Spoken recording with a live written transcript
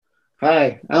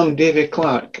Hi, I'm David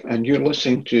Clark, and you're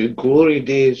listening to Glory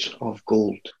Days of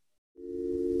Gold.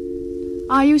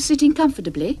 Are you sitting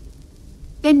comfortably?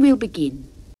 Then we'll begin.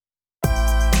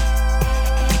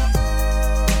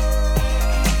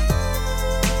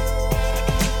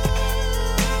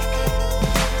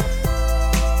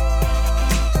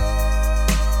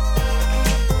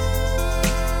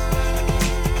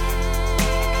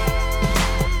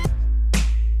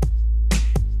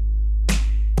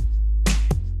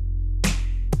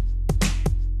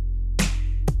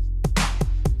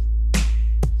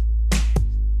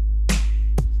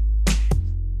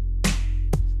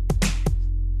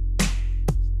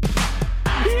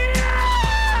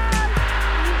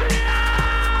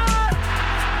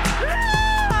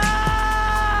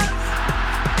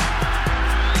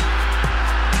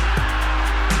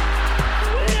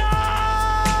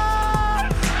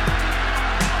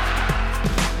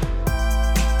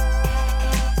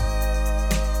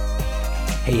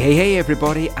 Hey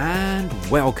everybody, and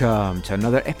welcome to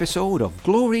another episode of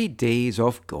Glory Days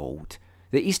of Gold,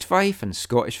 the East Fife and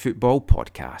Scottish Football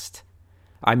Podcast.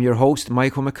 I'm your host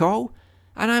Michael McCall,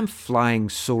 and I'm flying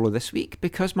solo this week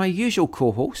because my usual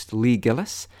co-host Lee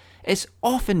Gillis is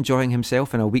off enjoying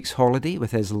himself in a week's holiday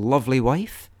with his lovely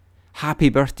wife. Happy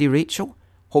birthday, Rachel.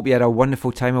 Hope you had a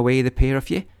wonderful time away, the pair of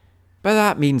you. But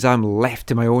that means I'm left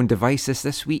to my own devices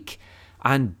this week,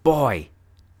 and boy,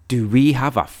 do we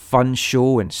have a fun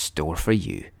show in store for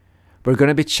you. We're going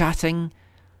to be chatting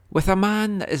with a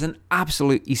man that is an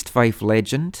absolute East Fife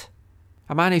legend,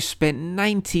 a man who spent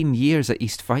 19 years at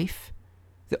East Fife,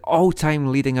 the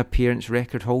all-time leading appearance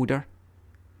record holder,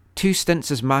 2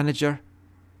 stints as manager,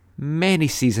 many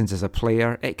seasons as a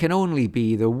player. It can only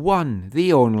be the one,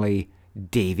 the only,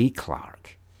 Davy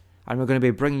Clark. And we're going to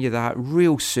be bringing you that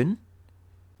real soon.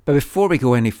 But before we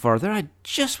go any further, I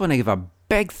just want to give a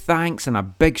big thanks and a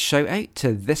big shout out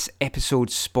to this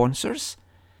episode's sponsors,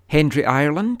 Hendry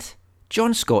Ireland,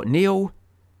 John Scott Neal,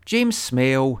 James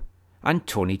Smale and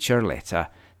Tony Charletta.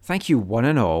 Thank you one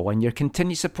and all, and your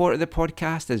continued support of the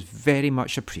podcast is very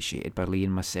much appreciated by Lee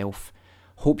and myself.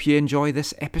 Hope you enjoy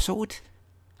this episode.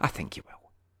 I think you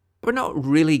will. We're not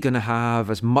really going to have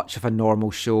as much of a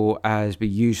normal show as we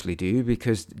usually do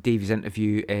because Davy's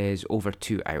interview is over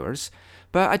 2 hours.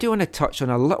 But I do want to touch on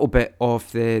a little bit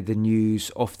of the news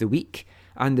of the week.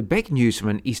 And the big news from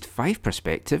an East Fife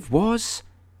perspective was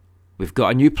we've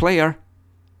got a new player,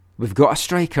 we've got a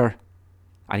striker,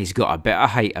 and he's got a bit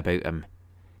of height about him.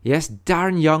 Yes,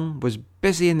 Darren Young was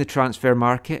busy in the transfer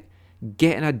market,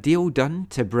 getting a deal done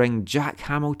to bring Jack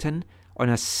Hamilton on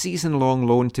a season-long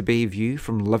loan to Bayview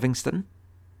from Livingston.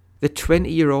 The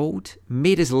 20-year-old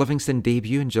made his Livingston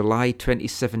debut in July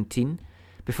 2017,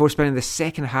 before spending the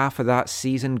second half of that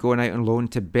season going out on loan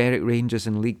to Berwick Rangers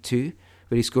in League 2,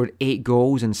 where he scored 8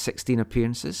 goals in 16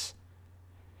 appearances.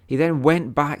 He then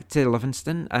went back to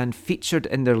Livingston and featured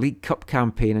in their League Cup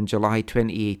campaign in July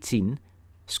 2018,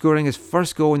 scoring his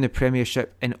first goal in the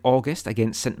Premiership in August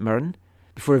against St Mirren,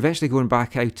 before eventually going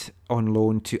back out on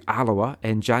loan to Alloa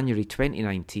in January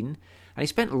 2019, and he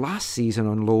spent last season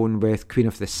on loan with Queen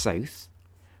of the South,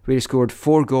 where he scored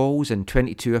 4 goals in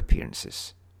 22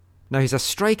 appearances. Now he's a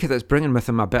striker that's bringing with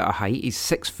him a bit of height. He's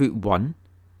 6'1".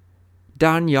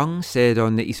 Darren Young said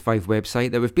on the East Fife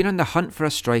website that we've been on the hunt for a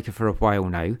striker for a while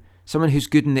now, someone who's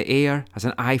good in the air, has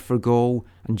an eye for goal,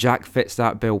 and Jack fits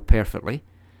that bill perfectly.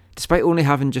 Despite only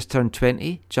having just turned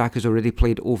 20, Jack has already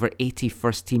played over 80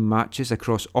 first team matches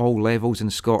across all levels in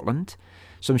Scotland,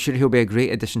 so I'm sure he'll be a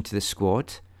great addition to the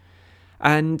squad.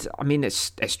 And I mean,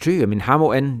 it's true. I mean,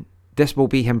 Hamilton, this will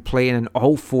be him playing in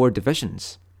all 4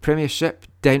 divisions. Premiership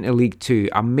down to League 2.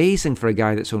 Amazing for a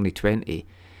guy that's only 20.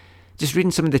 Just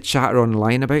reading some of the chatter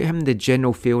online about him, the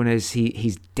general feeling is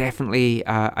he's definitely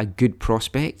a good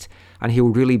prospect, and he'll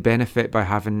really benefit by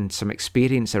having some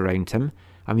experience around him.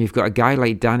 I mean, you've got a guy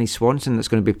like Danny Swanson that's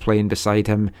going to be playing beside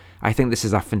him. I think this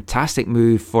is a fantastic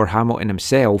move for Hamilton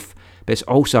himself, but it's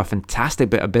also a fantastic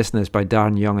bit of business by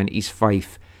Darren Young and East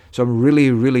Fife. So I'm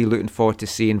really, really looking forward to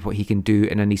seeing what he can do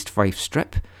in an East Fife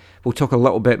strip. We'll talk a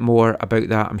little bit more about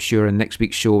that, I'm sure, in next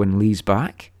week's show when Lee's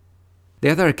back. The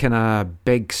other kind of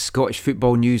big Scottish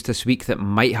football news this week that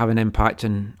might have an impact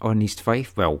on East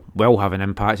Fife, well, will have an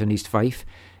impact on East Fife,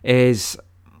 is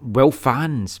will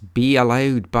fans be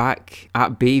allowed back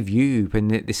at Bayview when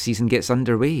the season gets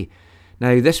underway?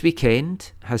 Now, this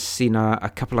weekend has seen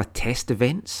a couple of test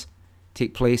events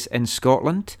take place in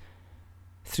Scotland.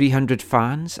 300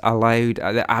 fans allowed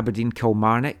at the Aberdeen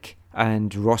Kilmarnock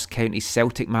and Ross County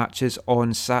Celtic matches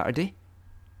on Saturday.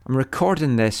 I'm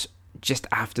recording this just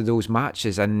after those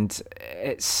matches, and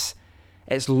it's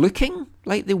looking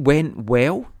like they went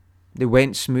well. They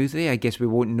went smoothly. I guess we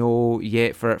won't know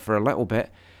yet for a little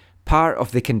bit. Part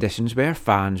of the conditions were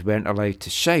fans weren't allowed to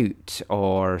shout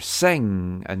or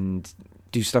sing and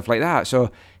do stuff like that.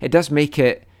 So it does make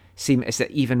it seem it's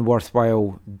even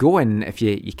worthwhile going if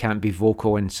you can't be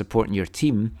vocal in supporting your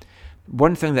team.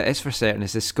 One thing that is for certain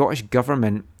is the Scottish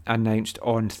Government announced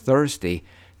on Thursday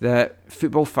that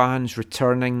football fans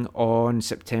returning on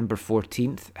September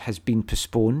 14th has been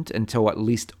postponed until at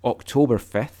least October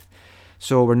 5th.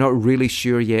 So we're not really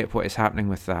sure yet what is happening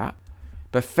with that.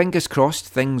 But fingers crossed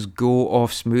things go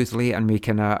off smoothly and we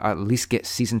can at least get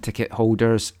season ticket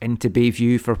holders into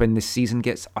Bayview for when the season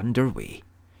gets underway.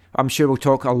 I'm sure we'll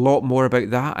talk a lot more about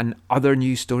that and other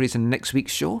news stories in next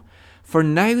week's show. For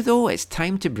now though, it's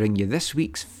time to bring you this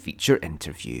week's feature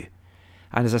interview.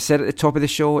 And as I said at the top of the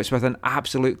show, it's with an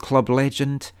absolute club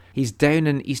legend. He's down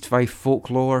in East Fife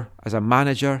folklore as a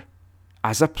manager,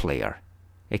 as a player.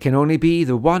 It can only be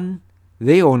the one,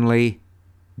 the only,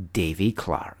 Davy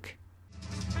Clarke.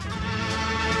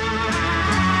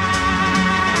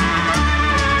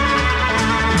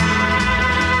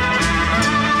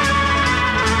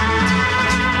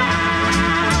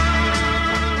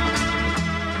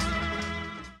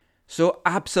 So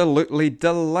absolutely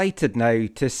delighted now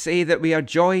to say that we are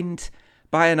joined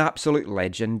by an absolute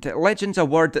legend. Legend's a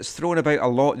word that's thrown about a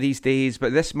lot these days,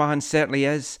 but this man certainly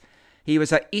is. He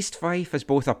was at East Fife as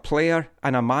both a player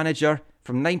and a manager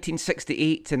from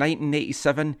 1968 to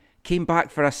 1987, came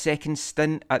back for a second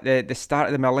stint at the start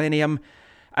of the millennium,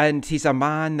 and he's a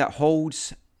man that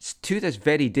holds, to this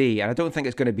very day, and I don't think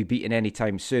it's going to be beaten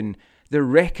anytime soon, the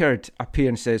record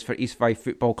appearances for East Fife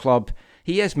Football Club.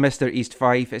 He is Mr. East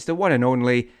Fife. It's the one and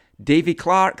only Davy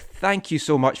Clarke. Thank you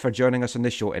so much for joining us on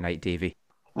the show tonight, Davy.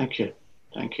 Thank you.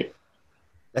 Thank you.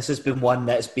 This has been one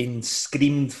that's been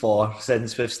screamed for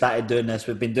since we've started doing this.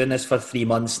 We've been doing this for 3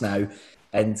 months now,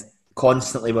 and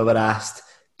constantly we were asked,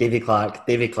 Davy Clarke,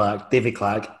 Davy Clarke, Davy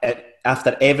Clarke.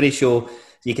 After every show,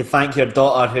 you can thank your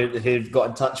daughter who got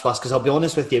in touch with us, because I'll be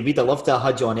honest with you, we'd have loved to have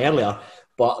had you on earlier,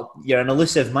 but you're an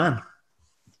elusive man.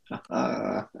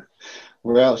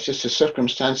 Well, it's just the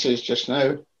circumstances just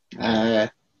now.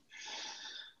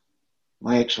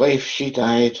 My ex-wife, she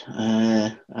died,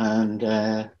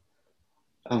 and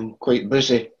I'm quite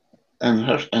busy in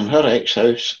her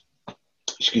ex-house.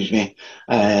 Excuse me,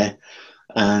 and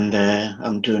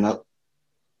I'm doing up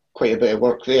quite a bit of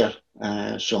work there.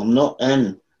 So I'm not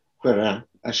in where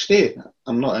I stay.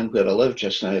 I'm not in where I live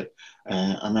just now.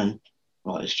 I'm in,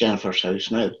 well, it's Jennifer's house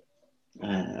now,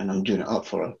 and I'm doing it up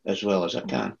for her as well as I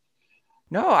can.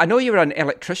 No, I know you were an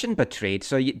electrician by trade,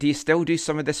 so do you still do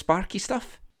some of the sparky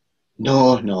stuff?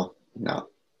 No.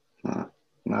 I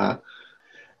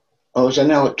was an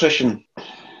electrician,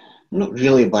 not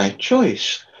really by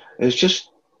choice. It was just,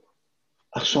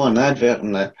 I saw an advert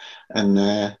in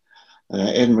the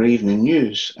Edinburgh Evening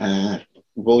News.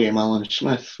 William Allen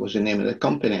Smith was the name of the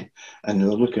company, and they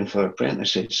were looking for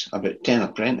apprentices, about 10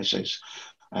 apprentices.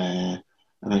 And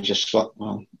I just thought,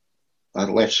 well, I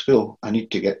left school, I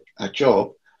need to get a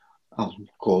job. I'll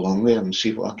go along there and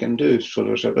see what I can do. So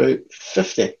there's about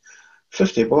 50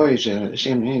 boys at the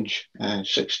same age,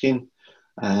 16,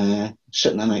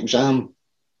 sitting an exam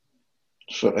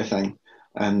sort of thing.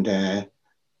 And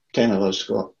 10 of us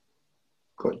got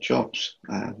jobs.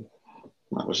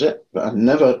 That was it. But I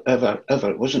never, ever,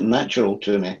 it wasn't natural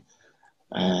to me.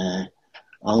 I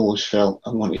always felt I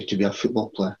wanted to be a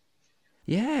football player.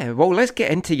 Yeah, well, let's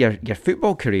get into your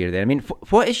football career then. I mean,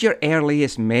 what is your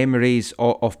earliest memories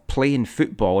of playing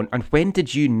football, and when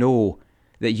did you know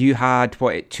that you had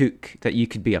what it took that you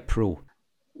could be a pro?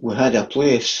 We had a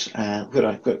place where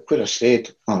I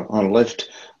stayed or lived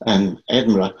in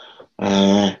Edinburgh.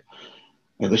 It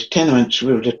was tenements.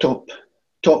 We were the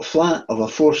top flat of a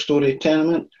 4-storey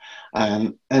tenement,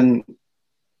 and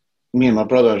me and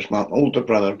my older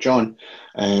brother John,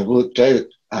 looked out,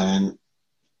 and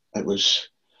it was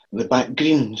the back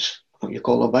greens, what you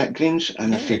call the back greens.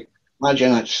 And if you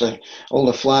imagine, it's all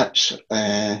the flats,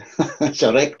 it's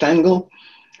a rectangle,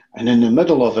 and in the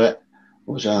middle of it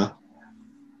was an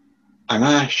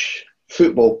ash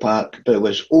football park, but it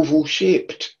was oval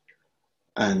shaped.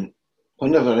 And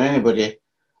whenever anybody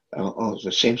of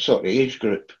the same sort of age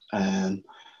group,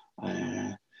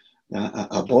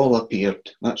 a ball appeared,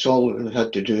 that's all we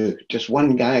had to do. Just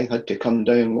one guy had to come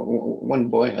down, one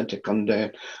boy had to come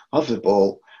down, have the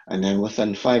ball, and then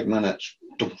within 5 minutes,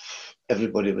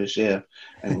 everybody was there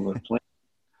and we were playing.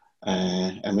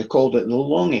 And we called it the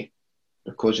Longy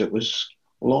because it was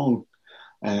long,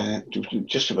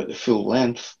 just about the full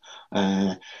length.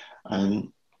 And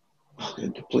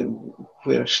the place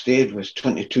where I stayed was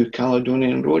 22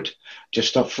 Caledonian Road,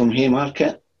 just up from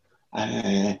Haymarket.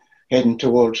 heading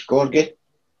towards Gorgie,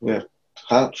 where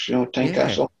Hearts,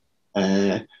 Tynecastle.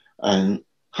 And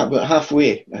about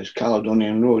halfway is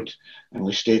Caledonian Road, and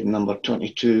we stayed in number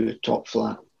 22, top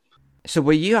flat. So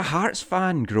were you a Hearts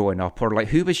fan growing up, or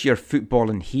who was your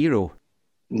footballing hero?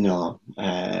 No,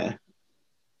 I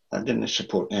didn't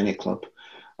support any club.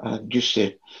 I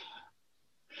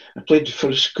played for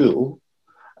a school,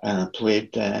 and I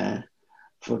played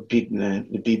for beating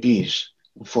the BBs,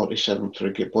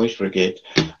 47th Boys Brigade.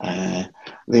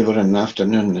 They were in the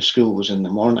afternoon, the school was in the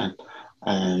morning.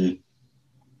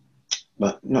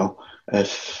 But no,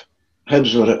 if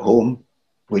Hibs were at home,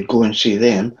 we'd go and see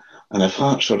them, and if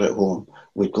Hearts were at home,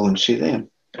 we'd go and see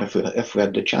them if we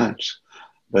had the chance.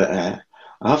 But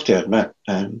I have to admit,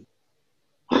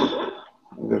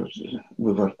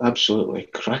 we were absolutely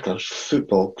crackers,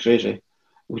 football crazy.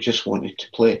 We just wanted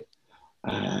to play.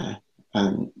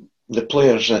 And the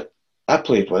players that I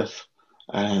played with,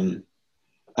 I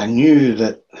knew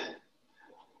that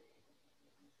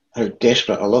how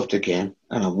desperate I loved the game,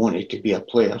 and I wanted to be a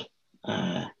player.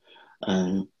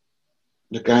 And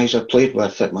the guys I played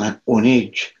with at my own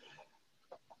age,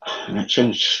 and it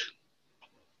sounds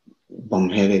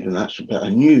bum-headed and that's, but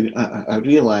I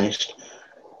realised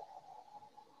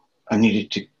I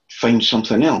needed to find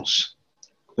something else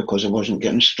because I wasn't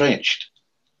getting stretched.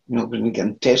 I wasn't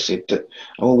getting tested. That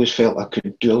I always felt I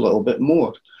could do a little bit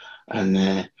more. And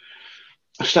I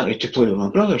started to play with my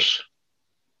brothers,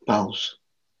 pals.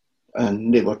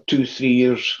 And they were 2-3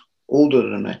 years older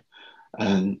than me.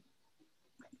 And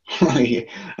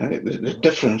the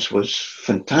difference was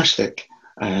fantastic.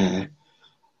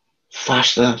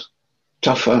 Faster,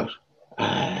 tougher.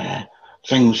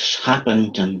 Things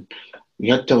happened and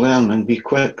you had to learn and be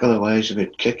quick, otherwise they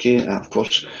would kick you. And of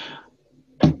course,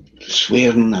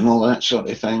 swearing and all that sort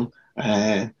of thing.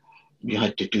 You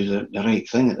had to do the right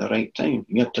thing at the right time.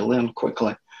 You had to learn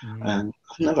quickly. And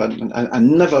I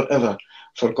never ever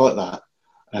forgot that.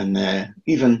 And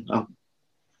even I'll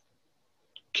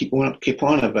keep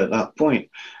on about that point.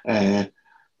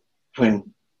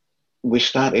 When we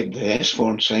started the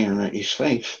S4 signings at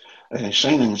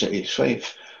East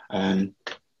Fife,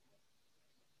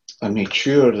 I made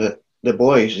sure that the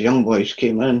young boys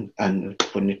came in, and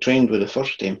when they trained with the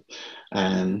first team,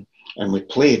 and we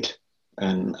played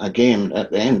a game at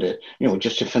the end,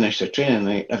 just to finish the training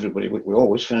night, we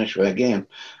always finish with a game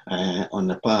on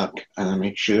the park, and I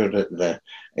made sure that the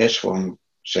S4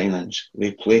 signings,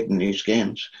 they played in these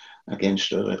games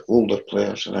against the older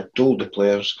players, and I told the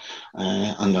players,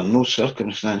 under no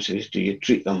circumstances do you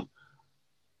treat them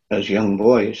as young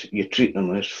boys, you treat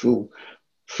them as full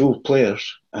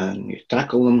players, and you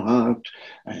tackle them hard,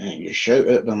 you shout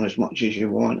at them as much as you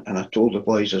want. And I told the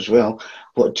boys as well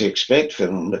what to expect from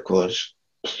them, because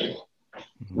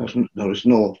there was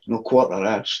no quarter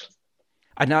asked.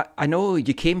 And I know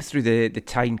you came through the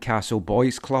Tynecastle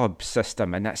Boys Club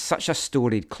system, and that's such a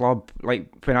storied club.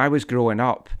 Like when I was growing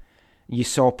up, you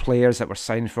saw players that were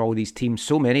signed for all these teams.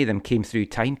 So many of them came through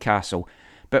Tynecastle.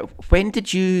 But when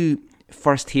did you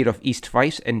first hear of East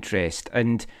Fife's interest,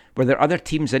 and were there other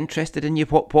teams interested in you?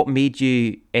 What made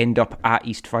you end up at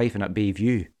East Fife and at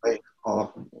Bayview?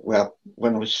 Well,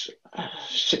 when I was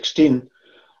 16,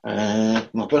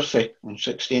 my birthday, I'm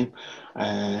 16,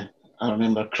 I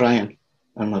remember crying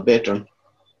in my bedroom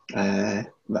that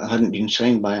I hadn't been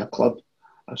signed by a club.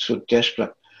 I was so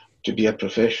desperate to be a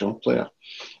professional player.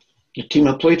 The team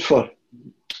I played for,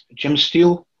 Jim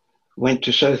Steele, went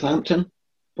to Southampton.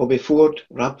 Bobby Ford,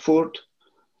 Rapford,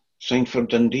 signed for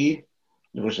Dundee.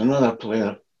 There was another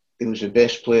player, he was the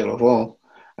best player of all.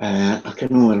 I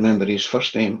can only remember his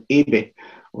first name, Abe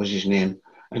was his name.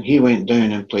 And he went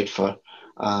down and played for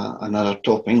another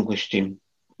top English team.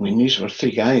 I mean, these were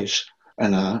three guys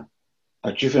in a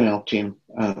juvenile team.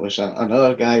 And it was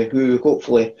another guy who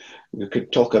hopefully we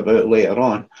could talk about later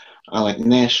on. Alec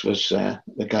Ness was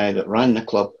the guy that ran the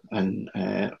club and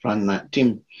ran that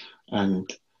team.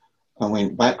 And I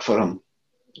went back for him.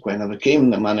 When I became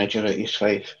the manager at East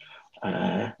Fife,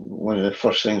 one of the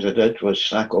first things I did was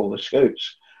sack all the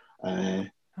scouts.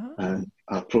 And I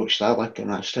approached Alec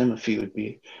and asked him if he would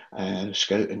be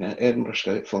scout in the Edinburgh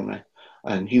Scout for me.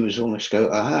 And he was the only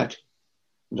scout I had.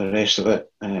 The rest of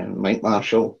it, Mike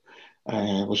Marshall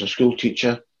was a school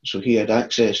teacher, so he had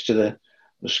access to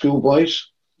the schoolboys.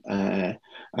 And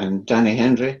Danny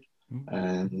Hendry,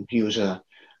 he was a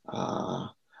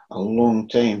long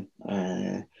time,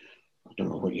 I don't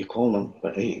know what you call him,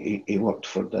 but he worked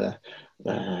for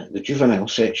the juvenile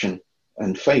section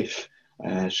in Fife.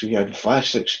 So he had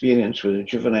vast experience with the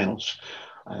juveniles,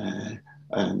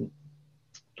 and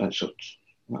that's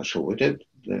what we did.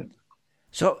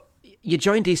 So you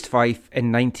joined East Fife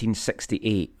in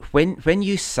 1968. When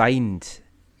you signed,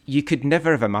 you could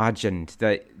never have imagined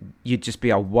that you'd just be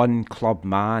a one-club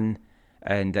man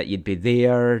and that you'd be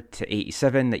there to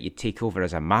 87, that you'd take over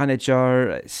as a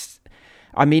manager.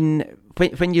 When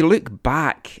you look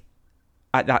back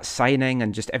at that signing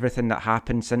and just everything that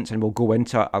happened since, and we'll go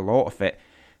into a lot of it,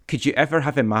 could you ever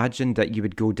have imagined that you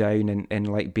would go down in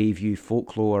like Bayview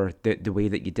folklore the way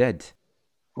that you did?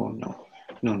 Oh, no.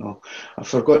 I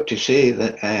forgot to say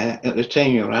that at the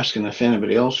time you were asking if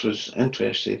anybody else was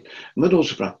interested,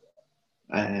 Middlesbrough,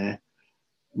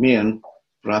 me and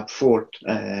Rab Ford,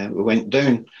 we went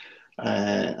down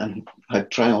and had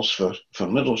trials for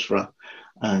Middlesbrough.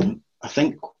 And I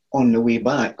think on the way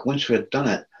back, once we had done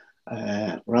it,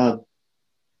 Rab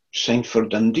signed for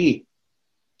Dundee.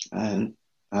 And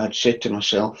I had said to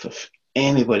myself, if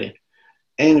anybody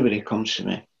comes to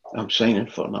me, I'm signing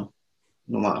for them,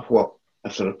 no matter what.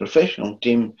 If they're a professional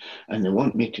team and they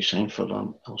want me to sign for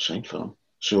them, I'll sign for them.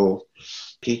 So,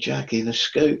 Jackie, the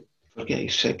scout, forget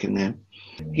his second name,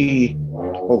 he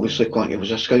obviously he was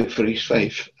a scout for East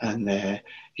Fife, and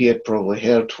he had probably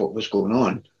heard what was going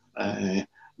on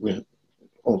with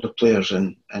all the players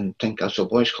in Tynecastle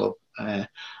Boys Club at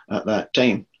that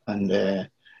time, and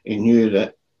he knew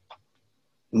that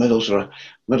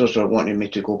Middlesbrough wanted me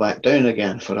to go back down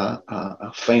again for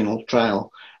a final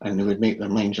trial, and they would make their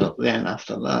minds up then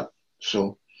after that.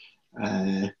 So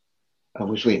I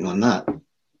was waiting on that,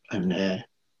 and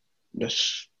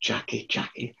this Jackie.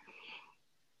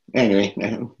 Anyway,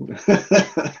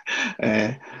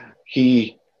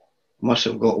 he must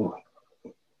have got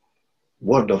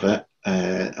word of it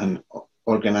and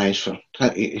organised for.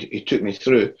 He took me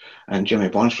through, and Jimmy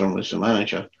Bonsford was the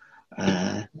manager.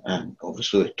 And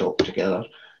obviously we talked together,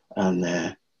 and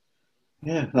that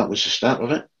was the start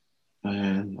of it.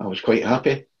 I was quite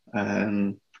happy.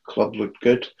 Club looked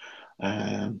good.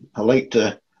 I liked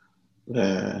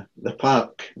the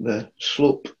park, the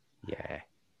slope. Yeah.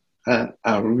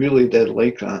 I really did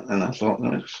like that, and I thought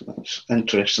that's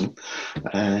interesting.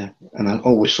 And I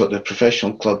always thought the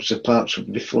professional clubs, the parks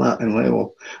would be flat and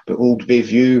level, but Old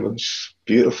Bayview was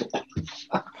beautiful.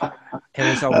 It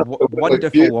was a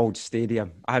wonderful old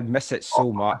stadium. I miss it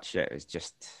so much. It was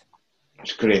just...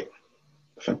 It's great.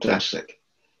 Fantastic.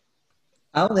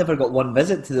 I only ever got one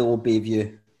visit to the Old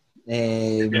Bayview.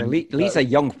 Lee's a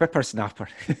young whippersnapper.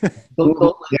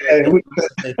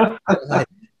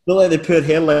 Don't let the poor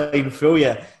hairline fool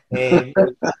you.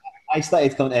 I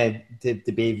started coming to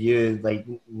Bayview like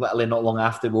literally not long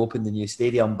after we opened the new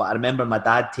stadium, but I remember my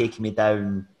dad taking me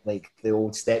down like the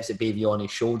old steps at Bayview on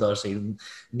his shoulders. So you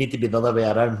need to be the other way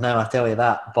around now, I tell you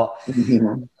that. But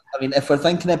I mean, if we're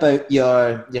thinking about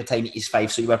your time at East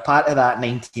Fife, so you were part of that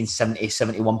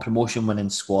 1970-71 promotion winning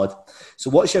squad. So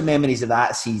what's your memories of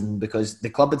that season? Because the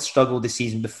club had struggled the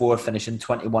season before, finishing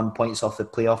 21 points off the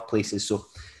playoff places. So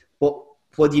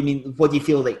what do you mean? What do you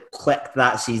feel like clicked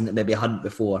that season that maybe hadn't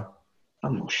before?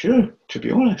 I'm not sure, to be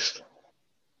honest.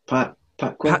 Pat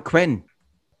Quinn.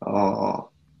 Oh,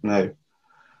 no.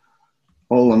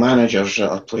 All the managers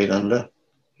that I played under,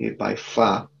 he by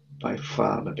far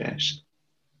the best.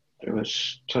 It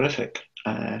was terrific.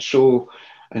 So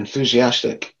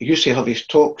enthusiastic. He used to have his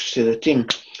talks to the team.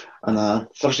 And a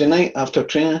Thursday night after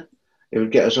training, he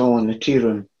would get us all in the tea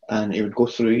room and he would go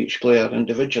through each player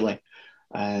individually,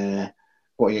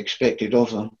 what he expected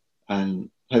of them and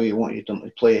how he wanted them to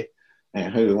play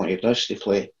and how he wanted us to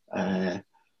play. He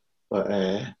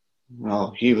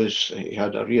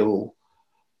had a real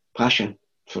passion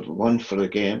for the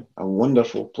game, a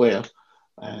wonderful player.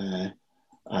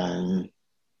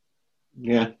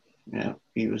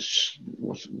 He was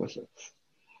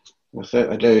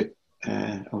without a doubt,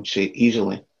 I would say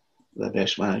easily the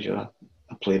best manager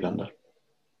I played under.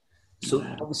 So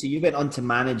obviously you went on to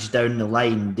manage down the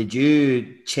line. Did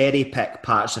you cherry pick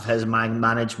parts of his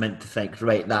management to think,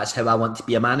 right, that's how I want to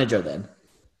be a manager then?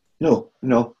 No.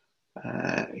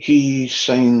 He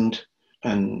signed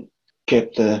and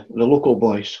kept the local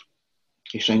boys.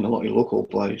 He signed a lot of local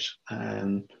boys.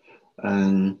 And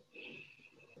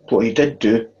what he did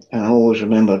do, and I always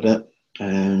remembered it,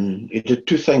 he did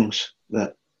two things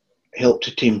that helped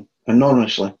the team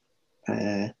enormously.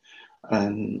 And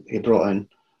he brought in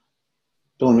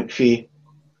Bill McPhee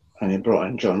and he brought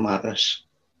in John Mattis,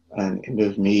 and he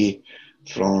moved me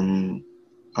from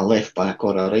a left back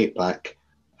or a right back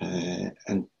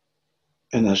and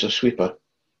as a sweeper.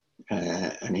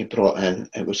 And he brought in,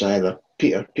 it was either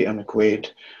Peter McQuaid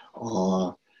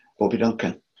or Bobby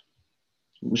Duncan.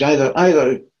 It was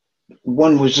either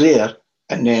one was there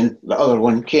and then the other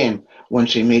one came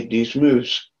once he made these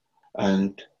moves.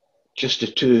 And just the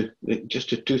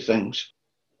two things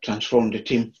transformed the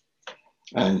team.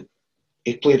 And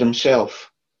he played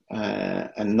himself,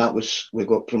 and that was, we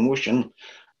got promotion.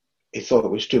 He thought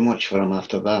it was too much for him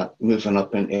after that, moving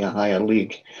up into a higher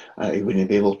league. He wouldn't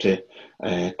be able to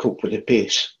cope with the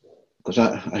pace. Because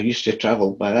I used to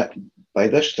travel by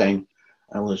this time.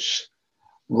 I was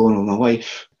going with my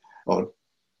wife, or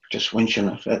just winching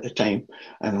her at the time,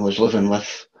 and I was living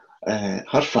with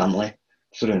her family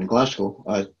through in Glasgow.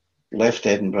 I left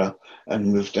Edinburgh and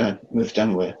moved in with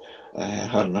her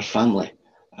and her family.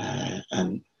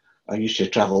 And I used to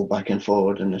travel back and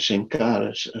forward in the same car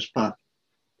as Pat,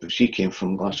 because he came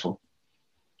from Glasgow.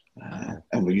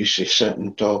 And we used to sit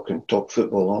and talk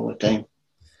football all the time.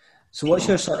 So what's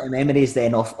your sort of memories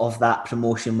then of that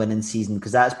promotion winning season?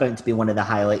 Because that's bound to be one of the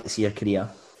highlights of your career.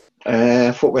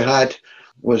 What we had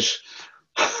was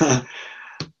the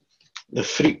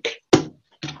freak,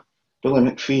 Billy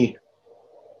McPhee,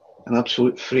 an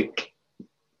absolute freak,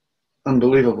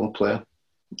 unbelievable player.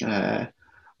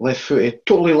 Left-footed,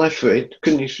 totally left-footed.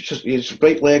 His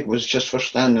right leg was just for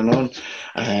standing on.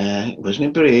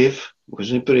 Wasn't brave.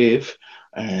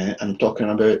 I'm talking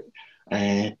about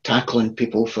tackling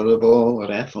people for the ball or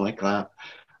anything like that.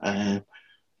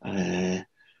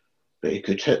 But he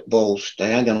could hit balls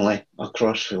diagonally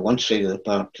across from one side of the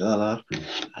park to the other.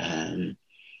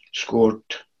 Scored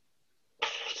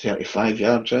 35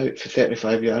 yards out,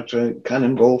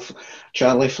 cannonball,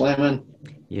 Charlie Fleming.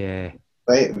 Yeah.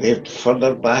 Right, they're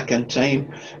further back in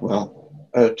time. Well,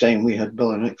 our time we had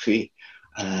Billy McPhee,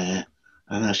 and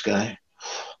this guy,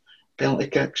 penalty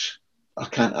kicks.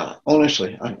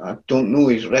 Honestly, I don't know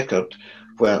his record.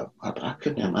 Well, I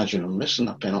couldn't imagine him missing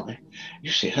a penalty. He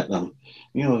used to hit them,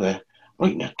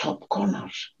 right in the top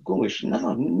corners. Goalies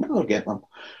never get them.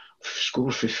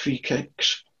 Score for free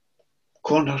kicks.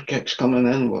 Corner kicks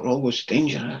coming in were always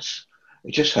dangerous.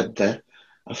 He just had a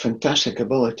fantastic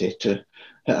ability to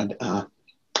hit a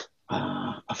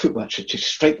football, to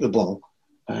strike the ball.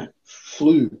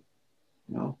 Flew,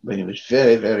 but he was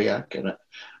very, very accurate.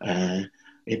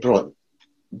 He brought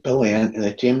Billy into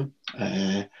the team.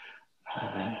 And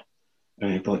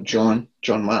he brought John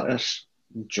Martis.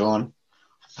 John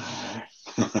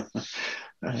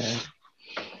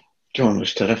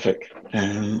was terrific.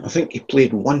 I think he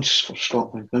played once for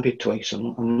Scotland, maybe twice.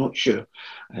 I'm not sure,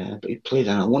 but he played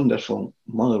in a wonderful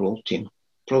Motherwell team.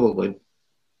 Probably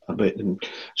about them.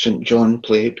 St John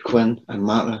played Quinn and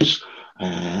Martis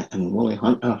and Willie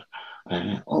Hunter.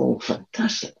 All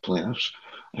fantastic players.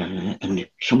 And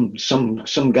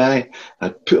some guy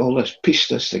had put all this, pieced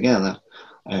this together,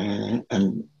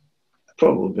 and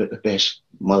probably the best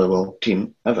Motherwell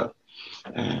team ever.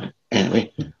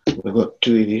 Anyway, we got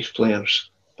two of these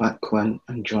players, Pat Quinn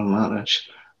and John Martis,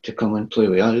 to come and play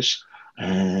with us,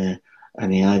 and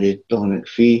he added Billy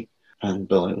McPhee, and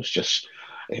Billy was just.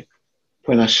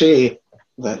 When I say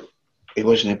that he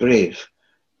wasn't brave,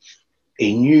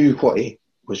 he knew what he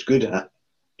was good at,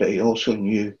 but he also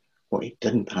knew what he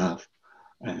didn't have,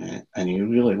 and he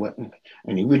really wouldn't.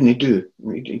 And he wouldn't do.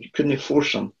 You couldn't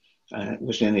force him. It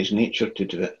wasn't in his nature to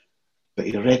do it. But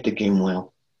he read the game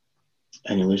well,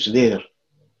 and he was there.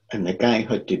 And the guy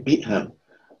had to beat him,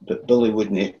 but Billy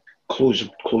wouldn't close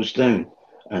down,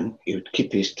 and he would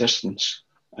keep his distance.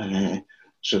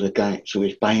 So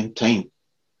he's buying time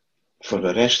for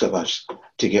the rest of us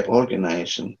to get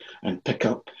organised and pick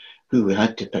up who we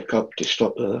had to pick up to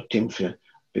stop the other team from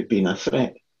being a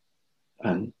threat.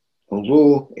 And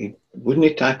although he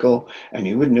wouldn't tackle and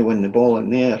he wouldn't win the ball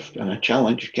in the air and a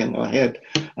challenge came ahead,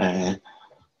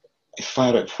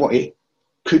 what he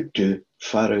could do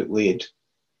far outweighed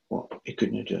what he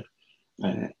couldn't do.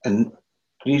 And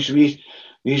these wee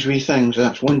things,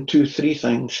 that's 1, 2, 3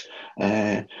 things.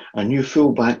 A new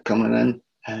fullback coming in,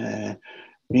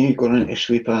 me going into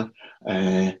sweeper,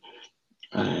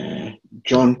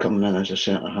 John coming in as a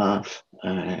centre half,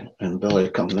 and Billy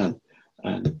coming in,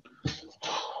 and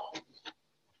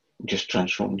just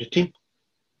transformed the team.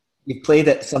 You played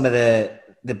at some of the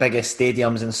biggest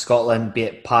stadiums in Scotland, be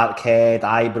it Parkhead,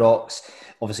 Ibrox.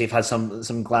 Obviously, you've had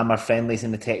some glamour friendlies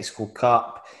in the Texaco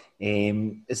Cup.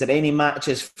 Is there any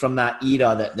matches from that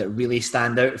era that really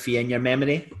stand out for you in your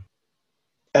memory?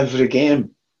 Every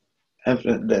game.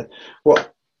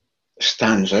 What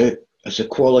stands out is the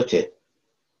quality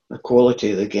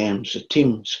of the games, the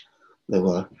teams. They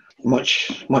were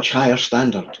much higher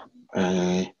standard,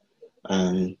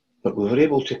 but we were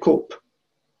able to cope,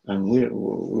 and we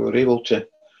were able to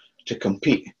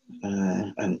compete,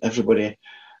 and everybody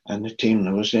in the team,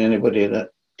 there wasn't anybody that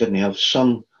didn't have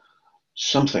something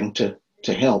to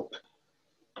help,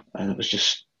 and it was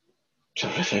just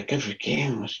terrific. Every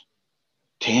game was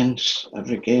tense.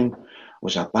 Every game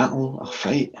was a battle, a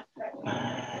fight.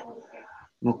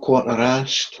 No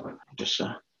quarter-assed, just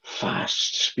a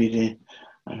fast, speedy,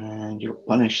 and you're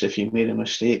punished if you made a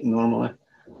mistake normally.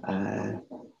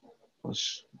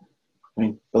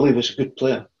 Billy was a good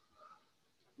player.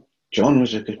 John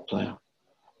was a good player.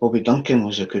 Bobby Duncan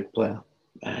was a good player.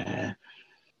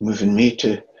 Moving me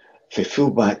from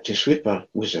fullback to sweeper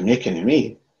was the making of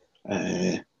me.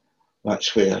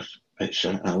 That's where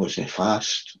I was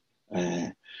fast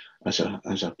as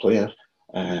a player,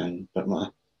 but my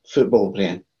football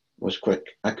brain was quick.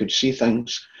 I could see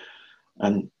things,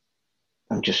 and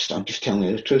I'm just telling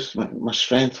you the truth. My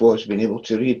strength was being able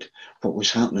to read what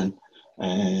was happening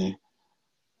on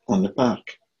the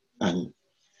park and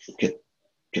get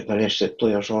the rest of the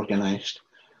players organised,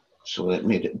 so it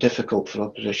made it difficult for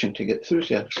opposition to get through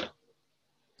to us.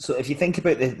 So if you think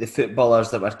about the footballers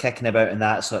that were kicking about in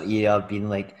that sort of era, being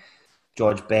like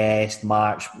George Best,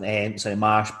 Marsh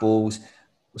Bowles,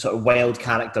 sort of wild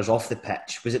characters off the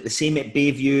pitch, was it the same at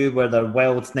Bayview? Were there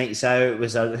wild nights out?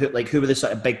 Who were the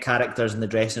sort of big characters in the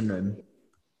dressing room?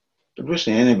 There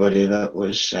wasn't anybody that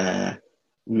was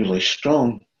really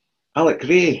strong. Alec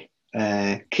Ray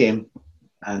came,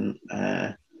 and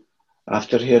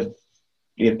after he had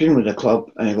been with the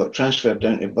club and he got transferred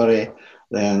down to Bury,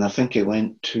 then I think he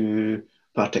went to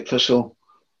Partick Thistle,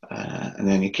 and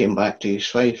then he came back to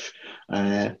East Fife.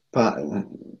 Pat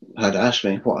had asked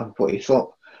me what he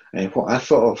thought, what I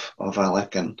thought of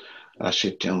Alec, and I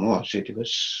said to him, I said he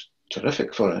was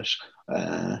terrific for us.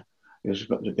 He was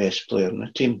about the best player in the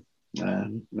team.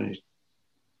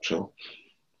 So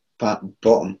Pat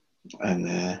bought him,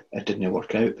 and it didn't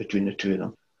work out between the two of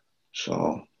them.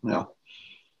 So, yeah.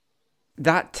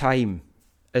 That time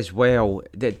as well,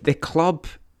 the club,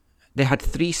 they had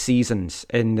 3 seasons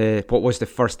in what was the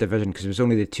first division, because it was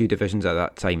only the 2 divisions at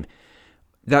that time.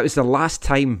 That was the last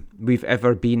time we've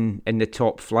ever been in the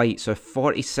top flight. So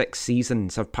 46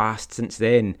 seasons have passed since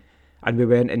then, and we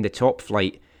weren't in the top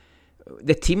flight.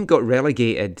 The team got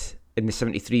relegated in the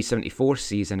 73-74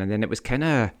 season, and then it was kind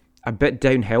of a bit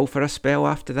downhill for a spell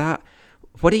after that.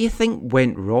 What do you think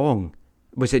went wrong?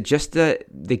 Was it just that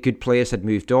the good players had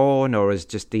moved on, or was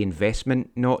just the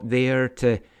investment not there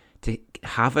to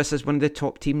have us as one of the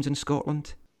top teams in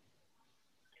Scotland?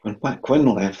 When Pat Quinn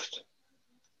left,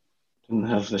 didn't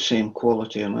have the same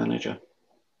quality of manager.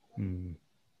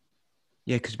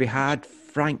 Yeah, because we had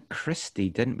Frank Christie,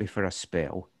 didn't we, for a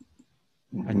spell?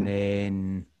 Mm-hmm. And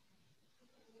then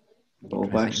Bill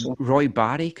Baxter. Roy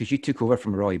Barry, because you took over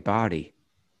from Roy Barry.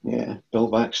 Yeah, Bill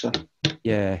Baxter.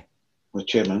 Yeah. The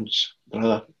chairman's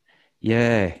brother.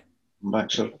 Yeah.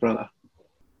 Baxter's brother.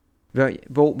 Right.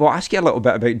 Well, we'll ask you a little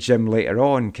bit about Jim later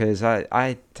on, because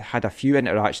I had a few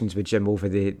interactions with Jim over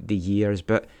the years,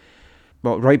 but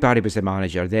Roy Barry was the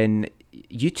manager. Then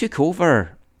you took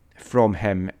over from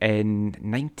him in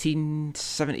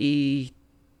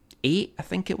 1978, I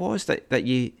think it was, that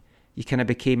you kind of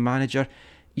became manager.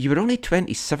 You were only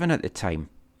 27 at the time.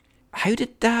 How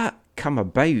did that come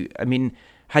about? I mean,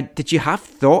 did you have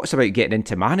thoughts about getting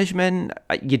into management?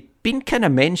 You'd been kind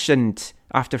of mentioned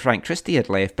after Frank Christie had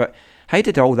left, but how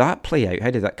did all that play out? How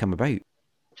did that come about?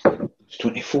 I was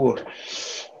 24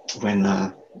 when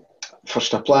I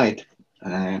first applied.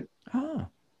 And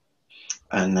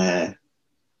I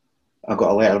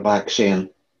got a letter back saying,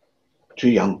 too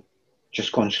young,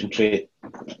 just concentrate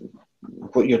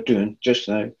what you're doing just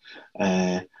now,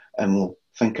 and we'll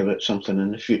think about something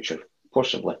in the future,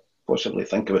 possibly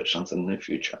think about something in the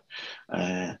future.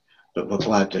 But we're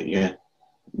glad that you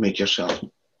made yourself,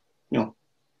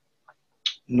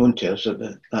 known to us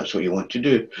that that's what you want to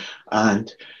do.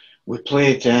 And we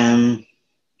played, who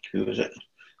was it?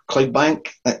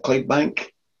 Clydebank,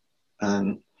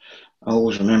 and I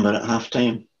always remember at half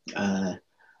time,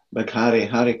 Big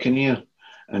Harry Kinnear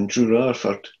and Drew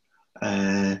Rutherford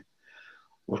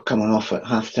were coming off at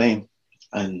half time,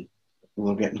 and we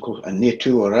were getting close, and they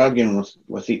two were arguing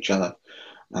with each other,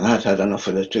 and I'd had enough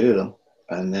of the two of them.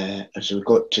 And as we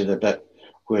got to the bit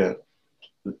where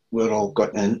we're all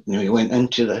got in, we went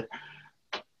into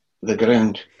the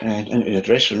ground and into the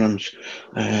dressing rooms.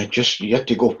 You had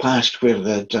to go past where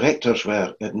the directors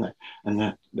were in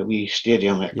the wee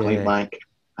stadium at Clydebank,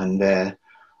 and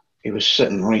he was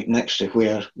sitting right next to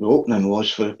where the opening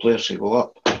was for the players to go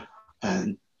up,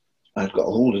 and I'd got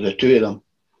a hold of the two of them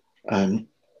and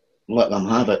let them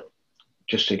have it,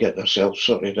 just to get themselves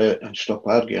sorted out and stop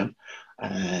arguing,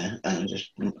 and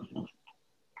just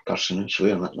cursing and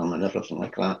swearing at them and everything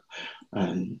like that,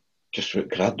 and just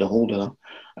grabbed a hold of them,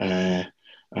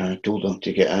 and told them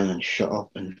to get in and shut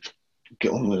up and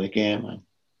get on with the game and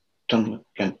turn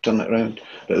it around.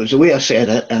 But it was the way I said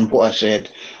it and what I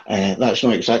said. That's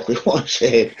not exactly what I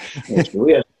said. It's the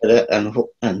way and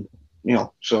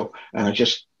so, and I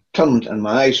just turned and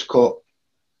my eyes caught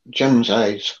Jim's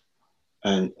eyes,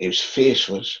 and his face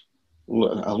was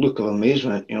a look of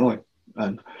amazement, and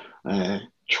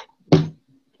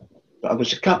I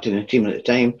was the captain of the team at the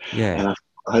time, and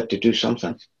I had to do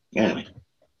something. Anyway,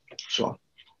 so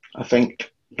I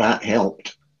think that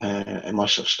helped. It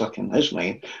must have stuck in his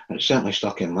mind, and it certainly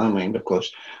stuck in my mind,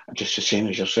 because just the same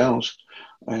as yourselves,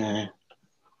 how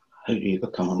do you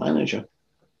become a manager?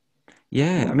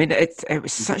 Yeah, I mean, it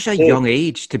was such a young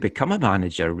age to become a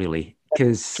manager, really,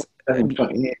 because...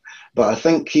 28. But I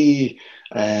think he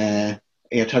had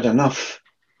enough.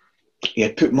 He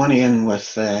had put money in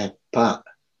with Pat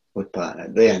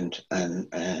at the end, and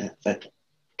it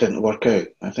didn't work out.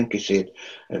 I think he said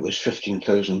it was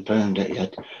 £15,000 that he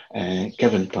had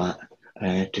given Pat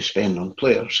to spend on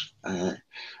players, and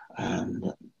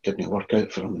it didn't work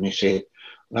out for him. And he said,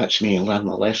 "That's me, I learned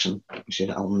my lesson." He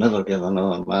said, "I'll never give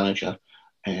another manager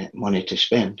money to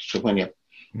spend." So when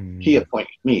he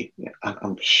appointed me,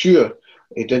 I'm sure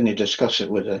he didn't discuss it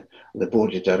with the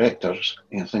board of directors.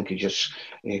 I think he just,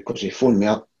 because he phoned me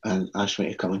up and asked me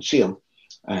to come and see him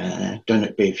down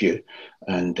at Bayview,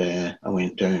 and I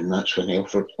went down, and that's when he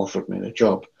offered me the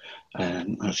job.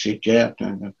 And I said, yeah,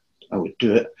 I would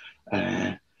do it.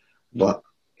 But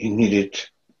he needed,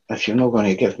 if you're not going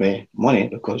to give me money,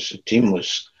 because the team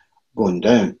was going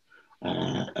down,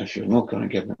 if you're not going to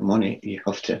give me money, you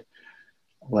have to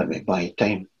let me buy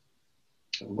time.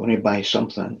 If I'm going to buy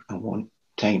something, I want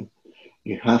time.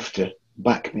 You have to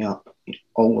back me up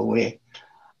all the way.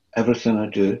 Everything I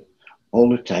do, all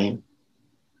the time,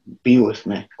 be with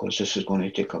me, because this is going to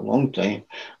take a long time,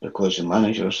 because the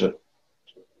managers that,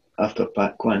 after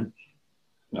Pat Quinn,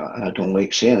 I don't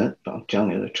like saying it, but I'm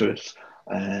telling you the truth,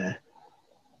 the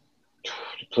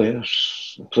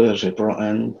players they brought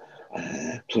in,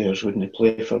 players wouldn't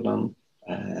play for them,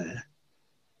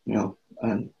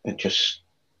 and it just,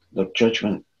 their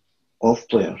judgment of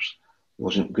players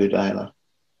wasn't good either.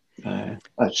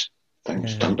 That's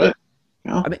things turned out.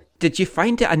 I mean, did you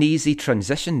find it an easy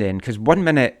transition then? Because one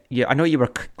minute, I know you were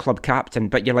club captain,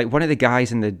 but you're like one of the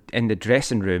guys in the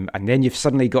dressing room, and then you've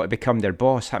suddenly got to become their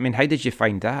boss. I mean, how did you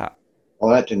find that?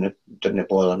 Well, that didn't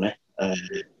bother me. I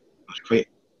was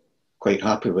quite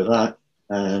happy with that.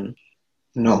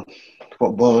 No,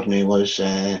 what bothered me was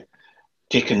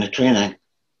taking the training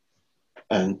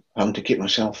and having to keep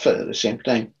myself fit at the same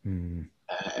time,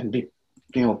 and be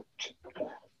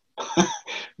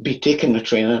taking the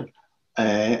training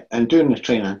and doing the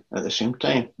training at the same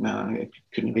time. No, it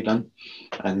couldn't be done,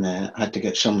 and I had to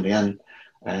get somebody in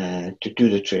to do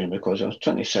the training, because I was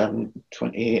 27,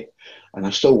 28, and I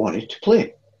still wanted to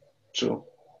play. So,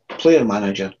 player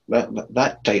manager,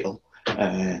 that title,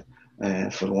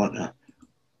 for wanting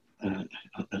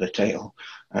the title,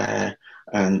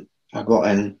 and I got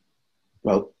in.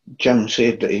 Well, Jim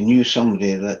said that he knew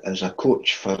somebody that is a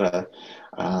coach for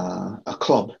a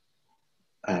club,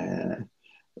 a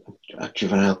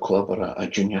juvenile club or a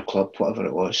junior club, whatever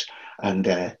it was. And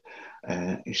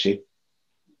he said,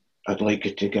 "I'd like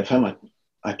you to give him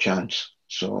a chance."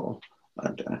 So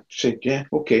I said, yeah,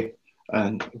 okay.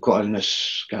 And got in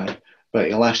this guy. But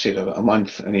he lasted about a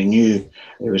month, and he knew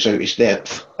he was out his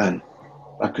depth. And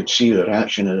I could see the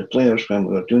reaction of the players when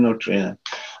we were doing our training,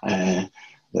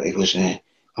 that he wasn't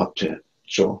up to it.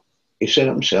 So he said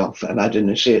it himself, and I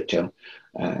didn't say it to him.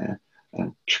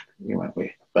 And he went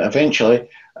away. But eventually,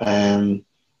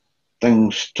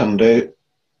 things turned out.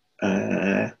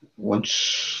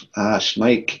 Once I asked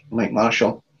Mike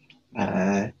Marshall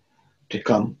to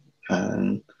come,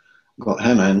 and got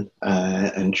him in,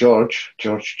 and George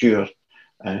Stewart,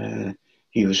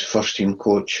 he was first team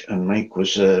coach, and Mike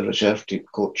was a reserve team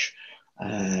coach,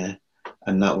 and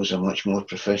that was a much more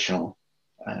professional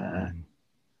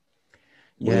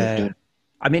way of doing it.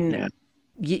 I mean, yeah.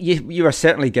 You were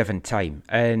certainly given time,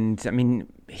 and I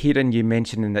mean, hearing you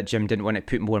mentioning that Jim didn't want to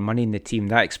put more money in the team,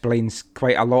 that explains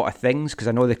quite a lot of things, because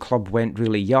I know the club went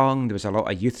really young. There was a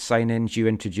lot of youth signings you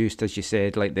introduced, as you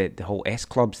said, like the whole S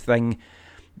Clubs thing.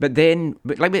 But then,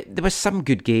 there was some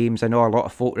good games. I know a lot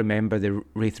of folk remember the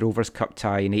Raith Rovers Cup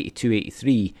tie in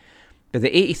 82-83. But the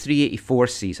 83-84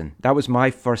 season, that was my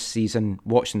first season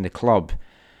watching the club.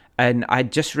 And I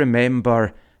just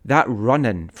remember that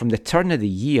running from the turn of the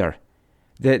year.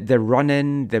 The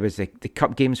running, there was the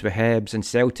cup games with Hibs and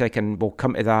Celtic, and we'll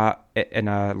come to that in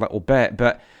a little bit.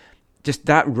 But just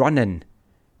that running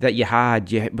that you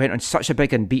had, you went on such a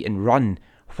big unbeaten run.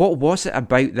 What was it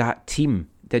about that team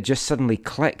that just suddenly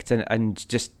clicked and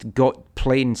just got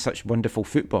playing such wonderful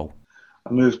football?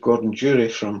 I moved Gordon Jury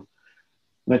from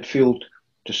midfield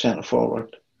to centre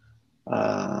forward.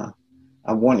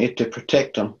 I wanted to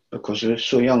protect him because he was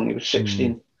so young. He was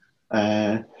 16.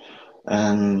 And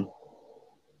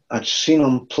I'd seen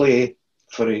him play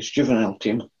for his juvenile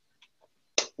team,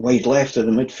 wide left of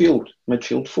the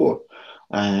midfield 4.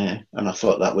 And I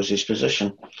thought that was his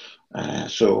position.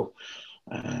 So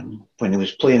when he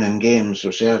was playing in games,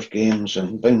 reserve games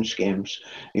and bounce games,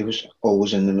 he was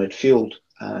always in the midfield.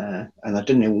 And I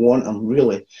didn't want him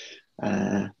really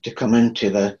to come into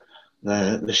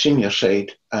the senior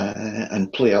side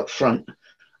and play up front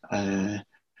and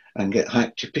get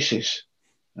hacked to pieces.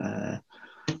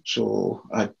 So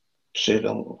I said,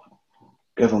 I'll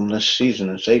give him this season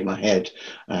inside my head.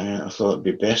 I thought it'd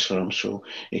be best for him so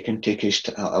he can take he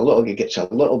gets a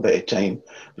little bit of time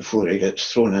before he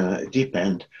gets thrown in at the deep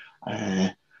end.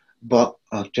 But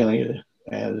I'll tell you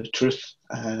the truth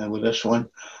with this one.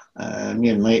 Me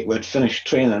and Mike would finished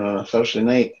training on a Thursday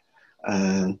night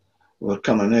and we were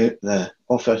coming out the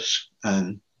office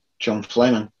and John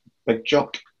Fleming, Big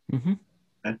Jock,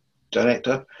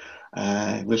 director,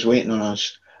 was waiting on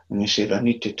us and he said, I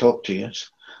need to talk to you.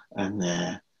 And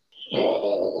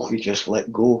he just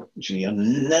let go. He said, you're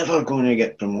never going to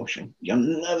get promotion. You're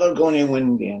never going to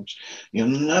win games.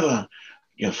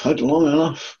 You've had long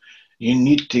enough. You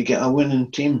need to get a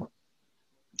winning team.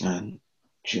 And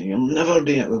he said, you'll never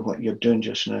do it with what you're doing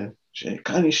just now. He said,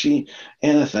 can you see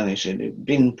anything? He said, he'd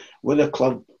been with the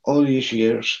club all these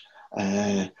years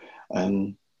and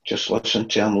just listen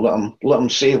to him, let him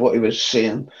say what he was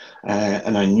saying.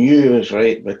 And I knew he was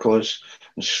right because I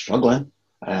was struggling.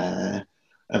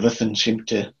 Everything seemed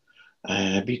to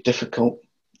be difficult.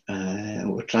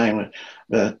 We're trying.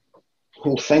 The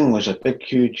whole thing was a big,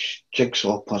 huge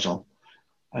jigsaw puzzle,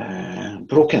 a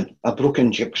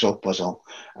broken jigsaw puzzle,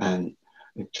 and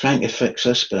trying to fix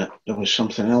this bit. There was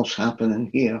something else happening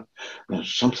here.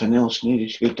 There's something else needed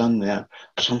to be done there.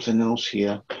 Something else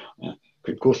here.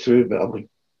 Could go through, but I would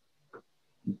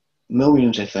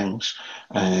millions of things.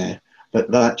 But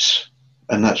that's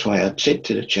why I'd said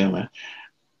to the chairman,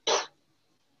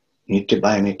 you need to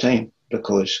buy me time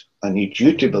because I need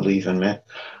you to believe in me,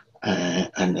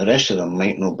 and the rest of them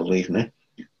might not believe in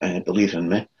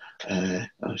me. I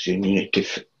said, you need to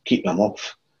keep them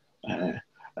off.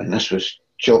 And this was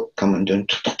Jock coming down,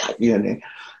 but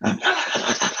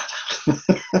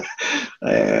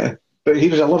he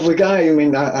was a lovely guy. I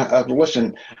mean, I'd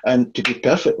listen, and to be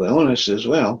perfectly honest as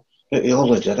well, all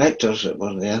the directors that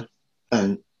were there,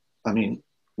 and I mean,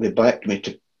 they backed me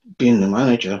to being the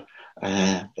manager.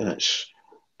 And it's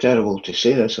terrible to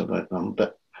say this about them,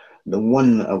 but the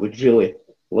one that I would really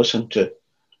listen to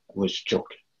was Jock.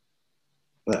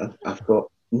 That I've got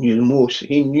knew most.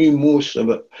 He knew most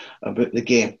about the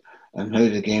game and how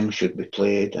the game should be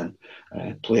played and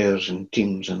players and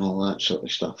teams and all that sort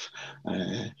of stuff.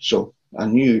 So I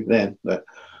knew then that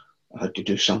I had to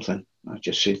do something. I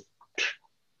just said,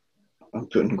 I'm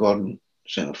putting Gordon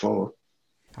centre forward.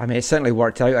 I mean, it certainly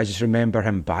worked out. I just remember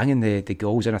him banging the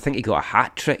goals, and I think he got a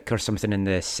hat-trick or something in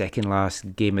the second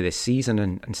last game of the season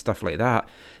and stuff like that.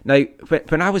 Now,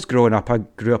 when I was growing up, I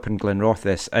grew up in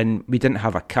Glenrothes, and we didn't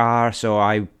have a car, so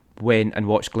I went and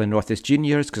watched Glenrothes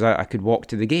Juniors because I could walk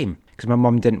to the game, because my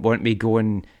mum didn't want me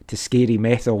going to Scary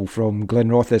Methil from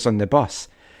Glenrothes on the bus.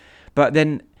 But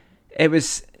then it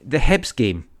was the Hibs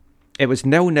game. It was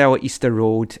 0-0 at Easter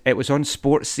Road. It was on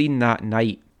Sports Scene that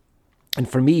night. And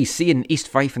for me, seeing East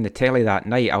Fife on the telly that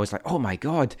night, I was like, oh my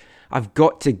God, I've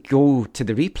got to go to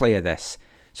the replay of this.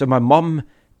 So my mum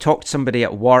talked somebody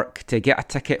at work to get a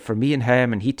ticket for me and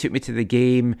him, and he took me to the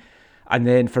game. And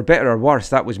then for better or worse,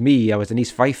 that was me. I was an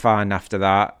East Fife fan after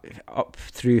that, up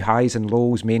through highs and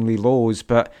lows, mainly lows.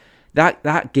 But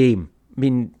that game, I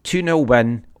mean, 2-0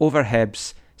 win over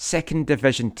Hibs, second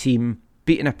division team,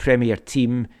 beating a Premier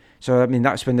team. So, I mean,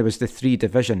 that's when there was the 3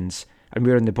 divisions, and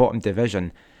we were in the bottom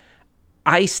division.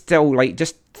 I still, like,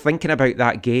 just thinking about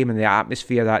that game and the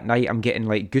atmosphere that night, I'm getting,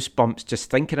 like, goosebumps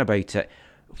just thinking about it.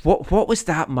 What was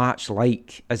that match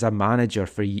like as a manager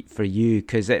for you?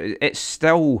 Because it's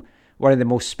still one of the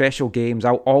most special games.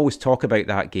 I'll always talk about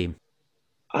that game.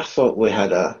 I thought we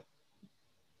had a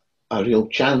real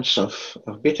chance of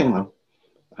beating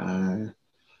them.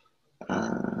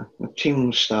 The team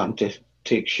was starting to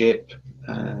take shape.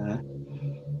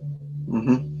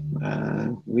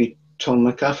 Tom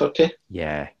McCafferty.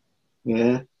 Yeah,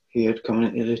 he had come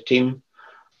into the team.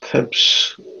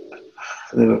 Hibs,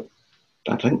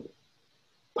 I think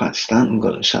Pat Stanton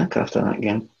got the sack after that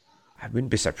game. I wouldn't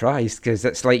be surprised, because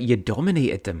it's like you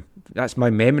dominated them. That's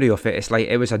my memory of it. It's like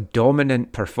it was a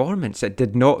dominant performance. It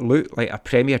did not look like a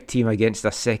Premier team against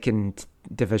a second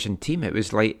division team. It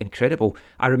was like incredible.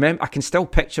 I can still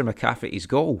picture McCafferty's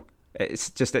goal. It's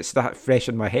that fresh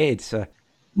in my head. So.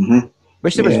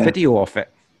 Wish there was video of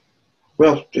it.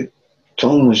 Well,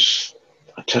 Tom was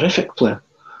a terrific player.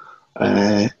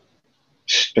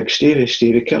 Big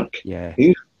Stevie Kirk. Yeah. He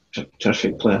was a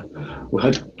terrific player. We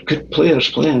had good players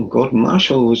playing. Gordon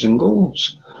Marshall was in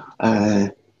goals.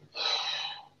 The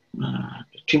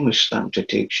team was starting to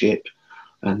take shape.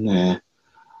 And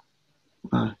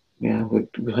we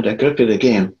had a grip of the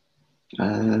game.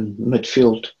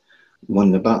 Midfield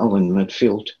won the battle in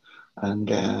midfield. And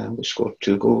we scored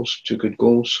 2 goals, 2 good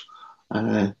goals.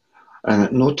 And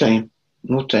at no time,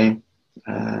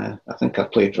 I think I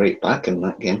played right back in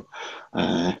that game.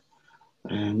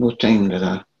 No time did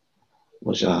I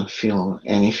feel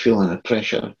any feeling of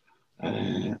pressure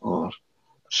or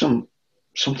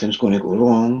something's going to go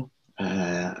wrong.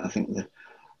 I think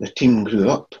the team grew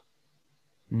up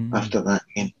after that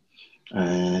game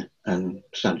and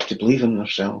started to believe in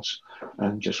themselves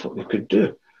and just what they could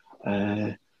do.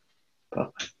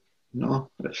 But no,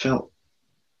 it felt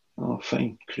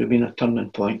fine. Could have been a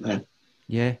turning point then.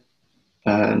 Yeah.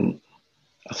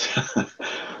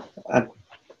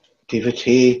 David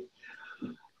Hay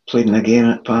played in a game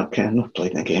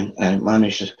at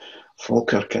managed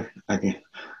Falkirk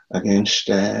against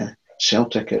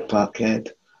Celtic at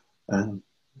Parkhead.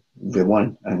 We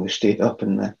won and we stayed up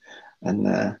in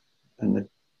the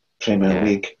Premier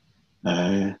League.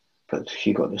 But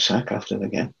he got the sack after the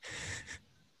game.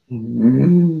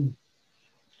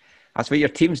 That's what your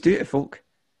teams do to folk.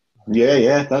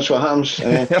 Yeah, that's what happens.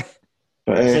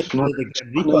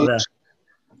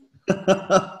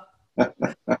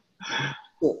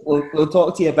 We'll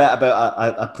talk to you a bit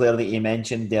about a player that you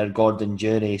mentioned there, Gordon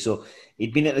Jury. So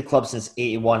he'd been at the club since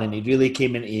 '81 and he really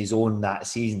came into his own that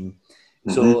season.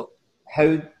 So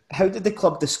how did the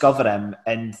club discover him,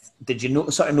 and did you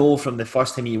know from the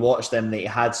first time you watched him that he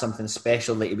had something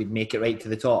special that he would make it right to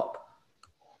the top?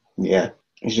 Yeah,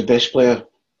 he's the best player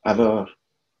I've ever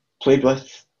played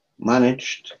with,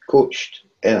 managed, coached,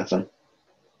 anything.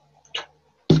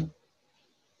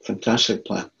 Fantastic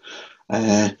player.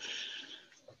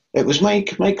 It was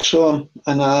Mike. Mike saw him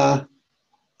in a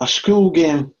school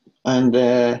game, and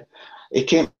he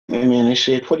came to me and he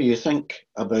said, "What do you think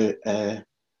about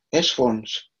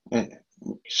S-Forms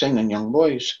signing young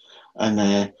boys?" And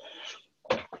I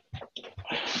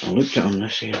looked at him and I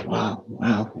said, wow,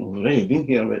 we've already been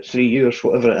here about 3 years,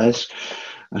 whatever it is.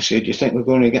 I said, "Do you think we're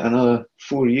going to get another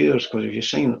 4 years? Because if you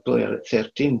sign a player at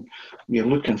 13, you're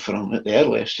looking for him at the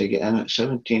earliest to get in at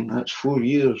 17. That's 4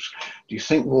 years. Do you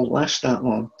think we'll last that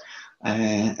long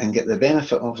and get the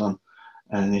benefit of them?"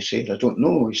 And he said, "I don't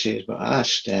know." He says, "But I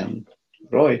asked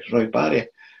Roy Barry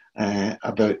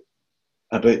about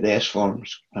the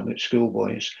S-Forms, about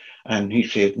schoolboys. And he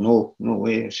said, no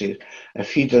way." He said,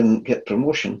 "If he didn't get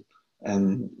promotion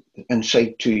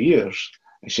inside 2 years,"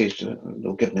 he says,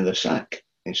 "they'll give me the sack."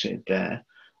 He said,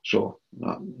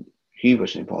 he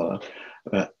wasn't bothered.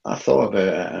 But I thought about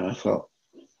it and I thought,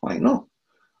 why not?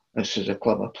 This is a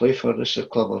club I play for. This is a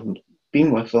club I've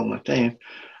been with all my time.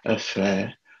 If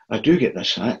I do get the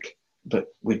sack,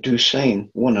 but we do sign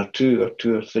 1 or 2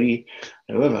 or 3,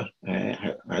 however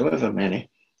many,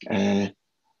 and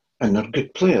they're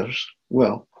good players,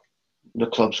 well, the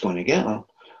club's going to get them,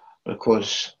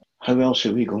 because how else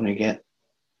are we going to get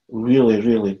really,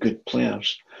 really good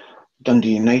players?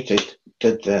 Dundee United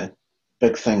did the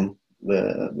big thing.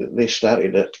 They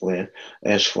started it with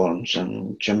S-Forms,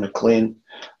 and Jim McLean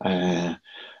ran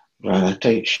a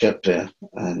tight ship there,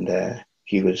 and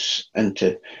he was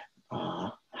into...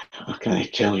 how can I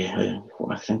tell you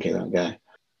what I think of that guy?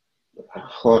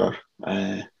 Horror.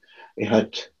 He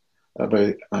had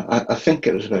about, I think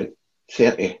it was about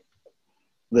 30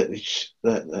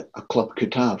 that a club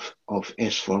could have of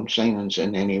S-Form signings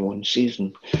in any one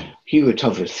season. He would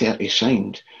have the 30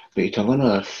 signed, but he'd have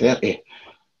another 30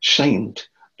 signed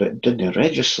but didn't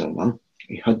register them.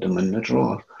 He had them in the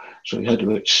drawer. So he had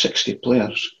about 60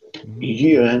 players.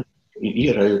 Year in,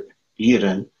 year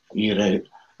out.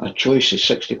 A choice of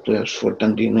 60 players for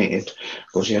Dundee United,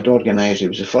 because he had organised. He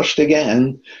was the first to get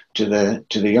in to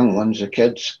the young ones, the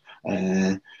kids,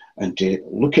 and to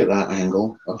look at that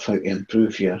angle of how to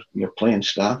improve your playing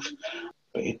staff.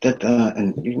 But he did that,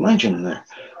 and you imagine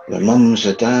the mums,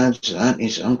 the dads, the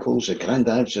aunties, the uncles, the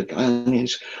granddads, the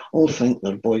grannies, all think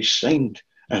their boys signed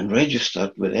and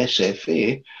registered with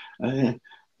SFA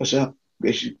as a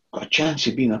chance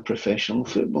of being a professional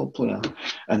football player.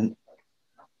 And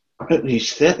at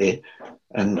least 30,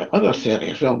 and the other 30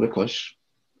 as well, because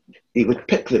he would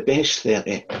pick the best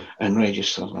 30 and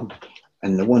register them,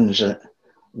 and the ones that,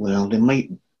 well, they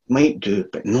might do,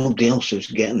 but nobody else is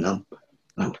getting them.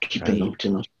 I'm keeping them to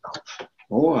myself.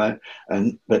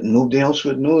 But nobody else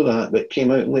would know that. But it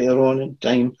came out later on in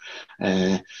time,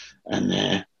 and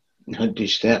had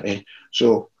these 30.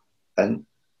 So, and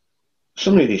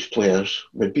some of these players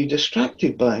would be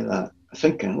distracted by that,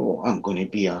 thinking, "Oh, I'm going to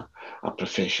be a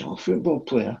professional football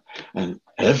player." And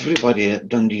everybody at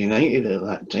Dundee United at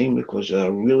that time, because they're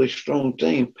a really strong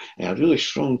team,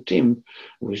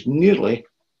 was nearly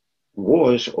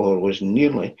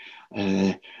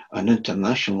an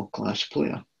international class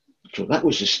player. So that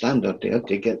was the standard. They had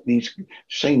to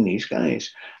sign these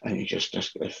guys, and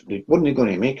if they weren't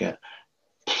going to make it,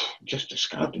 just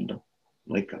discarded them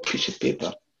like a piece of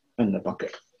paper in the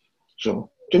bucket.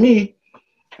 So to me,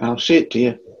 I'll say it to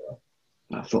you,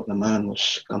 I thought the man was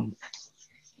scum.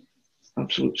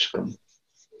 Absolute scum.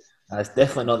 That's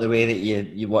definitely not the way that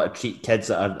you want to treat kids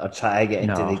that are trying to get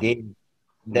into the game.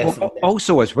 Well,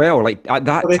 also as well, like at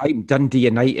that time, Dundee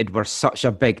United were such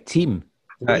a big team.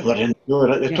 They were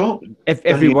at the top. If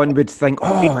everyone would think,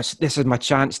 "Oh, this is my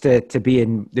chance to be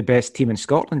in the best team in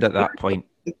Scotland at that point,"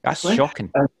 that's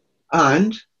shocking.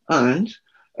 And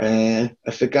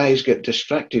if the guys get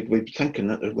distracted with thinking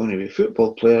that they're going to be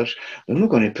football players, they're not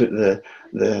going to put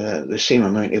the same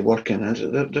amount of work in as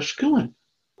they're schooling.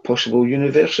 Possible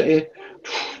university,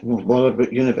 no bother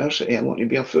about university. I want to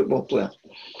be a football player.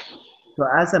 So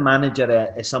as a manager,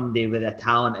 as somebody with a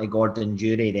talent of Gordon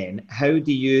Durie, then, how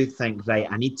do you think, right,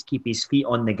 I need to keep his feet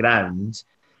on the ground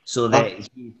so that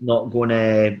he's not going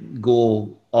to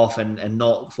go off and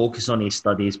not focus on his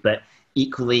studies, but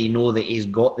equally know that he's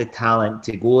got the talent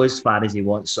to go as far as he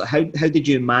wants? So how did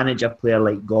you manage a player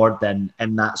like Gordon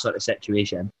in that sort of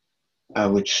situation? I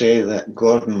would say that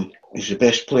Gordon is the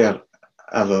best player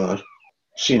I've ever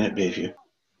seen at Bayview.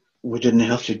 We didn't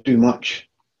have to do much,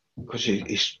 because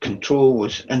his control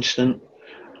was instant.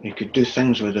 He could do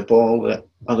things with the ball that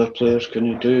other players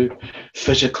couldn't do.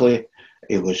 Physically,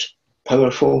 he was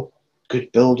powerful,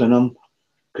 good building him,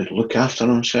 could look after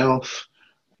himself.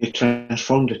 He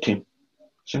transformed the team,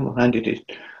 single-handed.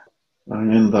 I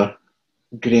remember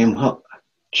Graham Hutt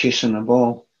chasing the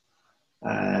ball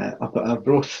up at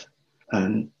Arbroath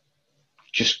and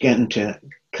just getting to it,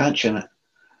 catching it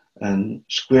and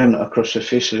squaring it across the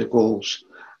face of the goals,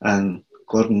 and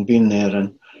Gordon being there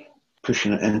and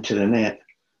pushing it into the net.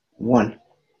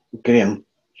 Graham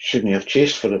shouldn't have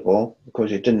chased for the ball,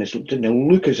 because it didn't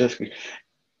look as if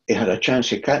he had a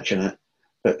chance of catching it.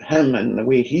 But him and the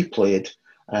way he played,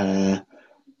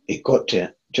 he got to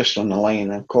it just on the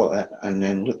line and caught it, and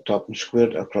then looked up and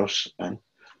squared it across. And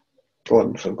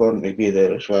Gordon to be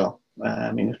there as well.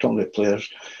 I mean, we're talking about players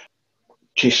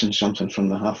chasing something from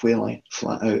the halfway line,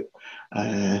 flat out,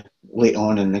 late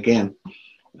on in the game.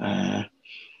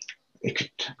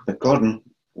 But Gordon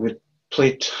would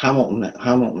play Hamilton at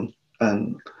Hamilton,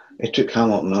 and he took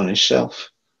Hamilton on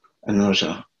himself. And there was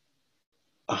a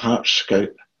Hearts scout,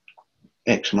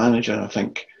 ex-manager, I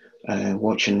think,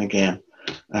 watching the game,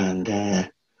 and I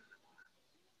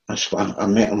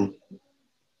met him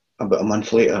about a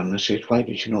month later, and I said, "Why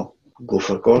did you not go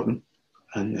for Gordon?"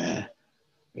 And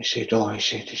he said,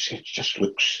 it just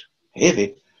looks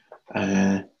heavy,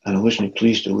 and I wasn't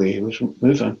pleased the way he was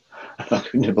moving. I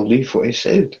couldn't believe what he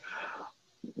said.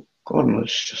 Gordon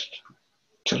was just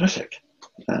terrific.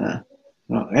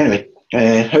 Anyway,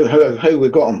 how we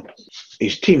got him?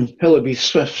 His team, Hillaby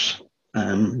Swifts,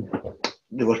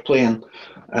 they were playing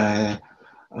a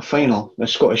final, the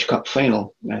Scottish Cup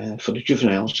final, for the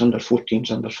juveniles, under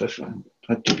 14s, under 15s,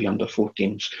 had to be under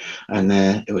 14s, and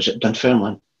it was at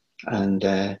Dunfermline, and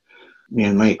me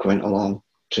and Mike went along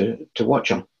to watch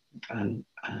him, and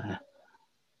I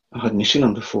hadn't seen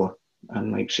him before.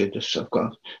 And Mike said,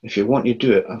 if you want to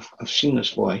do it, I've seen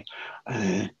this boy,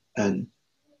 and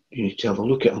you need to have a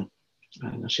look at him.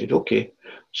 And I said, okay.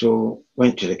 So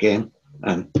went to the game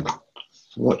and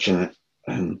watching it,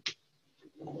 and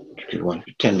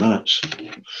 10 minutes.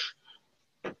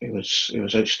 It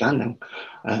was outstanding.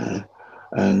 And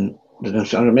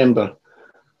I remember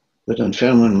the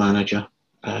Dunfermline manager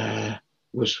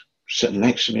was sitting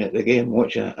next to me at the game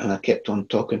watching it, and I kept on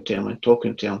talking to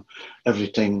him every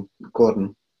time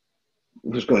Gordon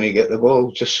was going to get the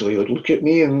ball, just so he would look at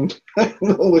me and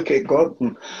not look at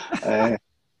Gordon.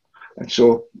 And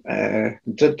so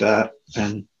did that,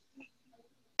 and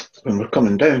when we're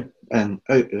coming down and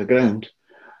out of the ground,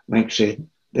 Mike said,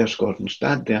 "There's Gordon's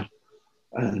dad there."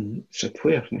 And I said,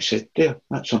 "Where?" And he said, "There,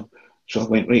 that's him." So I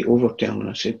went right over to him and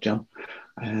I said to him,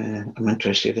 "I'm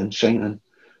interested in signing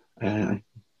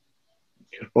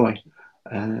your boy.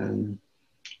 Can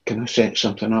I set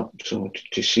something up to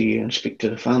see you and speak to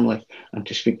the family, and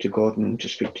to speak to Gordon and to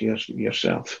speak to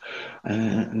yourself?"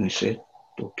 And he said,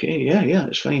 "Okay, yeah,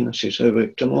 it's fine." I says, "How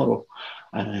about tomorrow?"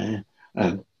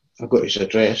 And I got his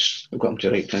address. I got him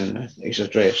to write down his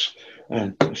address.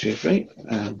 And I said, right,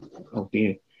 I'll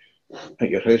be at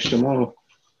your house tomorrow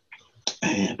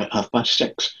at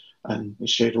 6:30. And he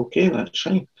said, okay, that's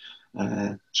fine.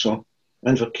 So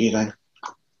Inverkeithing, I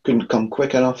couldn't come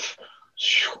quick enough.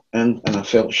 And I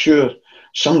felt sure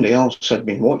somebody else had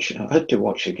been watching. I had to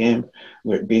watch the game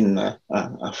where it'd been a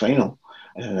final,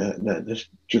 the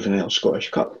Juvenile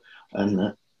Scottish Cup.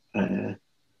 And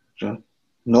so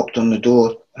knocked on the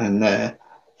door and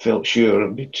felt sure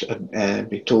I'd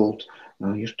be told,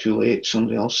 no, you're too late,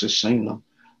 somebody else has signed them.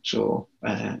 So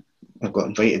I got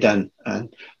invited in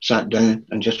and sat down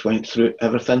and just went through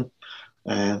everything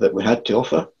that we had to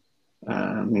offer.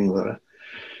 I mean, we're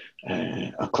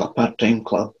a part-time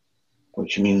club,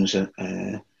 which means that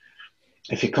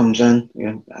if he comes in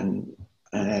and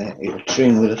he'll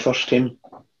train with the first team,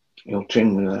 he'll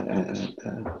train with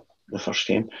the first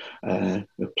team.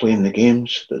 We're playing the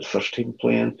games that the first team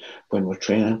playing when we're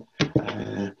training.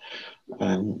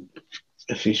 And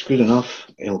if he's good enough,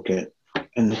 he'll get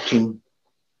in the team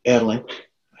early.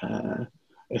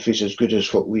 If he's as good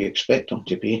as what we expect him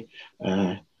to be,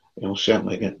 he'll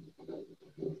certainly get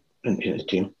into the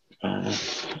team.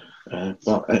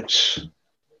 But it's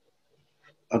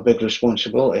a big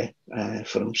responsibility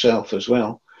for himself as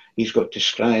well. He's got to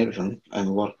strive and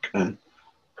work and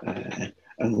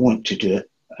want to do it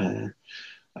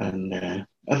and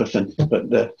everything. But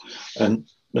the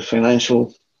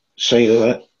financial side of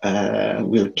it,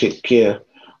 we'll take care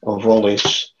of all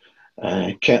his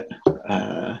kit,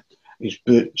 his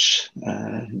boots,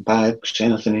 bags,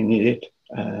 anything he needed.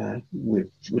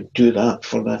 We'd do that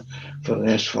for the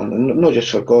S1, and not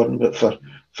just for Gordon, but for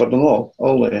them all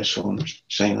the S1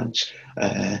 signings.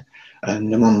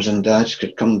 And the mums and dads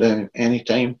could come down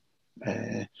anytime,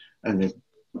 and they'd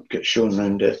get shown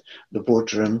around the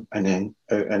boardroom and then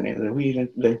out into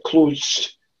the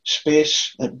enclosed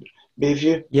space at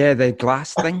Bayview. Yeah, the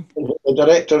glass thing. The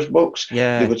director's box.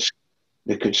 Yeah.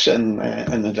 They could sit in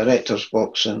the director's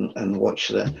box and watch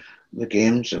the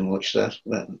games and watch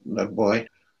their boy,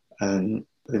 and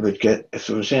they would get, if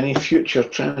there was any future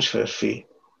transfer fee,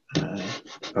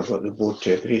 I've got the board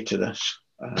to agree to this,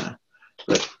 that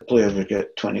the player would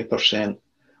get 20%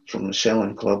 from the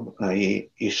selling club, i.e.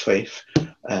 East Fife,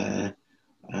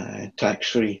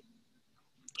 tax-free.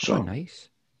 So, nice.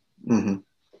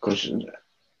 Because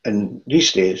in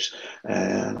these days,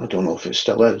 I don't know if it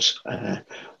still is,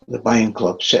 the buying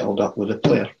club settled up with a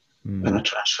player in a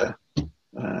transfer.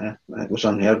 It was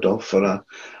unheard of for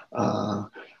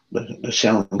the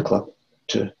selling club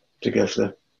to give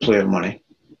the player money.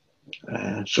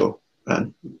 So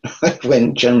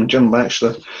when Jim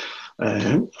Baxter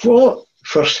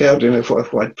first heard of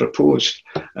what I'd proposed,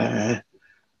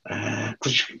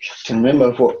 because you can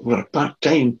remember what we're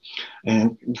part-time,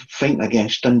 fighting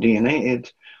against Dundee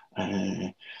United,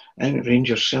 and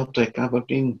Rangers, Celtic,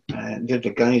 Aberdeen, they're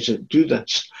the guys that do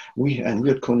this.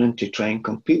 We're going in to try and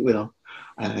compete with them.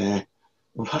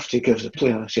 We'll have to give the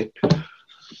player, I said,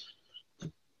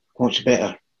 what's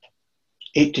better,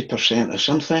 80% of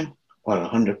something or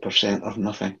 100% of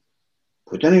nothing?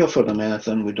 We don't offer them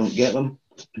anything, we don't get them,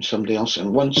 and somebody else.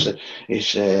 And once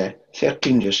he's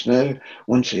 13 just now,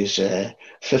 once he's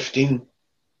 15,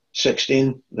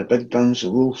 16, the big guns,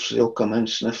 the Wolves, they'll come in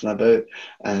sniffing about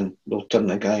and they'll turn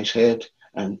the guy's head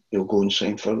and he'll go and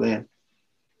sign for them.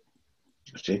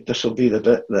 I said, this will be the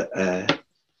bit that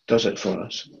does it for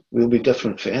us. We'll be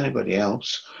different for anybody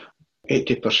else.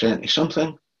 80% of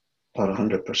something or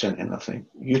 100% of nothing.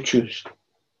 You choose.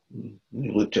 He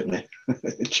looked at me,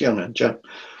 the chairman, Jim,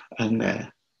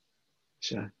 and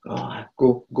said,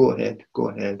 go ahead.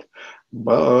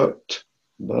 But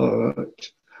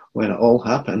when it all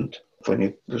happened, when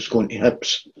he was going to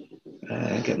Hibs,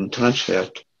 getting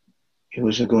transferred, he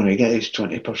wasn't going to get his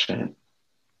 20%.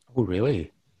 Oh,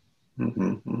 really?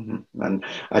 And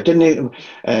I didn't.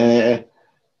 The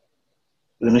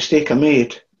mistake I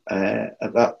made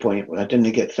at that point, I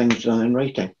didn't get things done in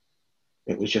writing.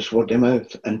 It was just word of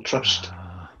mouth and trust.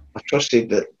 I trusted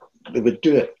that they would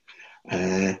do it,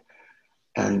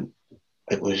 and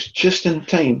it was just in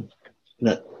time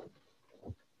that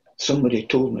somebody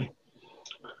told me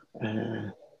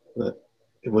that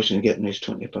he wasn't getting his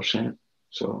 20%.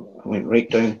 So I went right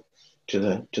down to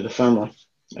the family.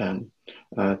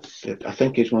 I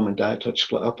think his mum and dad had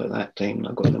split up at that time, and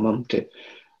I got the mum to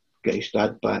get his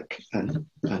dad back and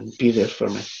be there for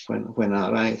me when I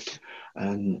arrived.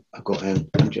 And I got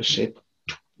in and just said,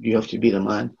 you have to be the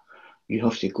man. You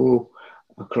have to go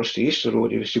across the Easter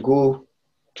Road. He was to go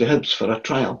to Hibs for a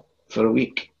trial for a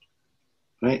week,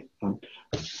 right? And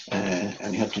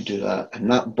he had to do that.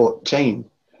 And that bought time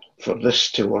for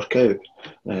this to work out,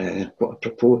 what I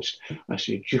proposed, I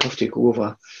said, you have to go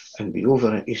over and be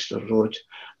over at Easter Road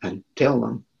and tell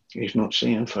them he's not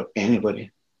saying for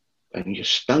anybody. And you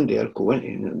stand there, go in,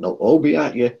 and they'll all be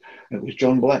at you. It was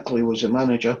John Blackley was the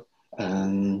manager,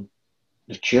 and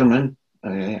the chairman,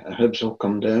 Hibs will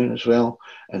come down as well,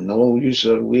 and they'll all use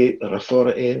their weight, their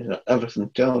authority, everything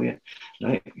to tell you,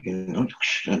 right? You know,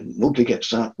 nobody gets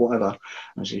that, whatever.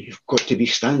 I said, you've got to be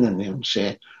standing there and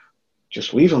say,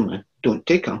 just leave him, man. Don't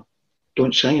take him.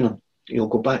 Don't sign him. He'll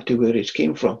go back to where he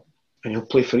came from, and he'll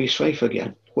play for East Fife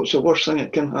again. What's the worst thing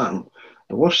that can happen?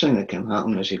 The worst thing that can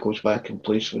happen is he goes back and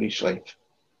plays for East Fife,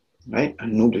 right?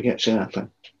 And nobody gets anything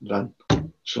done.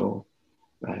 So,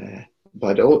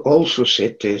 but I also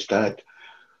said to his dad,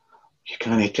 you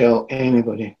can't tell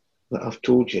anybody that I've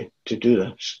told you to do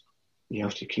this. You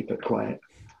have to keep it quiet.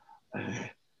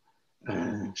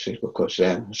 Said, because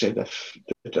then I said, if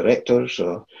the directors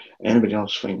or anybody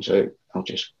else finds out, I'll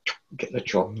just get the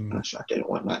chop. And I said, I didn't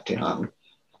want that to happen.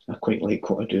 I quite like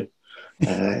what I do.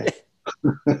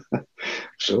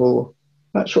 So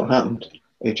that's what happened.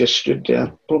 He just stood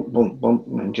there, bump, bump, bump,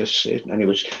 and just said, and he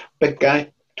was big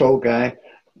guy, tall guy,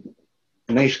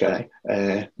 nice guy,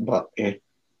 but he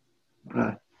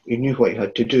knew what he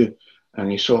had to do,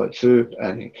 and he saw it through,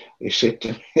 and he said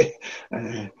to me,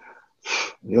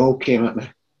 they all came at me.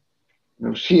 It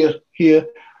was here,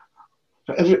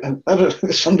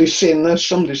 somebody's saying this,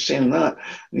 somebody's saying that,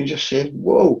 and he just said,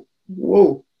 whoa,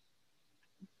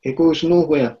 he goes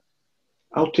nowhere.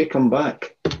 I'll take him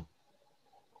back.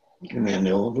 And then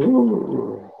they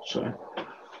all,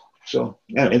 so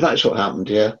anyway, that's what happened,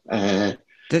 yeah.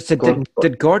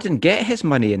 Did Gordon get his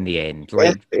money in the end?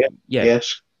 Like,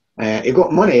 yes. He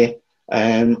got money.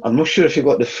 I'm not sure if he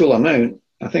got the full amount.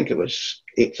 I think it was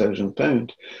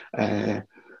 £8,000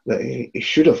 that he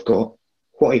should have got.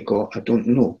 What he got, I don't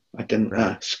know. I didn't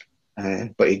ask.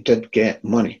 But he did get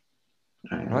money.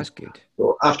 That's good.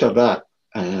 So after that,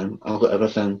 I got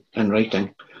everything in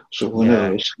writing. So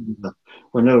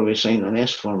whenever we signed an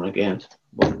S form again,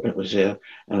 well, it was there.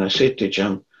 And I said to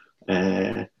Jim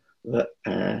that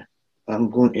I'm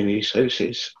going to these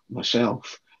houses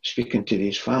myself, speaking to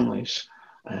these families,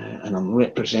 and I'm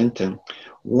representing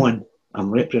I'm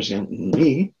representing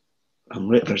me, I'm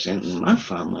representing my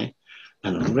family,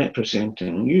 and I'm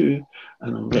representing you,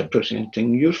 and I'm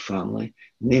representing your family,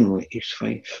 namely East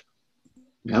Fife.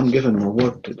 I'm giving my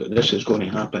word that this is going to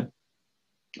happen.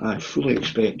 I fully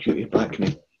expect you to back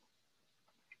me.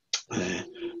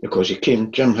 Because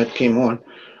Jim had came on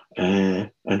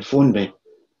and phoned me,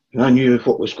 and I knew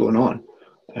what was going on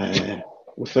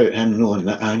without him knowing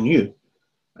that I knew.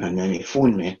 And then he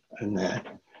phoned me, and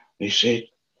he said,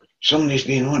 somebody's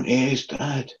been on to his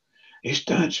dad. His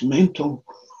dad's mental.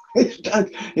 His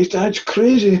dad's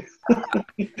crazy.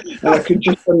 And I could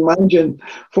just imagine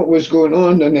what was going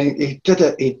on, and he did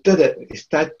it. His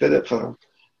dad did it for him.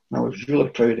 I was really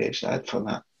proud of his dad for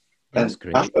that. That's and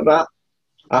great.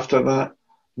 After that,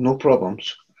 no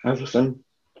problems. Everything.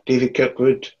 David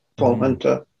Kirkwood, Paul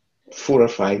Hunter, 4 or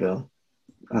 5 of them,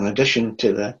 in addition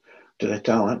to the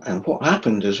talent. And what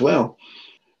happened as well,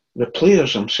 the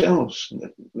players themselves,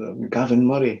 Gavin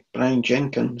Murray, Brian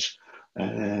Jenkins,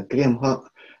 Graham Hutt,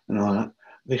 and all that,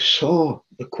 they saw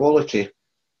the quality.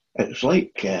 It was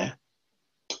like a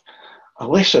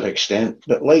lesser extent,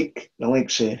 but like the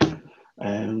likes of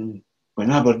when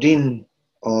Aberdeen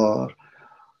or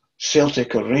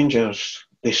Celtic or Rangers,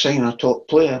 they sign a top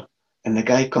player and the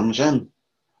guy comes in,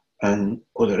 and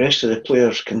the rest of the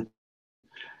players can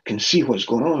see what's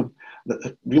going on, that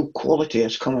the real quality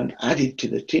is coming added to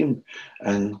the team,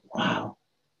 and wow,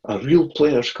 a real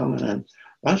players coming in.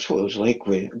 That's what it was like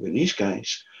with these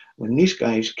guys. When these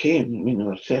guys came, they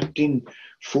were 13,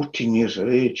 14 years of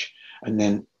age, and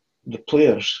then the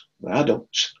players, the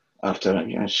adults, after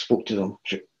I spoke to them,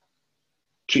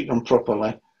 treat them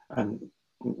properly, and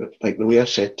like the way I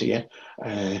said to you,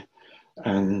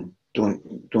 and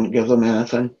don't give them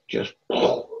anything, just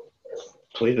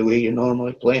play the way you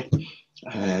normally play.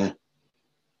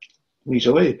 He's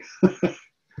away.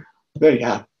 There you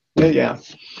are.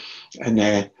 And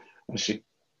I said,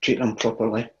 treat them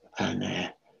properly,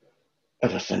 and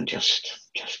everything just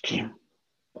came.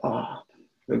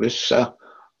 It was a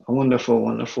wonderful,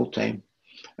 wonderful time.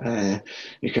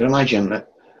 You can imagine that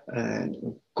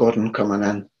Gordon coming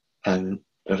in and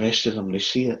the rest of them, they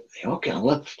see it, they all get a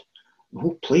lift. The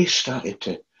whole place started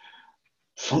to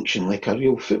function like a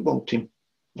real football team,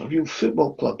 a real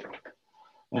football club.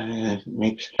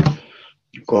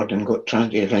 Gordon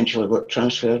eventually got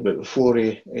transferred, but before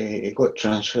he got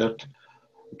transferred,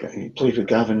 he played with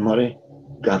Gavin Murray.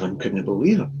 Gavin couldn't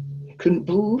believe it. He couldn't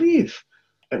believe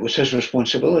it was his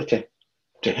responsibility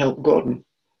to help Gordon.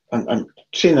 And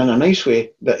saying in a nice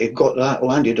way that he got that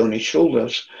landed on his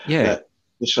shoulders. Yeah. That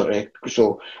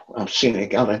so I'm saying to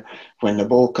Gavin, when the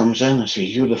ball comes in, I say,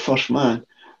 you're the first man,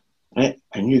 right?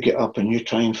 And you get up and you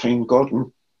try and find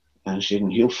Gordon. And I said,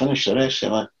 and he'll finish the rest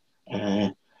of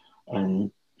it.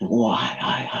 And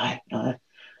aye.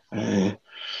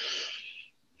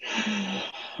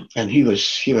 And he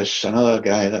was another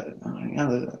guy that,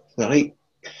 the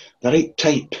right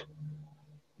type.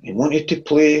 He wanted to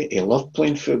play. He loved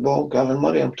playing football. Gavin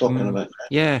Murray, I'm talking about.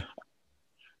 Yeah.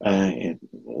 He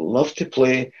loved to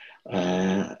play,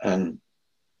 and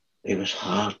he was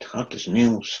hard as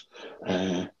nails.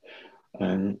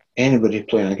 And anybody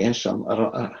playing against him,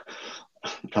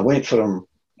 I went for him.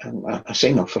 I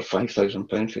signed up for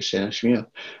 £5,000 for Stennismuir,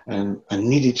 and I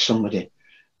needed somebody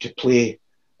to play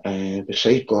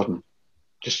beside Gordon,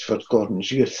 just for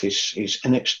Gordon's youth, his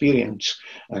inexperience,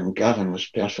 and Gavin was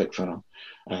perfect for him.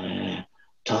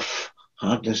 Tough,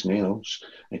 hard as nails,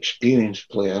 experienced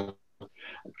player,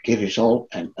 gave his all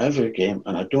in every game,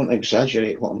 and I don't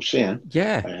exaggerate what I'm saying.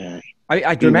 Yeah,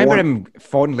 I remember him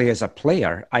fondly as a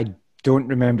player. I don't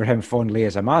remember him fondly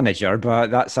as a manager, but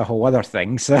that's a whole other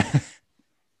thing. So.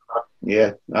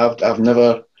 Yeah, I've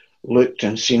never looked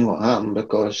and seen what happened,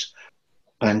 because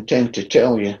I intend to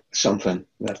tell you something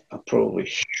that I probably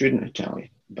shouldn't tell you,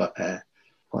 but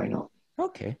why not?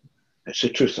 Okay. It's the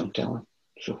truth I'm telling,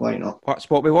 so why not? That's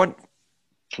what we want.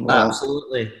 Well,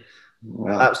 Absolutely.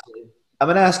 Absolutely. I'm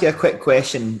going to ask you a quick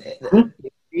question.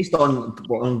 Based on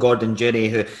Gordon Durie,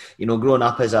 who, growing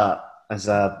up as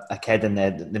a kid in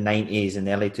the 90s and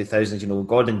the early 2000s,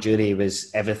 Gordon Durie was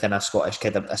everything a Scottish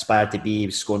kid aspired to be. He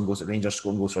was scoring goals at Rangers,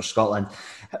 scoring goals for Scotland.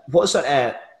 What sort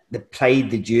of the pride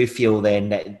did you feel then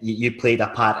that you played a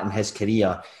part in his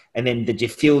career? And then did you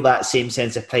feel that same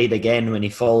sense of pride again when he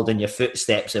followed in your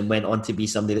footsteps and went on to be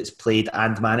somebody that's played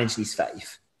and managed East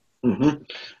Fife?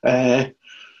 Mm-hmm.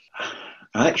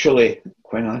 Actually,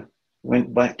 when I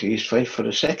went back to East Fife for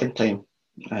the second time,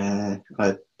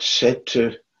 I said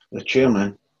to the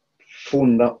chairman,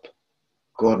 phoned up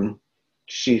Gordon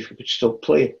to see if he could still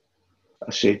play.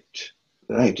 I said,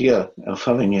 the idea of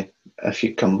having you, if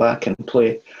you come back and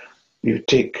play, you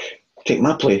take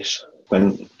my place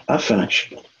when I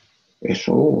finish. He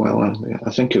said, oh, well,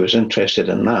 I think he was interested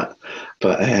in that.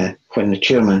 But when the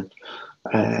chairman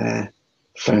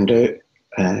found out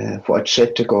what I'd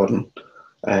said to Gordon,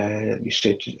 he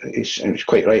said, it was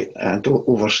quite right, I don't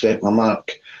overstep my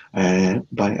mark.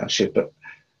 But I said, but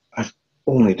I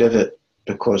only did it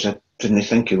because I didn't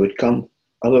think he would come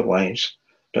otherwise.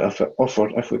 But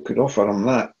if we could offer him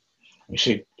that, he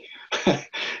said,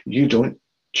 you don't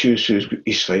choose who's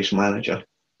East Fife's manager.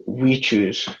 We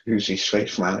choose who's East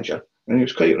Fife's manager. And he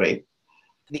was quite right.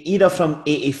 The era from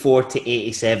 84 to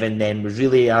 87 then was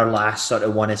really our last sort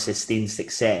of one of sustained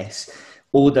success.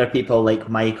 Older people like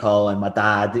Michael and my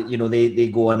dad, they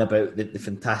go on about the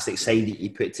fantastic side that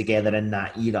you put together in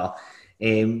that era.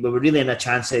 We were really in a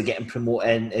chance of getting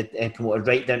promoted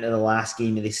right down to the last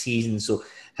game of the season. So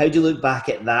how do you look back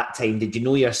at that time? Did you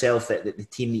know yourself that the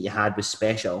team that you had was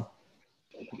special?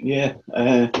 Yeah.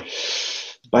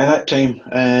 By that time,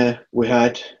 we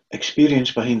had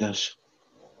experience behind us.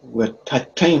 We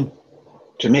had time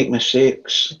to make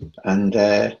mistakes and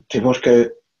to work out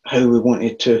how we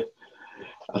wanted to.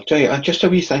 I'll tell you, just a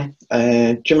wee thing.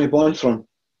 Jimmy Bonthron,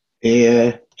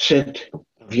 he said,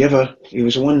 he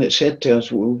was the one that said to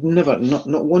us, we've never, not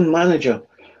one manager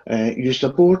used a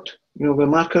board, with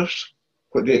markers.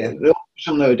 But they all use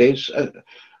them nowadays.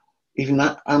 Even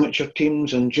that amateur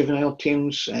teams and juvenile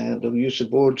teams, they'll use the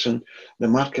boards and the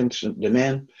markings, the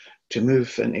men, to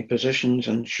move into positions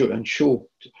and show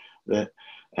that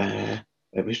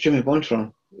it was Jimmy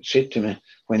Bonthron said to me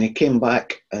when he came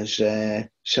back as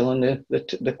selling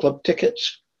the club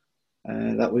tickets.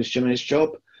 That was Jimmy's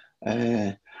job.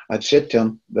 I'd said to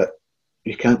him that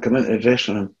you can't come into the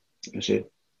dressing room. I said,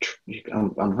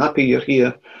 I'm happy you're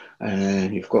here.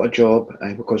 You've got a job,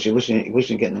 because he wasn't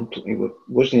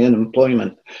in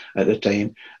employment at the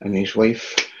time, and his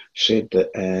wife said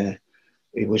that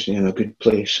he wasn't in a good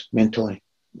place mentally,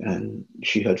 and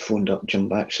she had phoned up Jim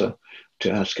Baxter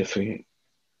to ask if he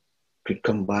could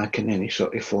come back in any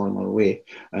sort of form or way,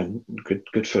 and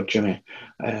good for Jimmy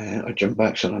or Jim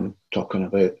Baxter I'm talking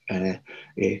about.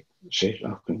 He said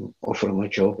I can offer him a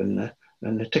job in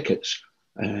the tickets.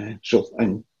 And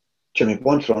Jimmy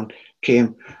Bonthron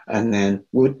came, and then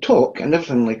we would talk and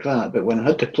everything like that. But when I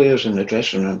had the players in the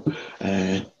dressing room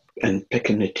and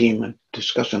picking the team and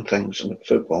discussing things about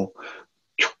football,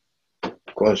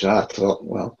 because I thought,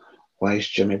 well, why is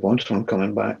Jimmy Bonthron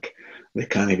coming back? They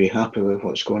can't be happy with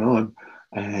what's going on.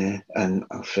 and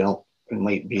I felt it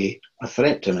might be a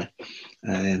threat to me,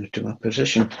 to my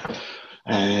position.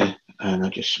 And I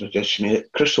just made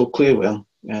it crystal clear with him.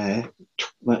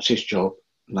 That's his job.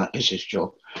 That is his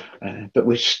job.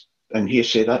 And he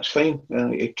said, that's fine.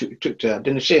 He took to it. I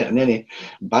didn't say it in any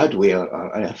bad way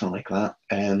or anything like that.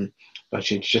 But I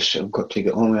said, just I've got to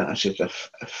get on with it. I said,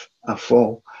 if I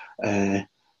fall,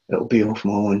 it'll be off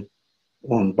my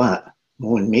own bat, my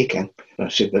own making. I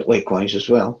said, but likewise as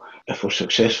well, if we're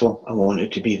successful, I want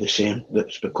it to be the same.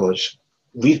 That's because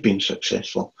we've been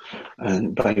successful.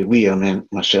 And by we, I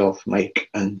meant myself, Mike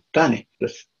and Danny,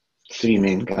 the three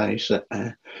main guys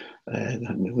that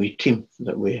we team,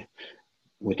 that we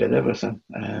did everything.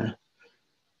 And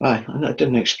I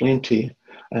didn't explain to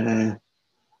you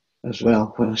as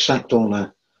well, when I sacked all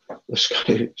the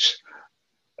scouts,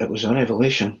 it was a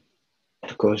revelation,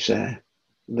 because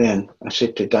then I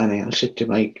said to Danny, I said to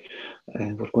Mike,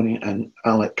 we're going to, and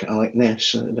Alec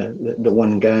Ness, the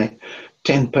one guy,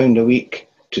 £10 a week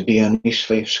to be an East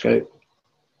Fife scout,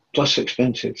 plus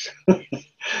expenses.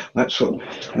 that's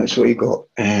what he got.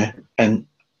 And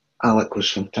Alec was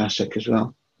fantastic as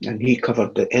well, and he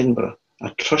covered the Edinburgh. I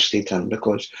trusted him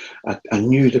because I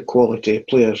knew the quality of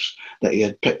players that he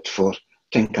had picked for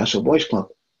Tynecastle Boys Club.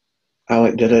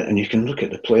 Alec did it, and you can look at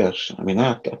the players. I mean,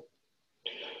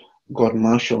 Gordon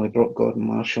Marshall, he brought Gordon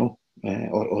Marshall,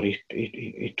 or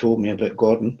he told me about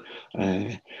Gordon.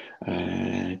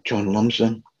 John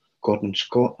Lumsden, Gordon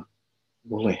Scott,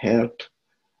 Wooly Herd.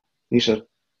 These are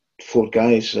four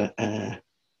guys that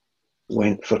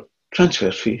went for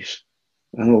transfer fees.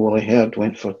 I know Wooly Herd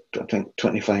went for, I think,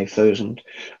 25,000.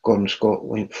 Gordon Scott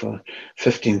went for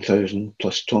 15,000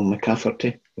 plus Tom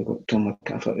McCafferty. We got Tom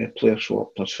McCafferty, a player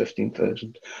swap, plus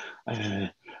 15,000.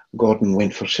 Gordon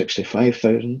went for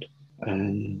 65,000,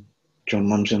 and John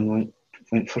Lumsden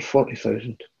went for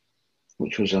 40,000,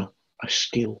 which was a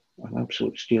steal, an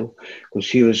absolute steal, because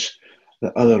he was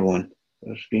the other one.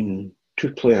 There's been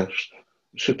two players,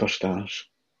 superstars,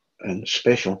 and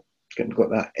special. Got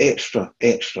that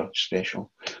extra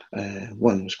special.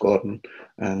 One was Gordon,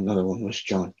 and another one was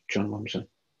John Lumsden.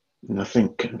 And I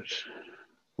think it was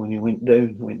when he went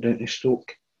down to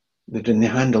Stoke, they didn't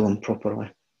handle him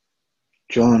properly.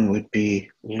 John would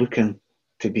be looking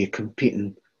to be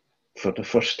competing for the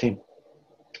first team,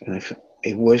 and if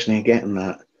he wasn't getting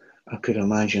that, I could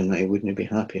imagine that he wouldn't be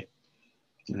happy.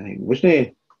 He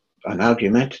wasn't an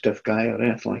argumentative guy or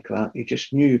anything like that. He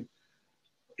just knew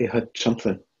he had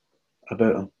something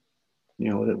about him,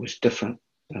 that was different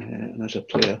as a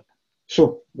player.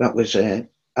 So that was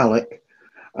Alec.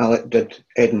 Alec did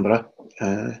Edinburgh,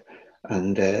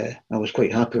 and I was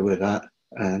quite happy with that.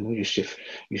 And we used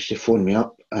to phone me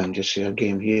up and just say a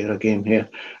game here,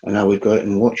 and I would go out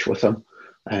and watch with him.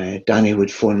 Danny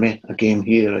would phone me, a game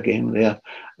here, a game there,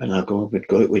 and I would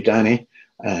go out with Danny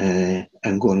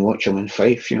and go and watch him in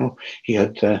Fife. He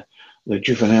had the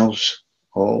juveniles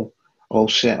all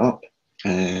set up.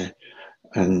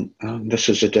 And this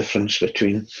is the difference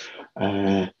between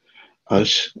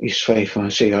us, East Fife, and I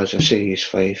say East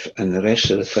Fife, and the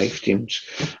rest of the Fife teams.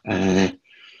 I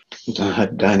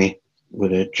had Danny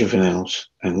with the juveniles,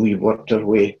 and we worked our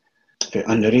way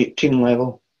to under 18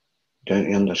 level, down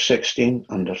to under 16,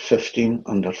 under 15,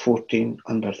 under 14,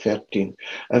 under 13.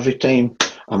 Every time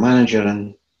a manager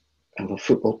in a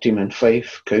football team in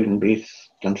Fife, Cowdenbeath,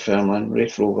 Dunfermline,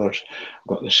 Raith Rovers,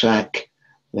 got the sack,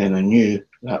 then I knew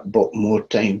that bought more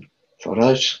time for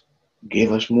us,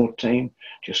 gave us more time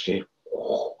just to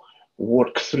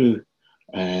work through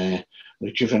the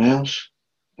juveniles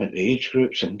at the age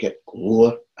groups and get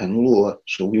lower and lower.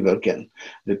 So we were getting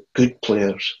the good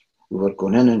players. We were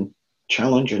going in and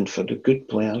challenging for the good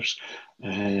players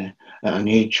at an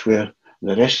age where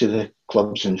the rest of the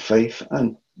clubs in Fife,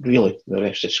 and really the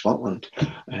rest of Scotland,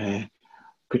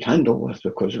 could handle with,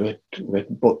 because we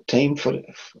had bought time for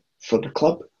the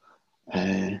club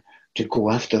to go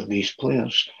after these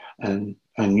players. And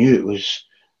I knew it was,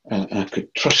 I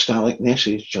could trust Alec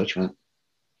Ness's judgment,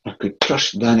 I could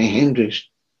trust Danny Hendry's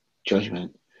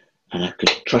judgment, and I could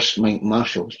trust Mike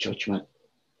Marshall's judgment,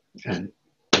 and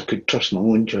I could trust my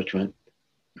own judgment.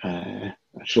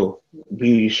 So we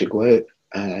used to go out,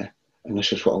 and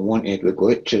this is what I wanted. We'd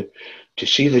go out to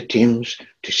see the teams,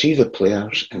 to see the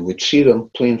players, and we'd see them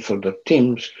playing for their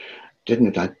teams.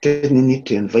 I didn't need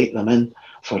to invite them in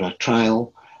for a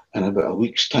trial in about a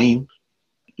week's time.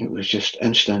 It was just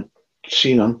instant.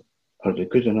 See them, are they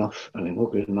good enough? Are they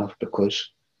not good enough?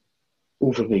 Because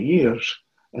over the years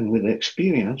and with the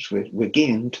experience we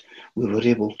gained, we were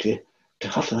able to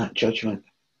have that judgment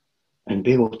and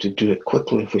be able to do it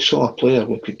quickly. If we saw a player,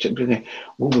 we could get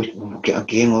a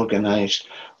game organised.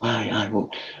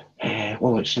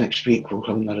 well, it's next week, we'll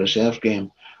have a reserve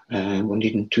game. We're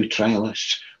needing 2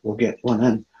 trialists. We'll get one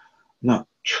in. No,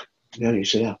 there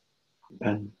he's there.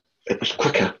 And it was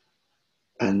quicker.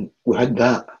 And we had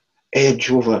that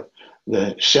edge over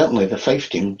certainly the 5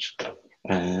 teams.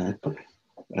 And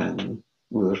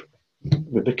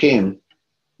we became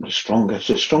the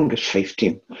strongest 5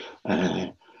 team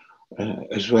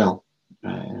as well.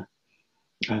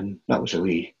 And that was a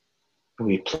wee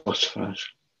plus for us.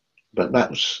 But that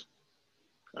was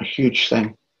a huge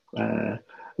thing that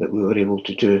we were able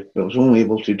to do. But I was only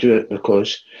able to do it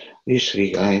because these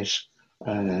 3 guys,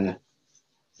 their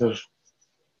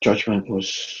judgment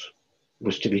was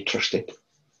to be trusted.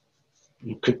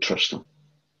 You could trust them.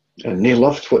 And they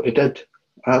loved what they did.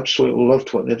 Absolutely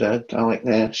loved what they did. Alec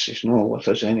Ness is not with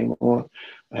us anymore.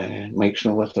 Mike's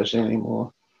not with us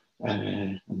anymore.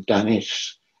 And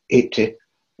Danny's 80.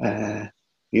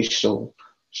 He's still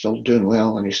doing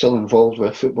well, and he's still involved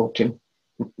with a football team.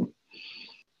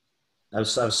 I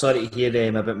was sorry to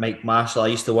hear about Mike Marshall. I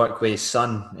used to work with his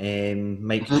son,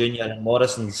 Mike Jr. at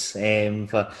Morrison's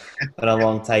for a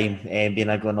long time, being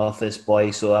a Glenorthus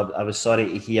boy. So I was sorry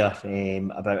to hear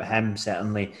about him,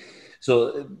 certainly.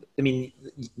 So, I mean,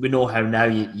 we know how now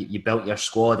you built your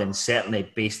squad, and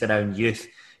certainly based around youth,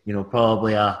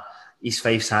 probably East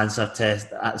Fife's answer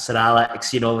to Sir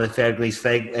Alex, with Fergley's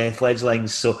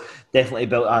fledglings. So definitely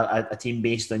built a team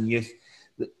based on youth.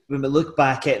 When we look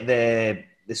back at the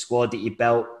squad that you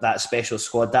built, that special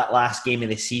squad, that last game of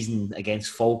the season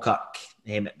against Falkirk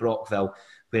at Brockville,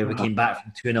 where we came back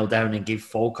from 2-0 down and gave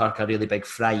Falkirk a really big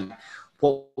fright.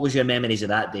 What was your memories of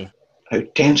that day? How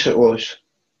tense it was,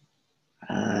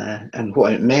 and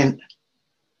what it meant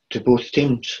to both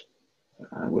teams.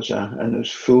 It was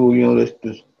full,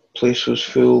 the place was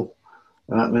full,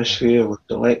 the atmosphere was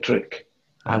electric.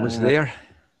 I was there.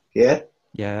 Yeah?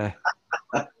 Yeah.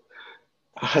 I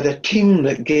had a team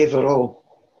that gave it all.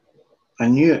 I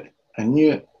knew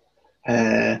it.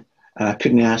 And I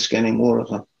couldn't ask any more of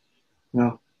them.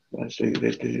 No,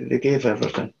 they gave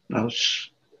everything.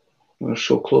 We were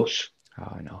so close.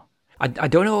 Oh, no. I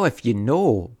don't know if you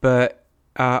know, but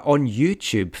on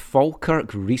YouTube,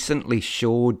 Falkirk recently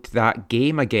showed that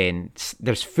game again.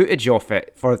 There's footage of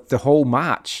it for the whole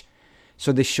match.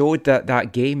 So they showed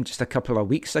that game just a couple of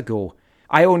weeks ago.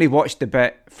 I only watched the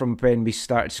bit from when we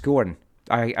started scoring.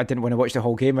 I didn't want to watch the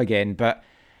whole game again, but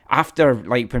after,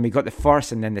 when we got the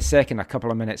first and then the second a couple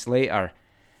of minutes later,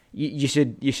 you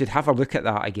should have a look at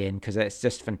that again, because it's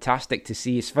just fantastic to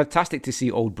see. It's fantastic to see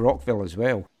Old Brockville as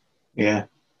well. Yeah.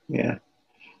 There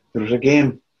was a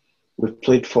game, we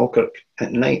played Falkirk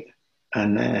at night,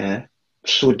 and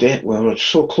we were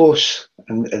so close,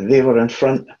 and they were in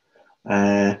front,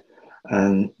 and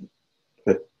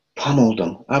we pummeled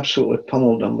them, absolutely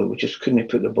pummeled them, but we just couldn't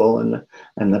put the ball in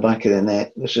the back of the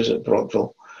net. This is at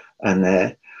Brockville,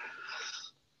 and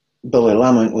Billy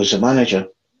Lamont was the manager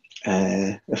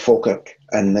of Falkirk,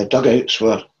 and the dugouts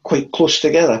were quite close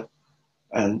together,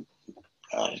 and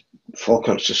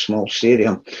Falkirk's a small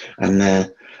stadium, and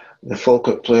the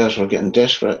Falkirk players were getting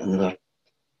desperate and were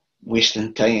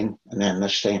wasting time, and then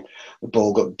this time the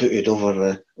ball got booted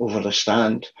over the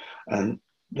stand, and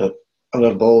the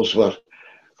other balls were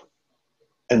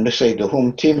in beside the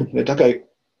home team, the dugout.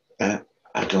 I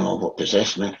don't know what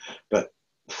possessed me, but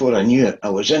before I knew it, I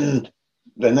was in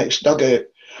the next dugout.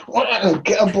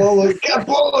 Get a ball out!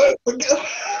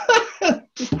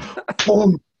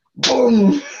 Boom!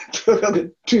 Boom!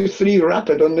 2-3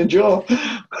 rapid on the jaw.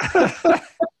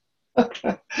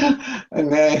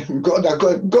 And I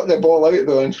got the ball out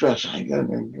though, and first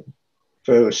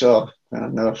so I'll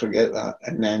never forget that.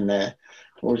 And then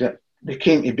what was it? They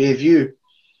came to Bayview.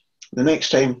 The next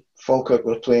time Falkirk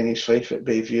were playing East Fife at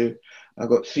Bayview, I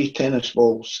got 3 tennis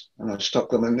balls and I stuck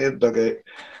them in their dugout.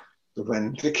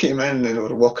 When they came in and they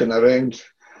were walking around,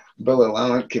 Billy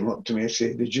Lamont came up to me and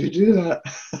said, "Did you do that?"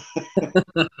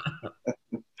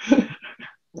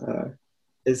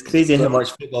 It's crazy how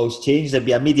much football's changed. There'd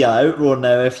be a media outroar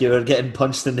now if you were getting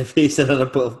punched in the face in an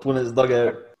opponent's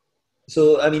dugout.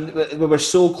 So, I mean, we were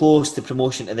so close to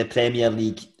promotion to the Premier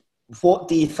League. What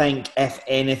do you think, if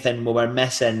anything, we were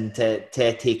missing to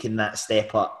taking that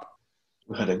step up?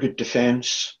 We had a good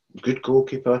defence, good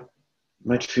goalkeeper.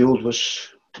 Midfield was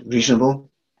reasonable.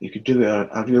 You could do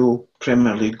a real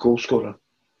Premier League goal scorer.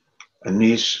 And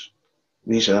these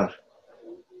are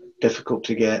difficult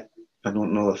to get. I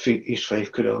don't know if East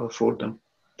Fife could afford them.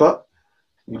 But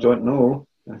you don't know.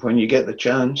 And when you get the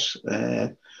chance,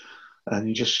 and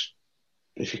you just,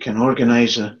 if you can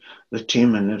organise the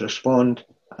team and they respond,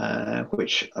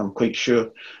 which I'm quite sure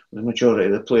the majority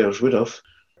of the players would have.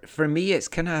 For me, it's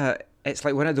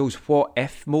like one of those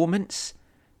what-if moments,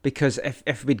 because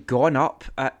if we'd gone up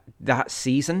at that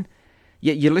season,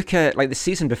 you look at like the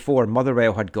season before,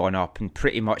 Motherwell had gone up and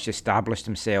pretty much established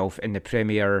himself in the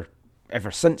Premier ever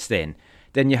since then.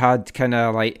 Then you had kind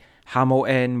of like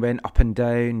Hamilton went up and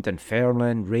down,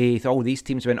 Dunfermline, Wraith, all these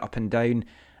teams went up and down.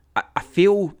 I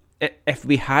feel if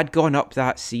we had gone up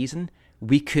that season,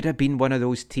 we could have been one of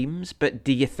those teams. But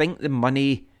do you think the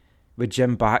money with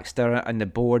Jim Baxter and the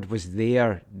board was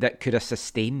there that could have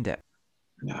sustained it?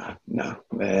 No.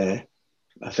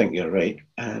 I think you're right.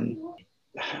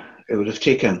 It would have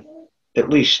taken at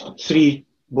least 3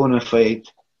 bona fide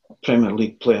Premier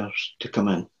League players to come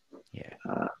in. Yeah,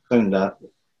 found that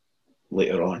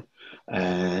later on,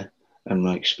 in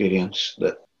my experience,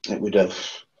 that it would have,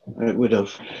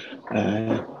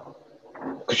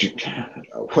 because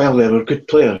while there were good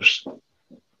players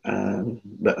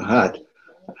that I had,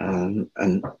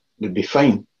 and they'd be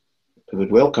fine, they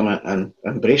would welcome it and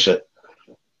embrace it,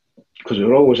 because we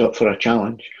were always up for a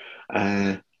challenge.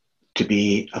 To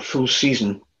be a full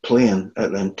season playing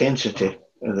at the intensity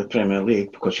of the Premier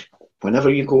League, because whenever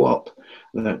you go up,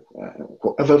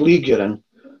 whatever league you're in,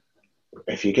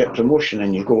 if you get promotion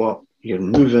and you go up, you're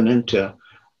moving into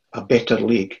a better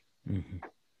league,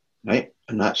 right?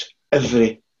 And that's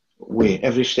every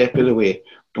step of the way.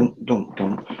 Don't,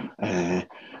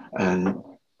 and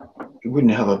you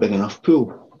wouldn't have a big enough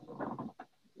pool.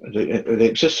 The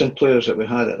existing players that we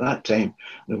had at that time,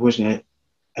 there wasn't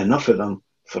enough of them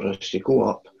for us to go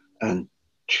up and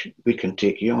we can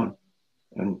take you on,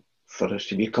 and for us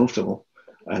to be comfortable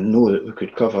and know that we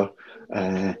could cover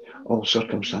all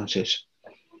circumstances.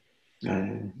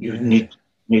 You need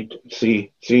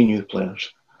three new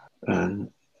players,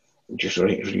 and you're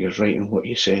right in what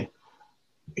you say.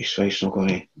 East Fife's not going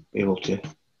to be able to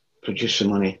produce the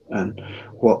money, and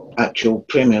what actual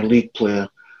Premier League player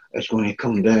is going to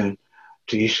come down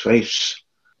to East Fife's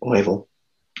level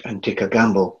and take a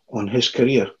gamble on his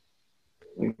career?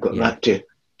 We've got that to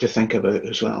think about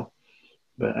as well.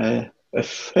 But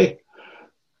if it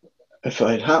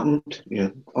had happened,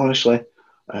 honestly,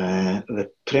 the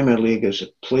Premier League is a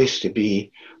place to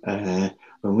be.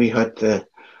 When we had the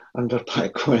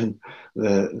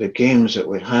games that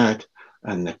we had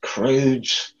and the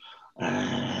crowds,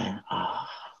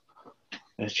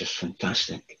 it's just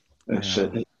fantastic. It's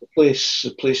a place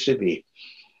to be.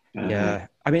 I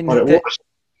mean, was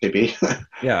to be.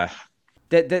 Yeah.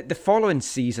 The following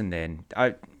season then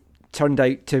turned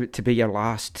out to be your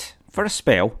last for a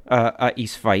spell at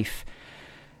East Fife.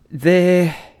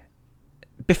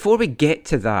 Before we get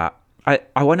to that,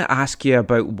 I want to ask you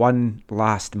about one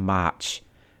last match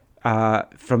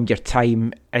from your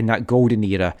time in that golden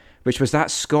era, which was that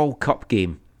Skol Cup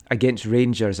game against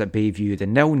Rangers at Bayview, the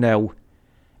 0-0,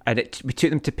 and we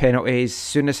took them to penalties.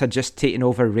 Souness had just taken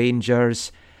over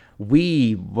Rangers.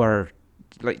 We were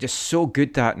just so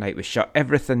good that night. We shut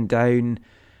everything down.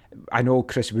 I know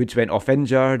Chris Woods went off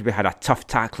injured. We had a tough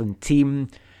tackling team.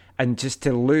 And just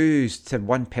to lose to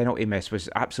one penalty miss was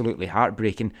absolutely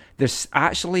heartbreaking. There's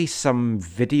actually some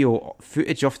video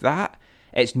footage of that.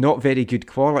 It's not very good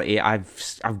quality.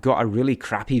 I've got a really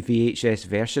crappy VHS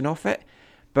version of it.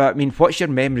 But I mean, what's your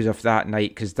memories of that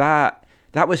night? Because that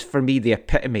was for me the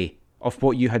epitome of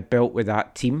what you had built with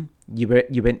that team. You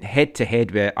went head to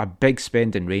head with a big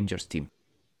spending Rangers team.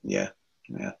 Yeah.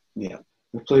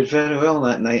 We played very well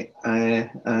that night,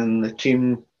 and the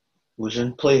team was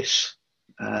in place.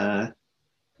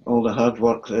 All the hard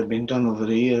work that had been done over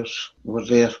the years were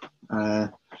there.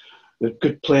 With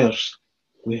good players,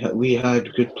 we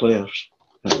had good players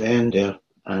at the end there,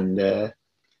 and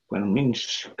when I mean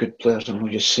good players, I'm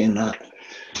not just saying that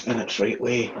in its right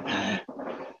way.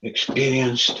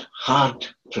 Experienced, hard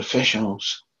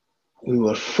professionals who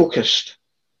were focused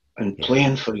and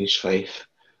playing for East Fife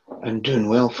and doing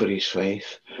well for East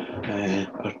Fife.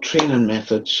 Our training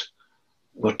methods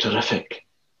were terrific.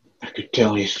 I could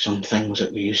tell you some things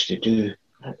that we used to do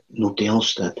that nobody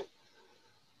else did.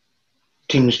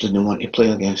 Teams didn't want to play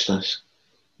against us.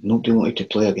 Nobody wanted to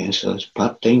play against us.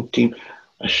 Part-time team,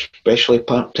 especially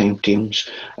part-time teams.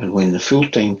 And when the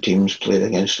full-time teams played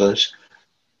against us,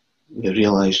 we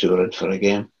realised we were in for a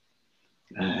game.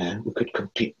 We could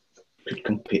compete.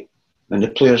 And the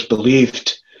players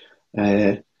believed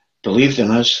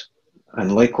in us,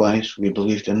 and likewise we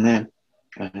believed in them,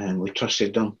 and we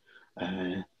trusted them.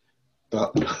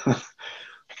 But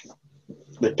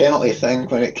the penalty thing,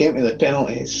 when it came to the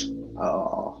penalties,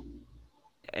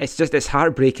 it's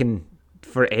heartbreaking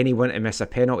for anyone to miss a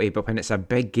penalty, but when it's a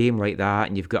big game like that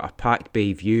and you've got a packed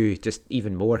Bayview, just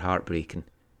even more heartbreaking.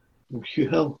 Hugh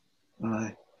Hill,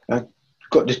 I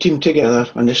got the team together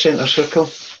in the centre circle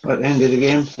at the end of the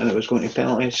game, and it was going to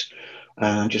penalties.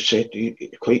 And I just said,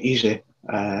 quite easy,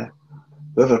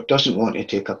 whoever doesn't want to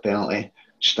take a penalty,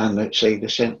 stand outside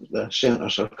the centre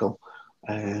circle.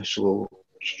 So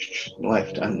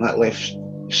left, and that left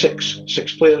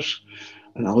six players.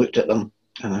 And I looked at them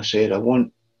and I said,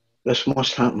 this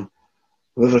must happen.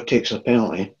 Whoever takes a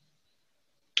penalty,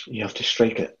 you have to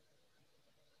strike it.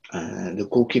 The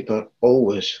goalkeeper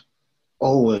always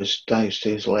dives to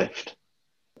his left,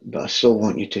 but I still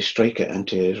want you to strike it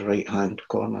into his right-hand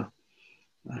corner.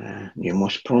 You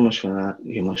must promise me that.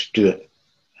 You must do it.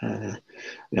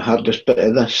 The hardest bit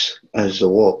of this is the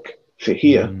walk for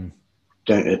here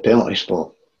down to the penalty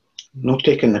spot. Not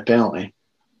taking the penalty,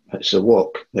 it's the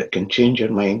walk that can change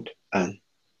your mind and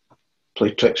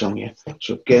play tricks on you.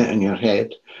 So get it in your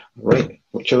head, right?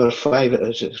 Whichever 5 it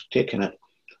is that's taking a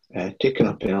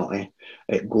penalty,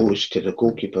 it goes to the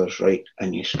goalkeeper's right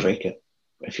and you strike it.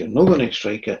 If you're not going to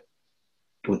strike it,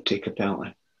 don't take a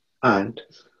penalty. And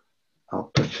I'll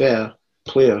prefer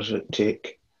players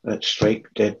that strike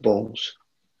dead balls.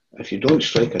 If you don't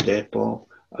strike a dead ball,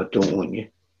 I don't want you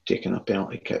taking a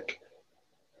penalty kick.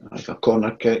 Like a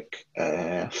corner kick,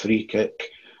 a free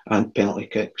kick, and penalty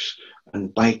kicks,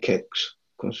 and by kicks,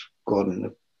 because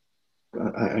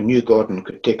I knew Gordon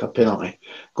could take a penalty.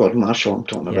 Gordon Marshall, I'm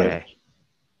talking about.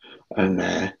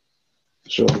 And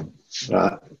so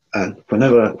that, and when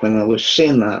I was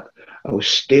saying that, I was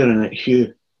staring at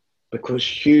Hugh, because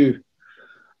Hugh,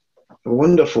 a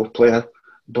wonderful player,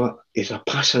 but he's a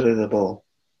passer of the ball.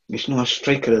 He's not a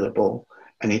striker of the ball,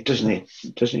 and he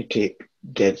doesn't take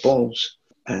dead balls.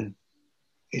 And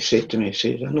he said to me, he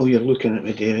said, I know you're looking at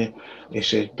me, Davey. He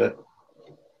said, but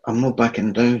I'm not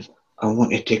backing down. I want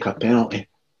to take a penalty.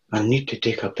 I need to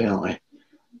take a penalty.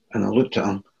 And I looked at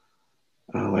him,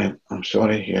 and I went, I'm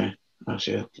sorry, yeah. I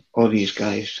said, all these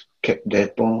guys kick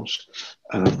dead balls,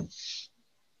 and I'm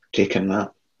taking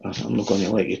that. I'm not going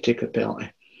to let you take a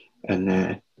penalty.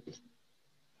 And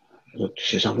he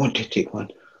says, I want to take one.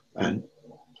 And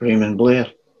Raymond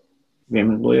Blair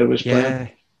was playing.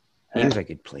 He was a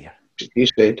good player. He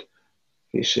said,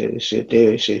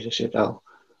 Dave, he said, I'll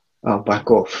back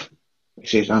off. He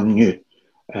says, I'm new.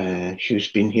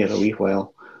 Hugh's been here a wee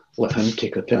while. Let him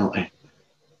take a penalty.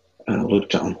 And I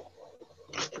looked at him.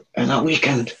 And I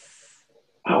weakened.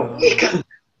 I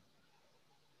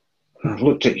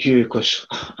looked at Hugh because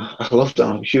I loved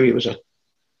him. Hugh was a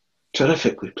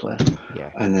terrific good player.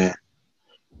 Yeah. And I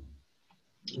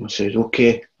said,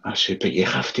 okay. I said, but you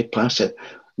have to pass it.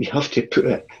 You have to put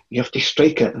it. You have to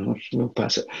strike it and not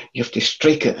pass it. You have to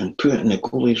strike it and put it in the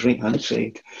goalie's right hand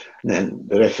side. And then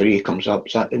the referee comes up.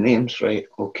 Is that the names? Right.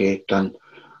 Okay, done.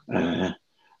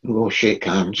 We'll shake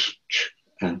hands,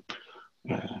 and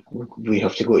we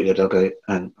have to go to the dugout,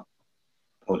 and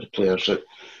all the players out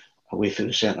away from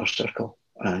the centre circle,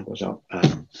 and goes up.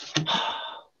 And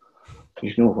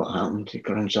you know what happened? He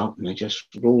runs up and he just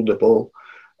rolled the ball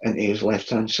into his left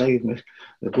hand side. And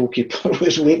the goalkeeper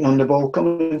was waiting on the ball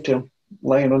coming to him,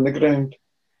 lying on the ground.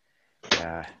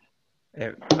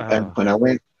 And when I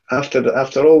went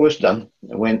after all was done,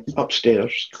 I went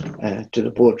upstairs to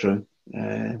the boardroom.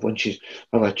 When she's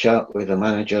have a chat with the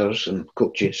managers and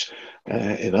coaches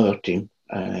of the other team.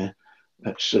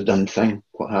 That's the done thing.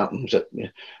 What happens that the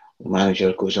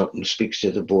manager goes up and speaks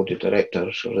to the board of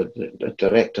directors or the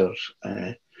directors.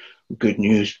 Good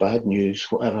news, bad news,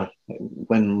 whatever,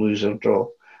 win, lose or draw.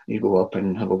 You go up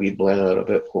and have a wee blather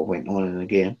about what went on in the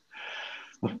game.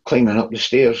 I'm climbing up the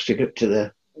stairs to get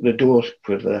to the door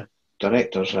where the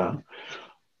directors are.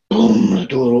 Boom, the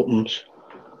door opens.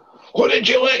 What did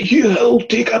you let Hugh Hill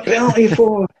take a penalty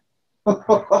for?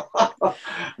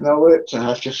 And I looked and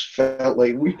I just felt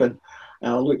like weeping.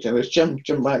 And I looked, it was Jim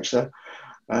Baxter.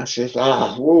 And I said,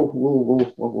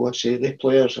 whoa. I say, the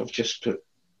players have just put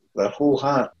their whole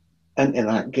heart into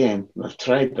that game. They've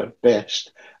tried their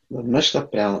best. They've missed a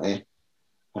penalty.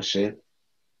 I said,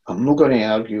 I'm not going to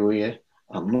argue with you.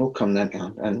 I'm not coming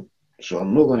in. And so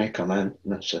I'm not going to come in.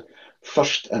 And it's the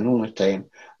first and only time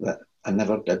that I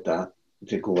never did that,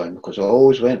 to go in, because I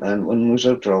always went in, win, lose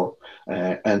or draw,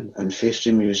 and face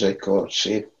the music or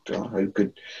say how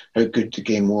good the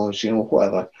game was,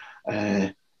 whatever.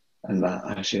 And that,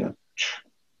 I said,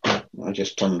 I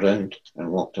just turned round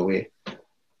and walked away.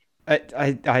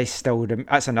 I still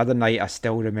that's another night I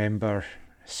still remember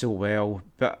so well.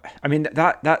 But I mean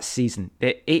that season,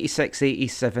 the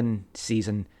 86-87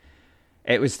 season,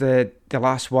 it was the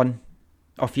last one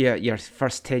of your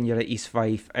first tenure at East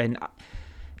Fife, and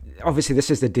obviously this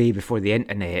is the day before the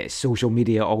internet, social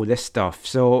media, all this stuff.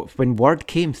 So when word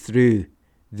came through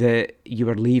that you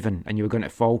were leaving and you were going to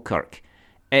Falkirk,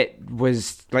 it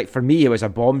was like, for me, it was a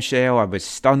bombshell. I was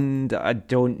stunned. I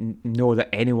don't know that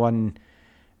anyone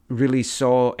really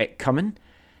saw it coming.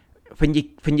 When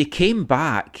you came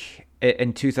back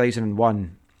in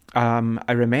 2001,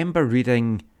 I remember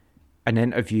reading an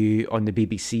interview on the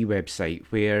BBC website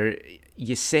where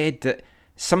you said that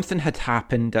something had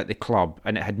happened at the club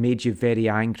and it had made you very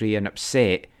angry and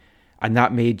upset, and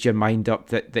that made your mind up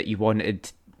that you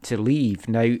wanted to leave.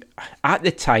 Now, at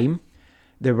the time,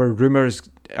 there were rumours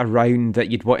around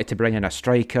that you'd wanted to bring in a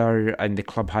striker and the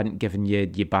club hadn't given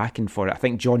you backing for it. I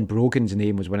think John Brogan's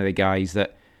name was one of the guys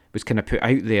that was kind of put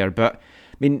out there. But, I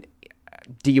mean,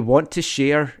 do you want to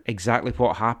share exactly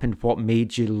what happened, what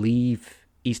made you leave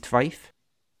East Fife?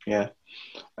 Yeah.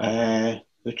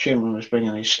 The chairman was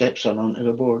bringing his stepson onto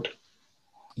the board.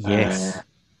 Yes.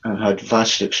 And had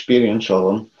vast experience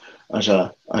of him as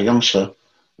a youngster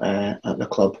at the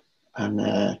club.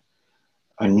 And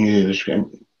I knew he was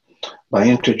going, by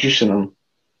introducing him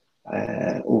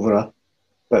over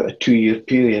about a 2-year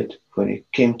period when he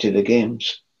came to the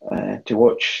games to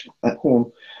watch at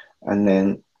home, and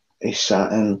then he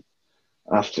sat in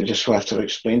after I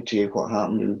explained to you what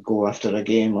happened. He would go after a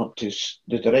game up to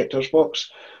the director's box.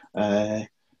 I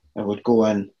would go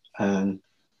in, and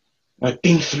I'd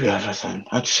been through everything.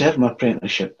 I'd served my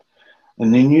apprenticeship,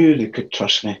 and they knew they could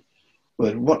trust me.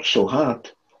 We'd worked so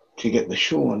hard to get the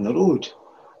show on the road,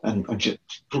 and just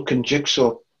broken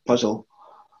jigsaw puzzle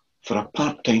for a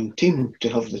part-time team to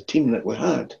have the team that we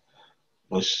had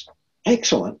was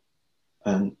excellent.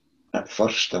 And at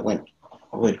first I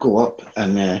would go up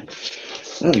and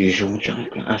the usual,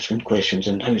 asking questions,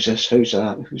 and how's this, how's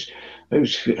that,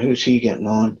 how's he getting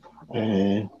on?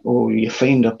 You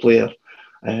find a player,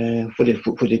 what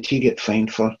did he get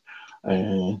fined for?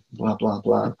 Blah blah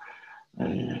blah.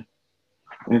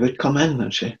 We would come in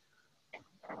and say,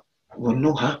 we're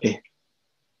not happy.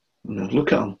 And I'd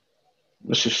look at him.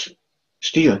 This is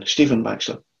Stephen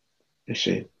Baxter. They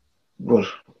say, we're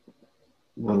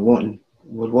wanting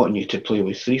you to play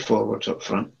with 3 forwards up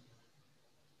front.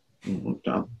 And looked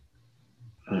at him.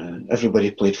 And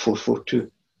everybody played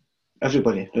 4-4-2.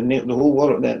 Everybody, the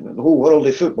whole world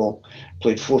of football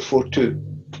played 4-4-2.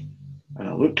 And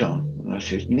I looked at him and I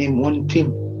said, name one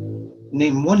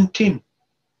team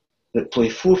that play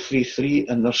 4-3-3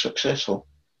 and they're successful.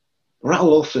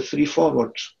 Rattle off the 3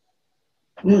 forwards.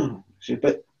 I said,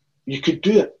 but you could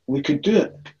do it. We could do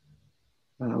it.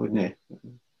 And I wouldn't.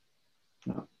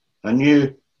 No. I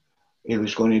knew he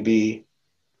was going to be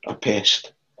a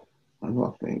pest. And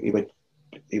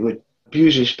he would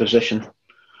abuse his position.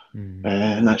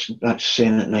 And that's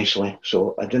saying it nicely.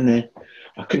 So I wouldn't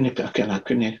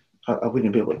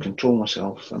be able to control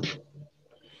myself.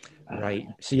 Right.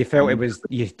 So you felt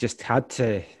you just had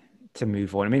to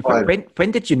move on. I mean,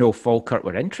 when did you know Falkirk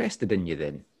were interested in you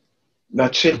then?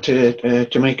 I'd said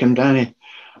to Mike and Danny,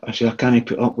 I said, I can't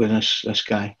put up with this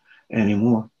guy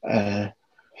anymore.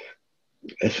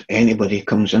 If anybody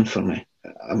comes in for me,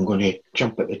 I'm going to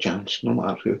jump at the chance, no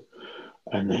matter who.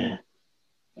 And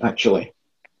actually,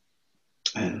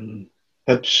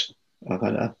 Hibs, I've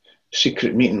had a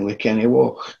secret meeting with Kenny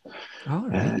Walsh,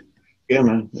 right.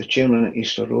 The chairman at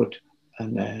Easter Road,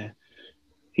 and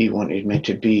he wanted me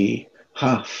to be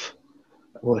half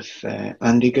with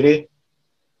Andy Gray.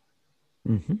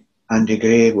 Mm-hmm. Andy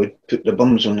Gray would put the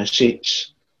bums on the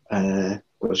seats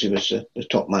because he was the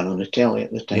top man on the telly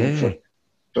at the time for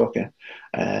talking.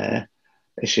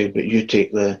 He said, but you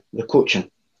take the coaching.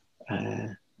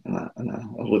 And I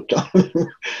looked at him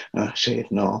and I said,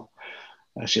 no.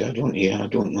 I said, I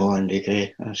don't know Andy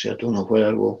Gray. I said, I don't know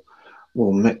where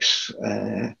we'll mix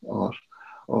or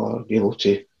be able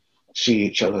to see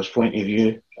each other's point of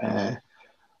view.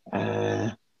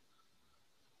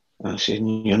 I said,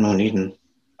 you're not needing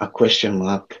a question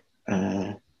mark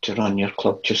to run your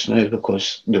club just now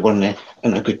because they weren't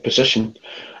in a good position.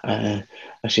 I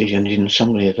said, you're needing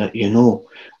somebody that you know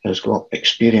has got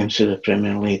experience of the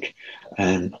Premier League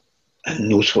and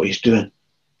knows what he's doing.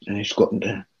 And he's got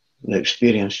the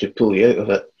experience to pull you out of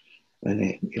it.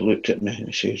 And he looked at me and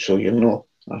he said, so you know?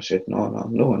 I said, no,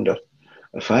 I'm no wonder.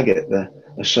 If I get the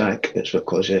sack, it's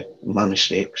because of my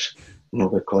mistakes,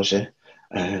 not because of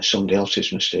somebody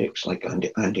else's mistakes, like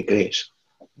Andy Gray's.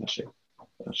 I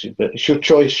said, but it's your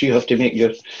choice. You have to make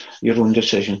your own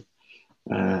decision.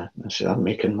 I said, I'm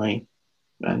making mine.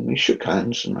 And we shook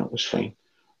hands and that was fine.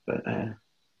 But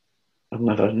I've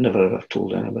never ever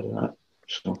told anybody that.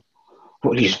 So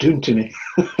what he's doing to me.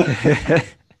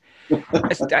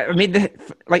 I mean,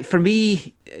 for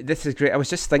me, this is great. I was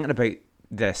just thinking about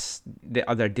this the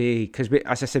other day because,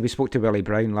 as I said, we spoke to Willie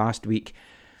Brown last week.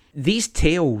 These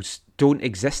tales don't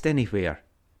exist anywhere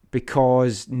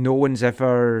because no one's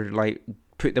ever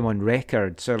put them on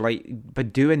record. So by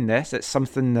doing this, it's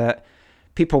something that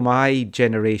people my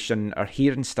generation are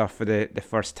hearing stuff for the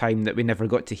first time that we never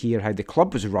got to hear how the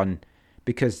club was run,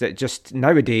 because it just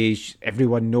nowadays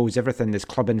everyone knows everything. There's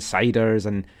club insiders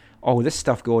and all this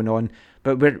stuff going on,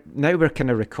 but we're kind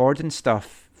of recording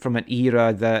stuff from an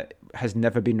era that has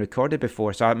never been recorded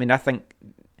before. So I mean, I think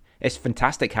it's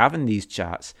fantastic having these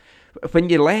chats. When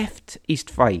you left East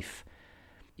Fife,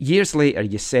 years later,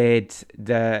 you said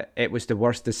that it was the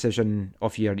worst decision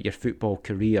of your football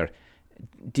career.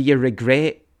 Do you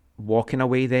regret walking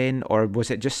away then, or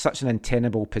was it just such an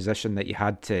untenable position that you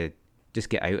had to just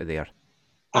get out of there?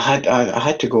 I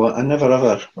had to go. I never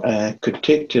ever could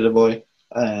take to the boy.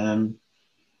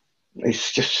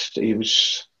 It's just, he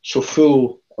was so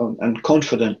full and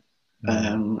confident.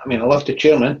 I mean, I love the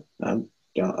chairman. I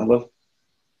love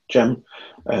Jim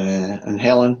and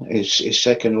Helen, his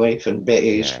second wife, and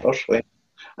Betty, his first wife.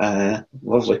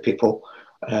 Lovely people.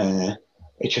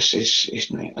 It just is,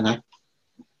 and I,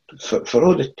 for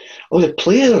all the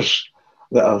players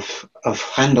that I've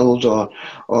handled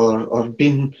or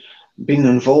been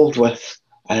involved with,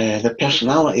 the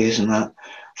personalities and that,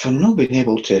 for not being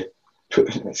able to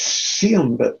see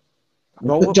them, but I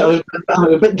was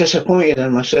a bit disappointed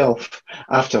in myself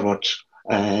afterwards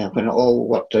when it all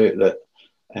worked out that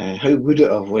how would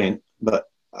it have went. But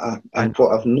and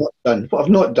what I've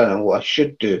not done and what I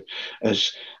should do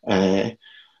is when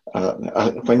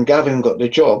Gavin got the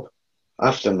job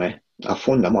after me, I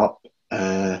phoned him up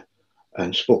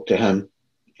and spoke to him,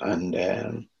 and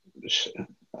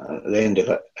at the end of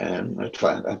it,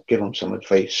 I gave him some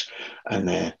advice, and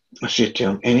I said to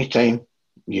him, anytime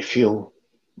you feel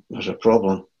there's a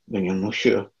problem when you're not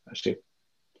sure, I said,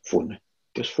 phone me.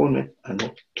 Just phone me and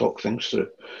we'll talk things through.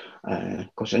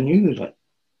 Because I knew that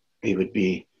he would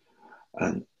be,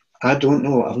 and I don't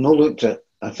know, I've not looked at,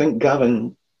 I think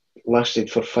Gavin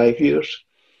lasted for 5 years.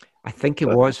 I think it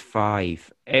was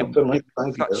 5. Something like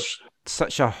 5 years.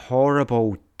 Such a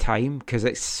horrible time, because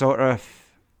it sort of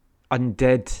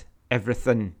undid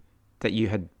everything that you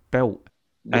had built.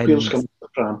 The wheels come to the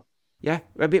pram. Yeah,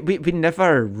 we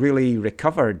never really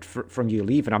recovered from you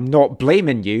leaving. I'm not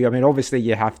blaming you. I mean, obviously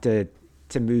you have to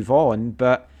move on,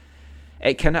 but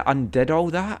it kind of undid all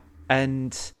that.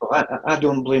 And I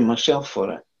don't blame myself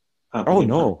for it.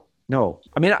 No.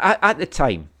 I mean, at the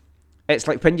time, it's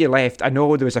like when you left, I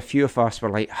know there was a few of us were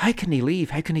like, how can he leave?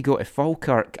 How can he go to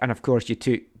Falkirk? And of course you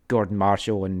took Gordon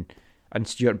Marshall and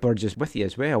Stuart Burgess with you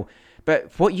as well.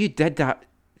 But what you did that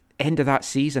end of that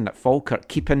season at Falkirk,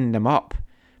 keeping them up,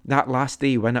 that last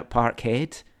day win at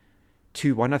Parkhead,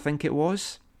 2-1 I think it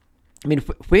was. I mean,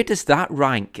 where does that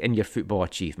rank in your football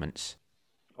achievements?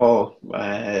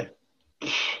 I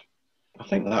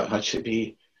think that had to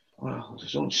be, well,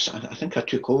 I think I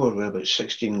took over with about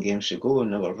 16 games to go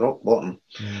and they were rock bottom.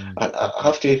 I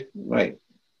have to, right,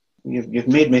 you've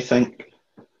made me think,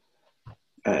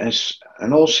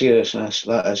 in all seriousness,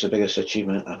 that is the biggest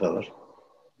achievement I've ever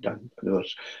done. There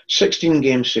was 16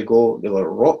 games to go, they were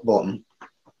rock bottom.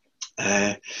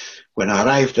 When I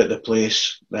arrived at the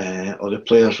place, or the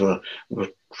players were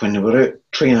when they were out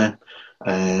training,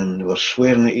 they were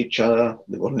swearing at each other,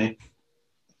 they weren't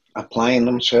applying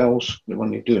themselves, they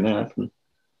weren't doing anything.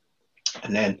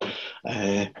 And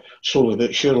then, slowly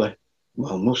but surely,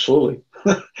 well, not slowly,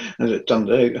 as it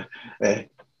turned out, it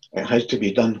had to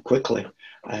be done quickly.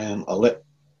 I let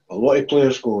a lot of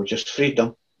players go, just freed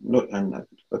them,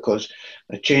 because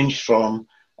I changed from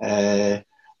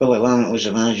Billy Lamont was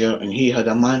the manager, and he had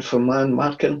a man-for-man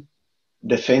marking,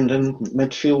 defending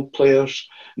midfield players.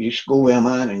 You go with a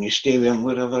man and you stay with him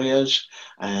wherever he is,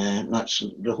 and that's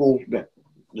the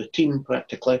team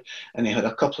practically. And he had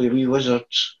a couple of wee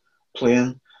wizards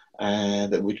playing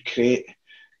that would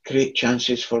create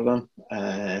chances for them,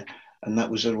 and that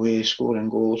was their way of scoring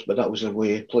goals. But that was their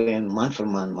way of playing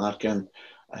man-for-man marking.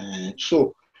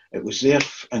 So it was there,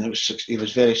 and he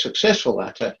was very successful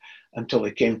at it until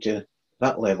he came to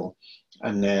that level,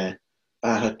 and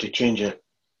I had to change it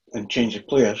and change the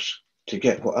players to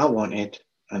get what I wanted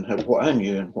and what I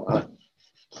knew and what I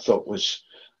thought was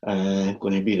going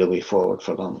to be the way forward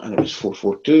for them. And it was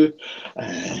 4-4-2,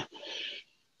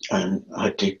 and I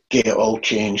had to get it all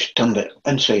changed, turned it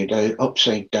inside out,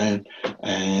 upside down,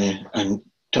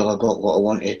 until I got what I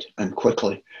wanted, and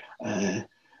quickly.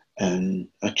 And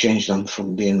I changed them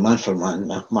from being man for man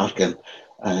marking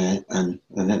and into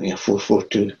a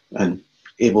 4-4-2, and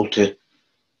able to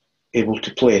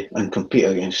play and compete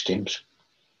against teams.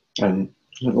 And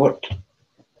it worked.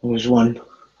 There was one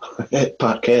at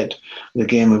Parkhead, the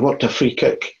game, we worked a free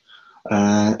kick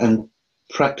and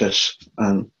practice,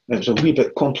 and it was a wee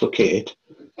bit complicated,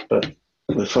 but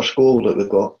the first goal that we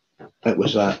got, it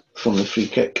was that from the free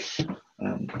kick,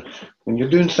 When you're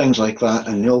doing things like that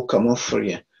and they all come off for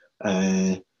you,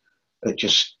 it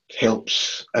just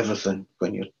helps everything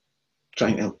when you're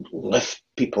trying to lift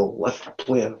people, lift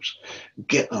players,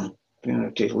 get them,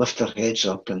 to lift their heads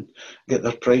up and get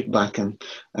their pride back and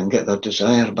get their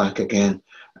desire back again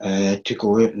to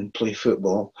go out and play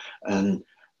football and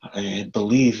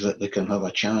believe that they can have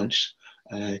a chance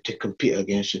to compete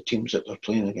against the teams that they're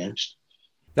playing against.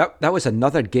 That was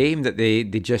another game that they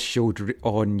just showed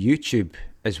on YouTube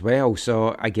as well.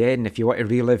 So again, if you want to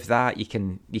relive that, you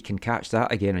can catch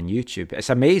that again on YouTube. It's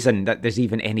amazing that there's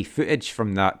even any footage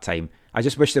from that time. I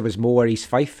just wish there was more East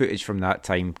Fife footage from that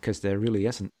time, because there really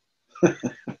isn't.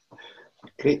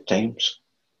 Great times.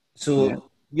 So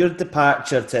your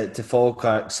departure to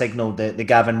Falkirk signalled the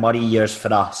Gavin Murray years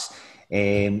for us.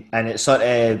 And it sort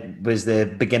of was the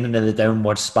beginning of the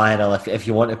downward spiral, if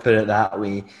you want to put it that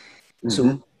way. Mm-hmm.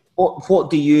 So what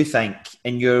do you think,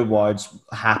 in your words,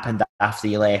 happened after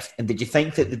you left? And did you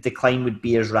think that the decline would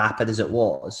be as rapid as it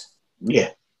was?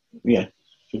 Yeah. The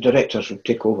directors would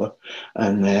take over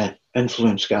and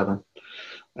influence Gavin.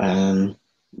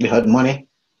 They had money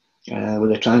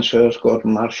with the transfers,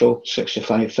 Gordon Marshall,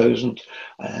 65,000.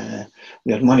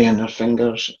 They had money in their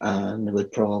fingers, and they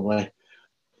would probably...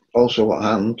 Also what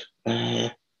happened,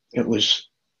 it was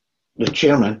the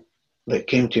chairman that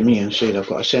came to me and said, I've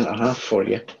got a centre-half for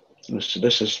you. So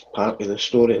this is part of the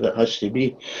story that has to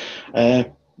be,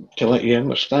 to let you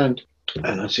understand.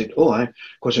 And I said,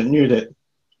 because I knew that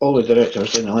all the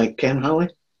directors didn't like Ken Halley.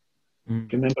 Do you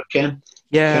remember Ken?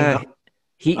 Yeah,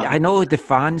 I know the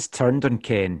fans turned on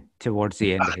Ken towards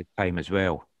the end of his time as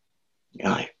well.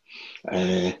 Aye.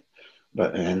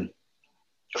 But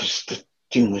because the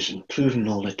team was improving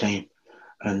all the time,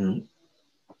 and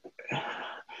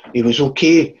he was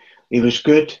okay. He was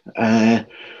good,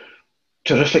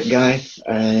 terrific guy,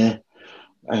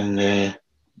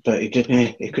 but he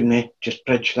couldn't just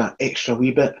bridge that extra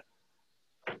wee bit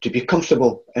to be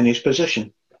comfortable in his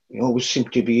position. He always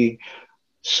seemed to be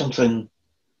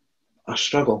a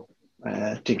struggle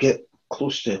to get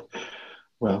close to.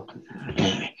 Well,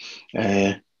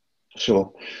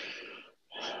 so.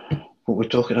 What we're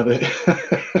talking about?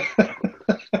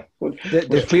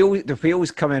 the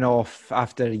wheels coming off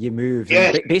after you move.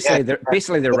 Yes,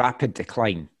 basically the rapid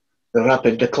decline. The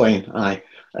rapid decline. Aye.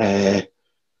 It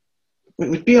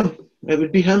would be him. It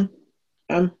would be him.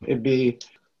 It'd be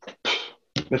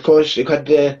because he had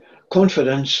the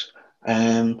confidence.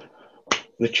 The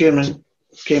chairman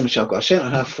came and said, "I've got a centre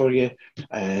half for you."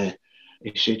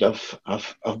 He said,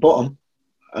 "I've bought him,"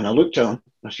 and I looked at him.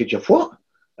 I said, "You've what?"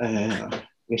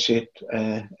 He says,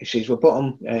 we bought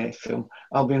him from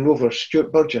Albion Rovers,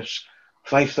 Stuart Burgess,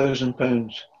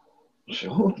 £5,000. I said,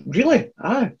 oh, really?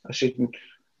 Aye. I said,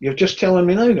 you're just telling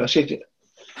me now? I said,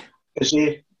 is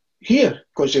he here?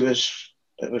 Because it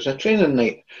was a training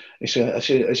night. I said,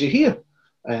 is he here?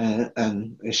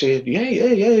 And he said, yeah,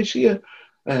 he's here.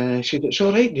 He said, it's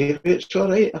all right, David, it's all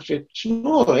right. I said, it's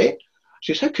not all right.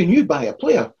 He says, how can you buy a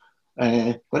player?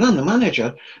 When I'm the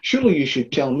manager, surely you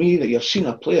should tell me that you've seen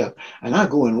a player and I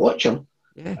go and watch him.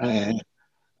 Yeah.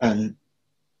 And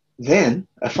then,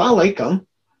 if I like him,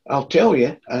 I'll tell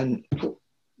you and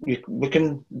we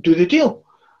can do the deal.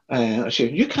 I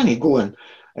said, you can't go in,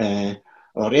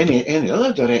 or any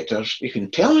other directors, you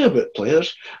can tell me about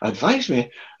players, advise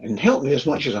me and help me as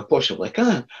much as I possibly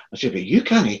can. I said, but you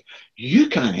can't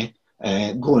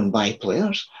go and buy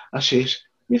players. I says,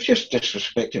 you've just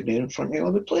disrespected me in front of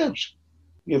all the players.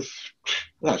 They'll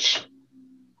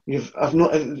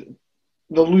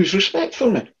lose respect for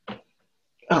me.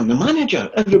 I'm the manager.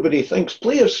 Everybody thinks,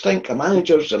 players think a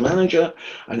manager's the manager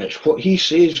and it's what he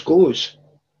says goes.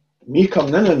 Me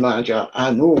coming in as manager,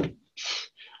 I know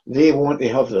they want to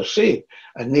have their say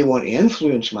and they want to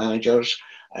influence managers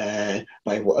by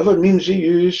whatever means they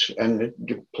use, and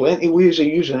there are plenty of ways of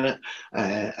using it,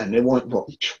 and they want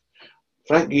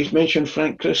Frank, you mentioned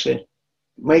Frank Christie.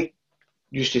 Mike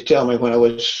used to tell me when I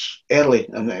was early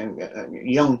and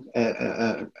young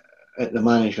at the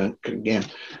management game,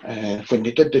 when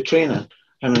they did the training,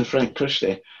 him and Frank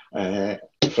Christie,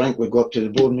 Frank would go up to the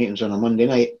board meetings on a Monday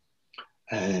night,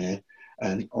 and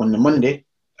on the Monday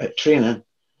at training,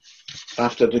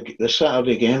 after the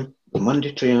Saturday game, the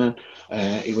Monday training,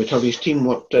 he would have his team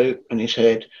worked out in his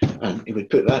head, and he would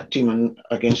put that team in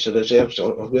against the reserves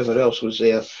or whoever else was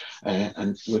there,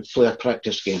 and would play a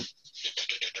practice game.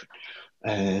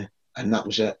 And that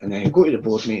was it. And then he'd go to the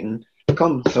board meeting,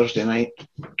 come Thursday night,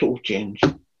 total change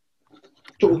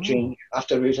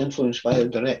after he was influenced by the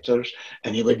directors,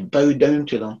 and he would bow down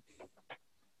to them.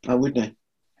 I wouldn't.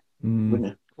 Wouldn't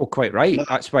he? Oh, quite right.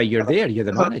 That's why you're there. You're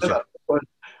the manager.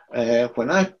 When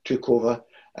I took over,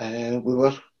 we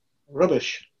were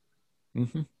rubbish.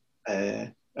 Mm-hmm.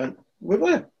 And we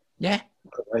were. Yeah.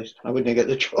 Otherwise, I wouldn't get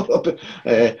the job.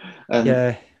 And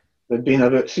Yeah. there'd been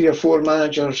about 3 or 4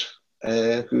 managers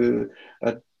who,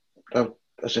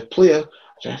 as a player,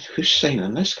 said, "Who's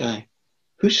signing this guy?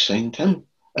 Who's signed him?"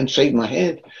 Inside my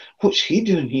head, what's he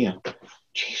doing here?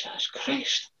 Jesus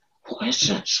Christ, what is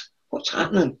this? What's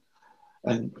happening?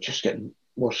 And just getting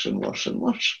worse and worse and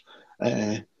worse.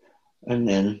 And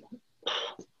then,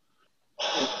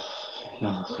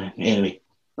 anyway.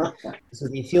 So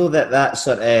do you feel that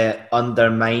sort of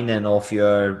undermining of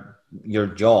your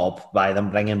job by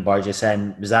them bringing Burgess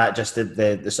in, was that just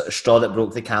the sort of straw that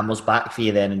broke the camel's back for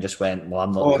you then, and just went, well,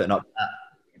 I'm not putting up with that?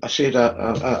 I said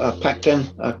I packed in,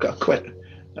 I quit.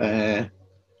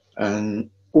 And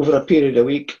over a period of a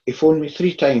week, he phoned me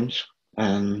 3 times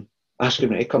asking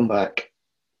me to come back.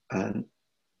 And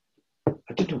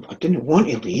I didn't want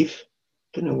to leave.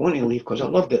 Didn't want to leave because I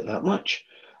loved it that much.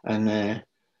 And the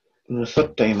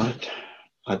 3rd time,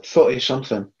 I'd thought of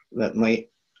something that might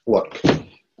work.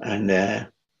 And I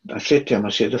said to him, I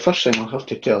said, the first thing I'll have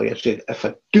to tell you, I said, if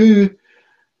I do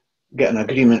get an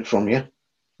agreement from you,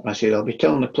 I said, I'll be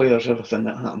telling the players everything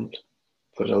that happened.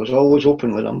 Because I was always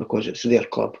open with them because it's their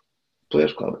club,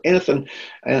 players' club. Anything,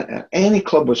 any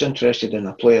club was interested in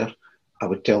a player, I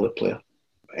would tell the player.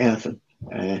 Anything.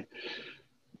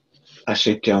 I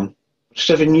said to him,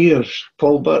 7 years,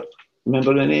 Paul Burt,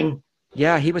 remember the name?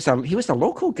 Yeah, he was a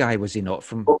local guy, was he not?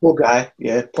 From local guy,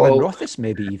 yeah. Paul Glenrothes,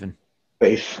 maybe even.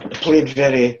 But he played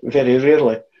very, very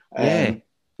rarely. Yeah.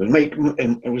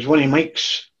 It was one of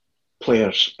Mike's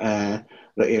players that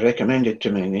he recommended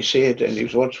to me, and he said, and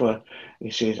his words were, he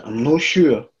said, I'm not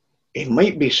sure, he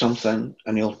might be something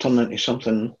and he'll turn into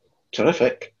something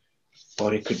terrific,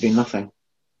 or he could be nothing.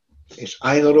 It's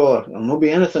either or. There'll not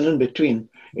be anything in between.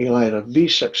 He'll either be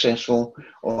successful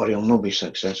or he'll not be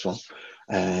successful.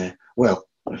 Well,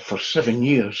 for 7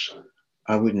 years,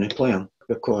 I wouldn't play him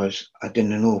because I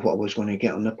didn't know what I was going to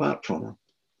get on the park from him.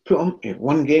 Put him in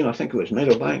one game, I think it was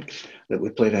Meadowbank that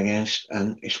we played against,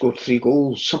 and he scored 3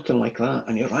 goals, something like that,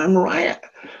 and he ran riot.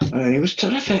 And he was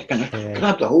terrific. And I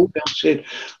grabbed the hold and said,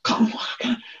 "Come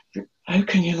on, how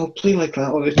can you not play like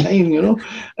that all the time, you know?"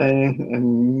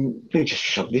 And he just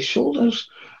shrugged his shoulders.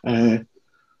 And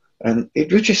he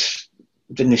just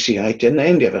didn't see eye to, in the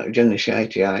end of it, he didn't see eye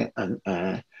to eye. And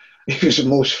he was the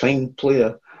most fine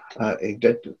player. He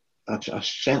did. I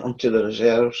sent him to the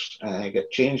reserves. I got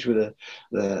changed with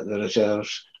the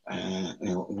reserves.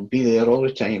 He'll be there all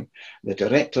the time. The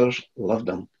directors loved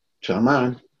him to a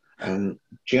man, and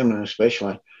chairman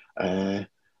especially. They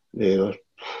were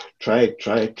tried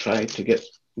to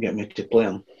get me to play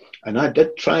him, and I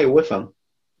did try with him,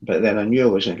 but then I knew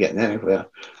I wasn't getting anywhere,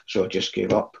 so I just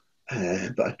gave up.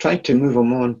 But I tried to move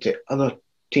him on to other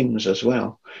teams as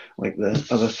well, like the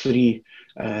other 3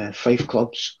 Fife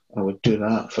clubs. I would do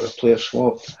that for a player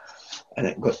swap, and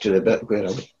it got to the bit where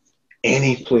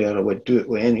I would do it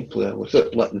with any player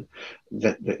without letting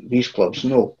these clubs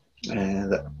know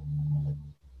that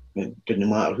it didn't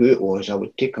matter who it was, I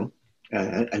would take him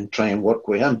and try and work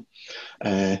with him.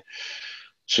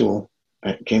 So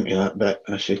it came to that bit,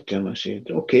 and I said to him, I said,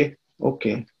 okay,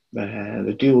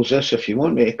 the deal's this: if you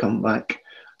want me to come back,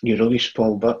 you release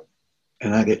Paul Burt,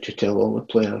 and I get to tell all the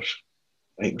players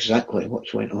exactly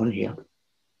what's went on here,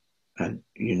 and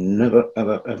you never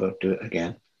ever do it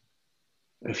again.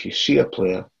 If you see a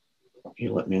player,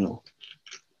 you let me know.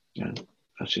 And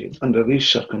I said, under these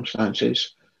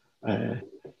circumstances, I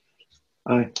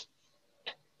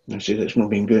said it's not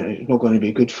been good. It's not going to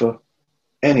be good for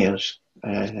any of us,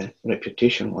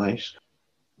 reputation-wise,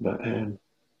 but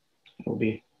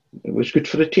it was good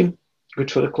for the team,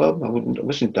 good for the club. I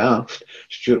wasn't daft.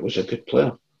 Stuart was a good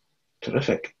player,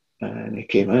 terrific, and he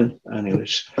came in, and he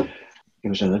was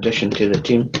an addition to the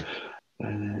team,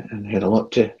 and he had a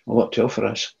lot to offer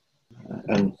us.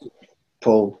 And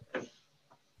Paul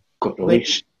got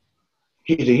released.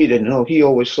 He didn't know. He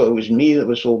always thought it was me that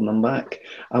was holding him back.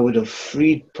 I would have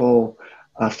freed Paul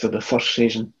after the first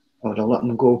season. I would have let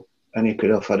him go, and he could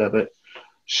have had about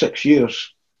 6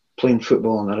 years playing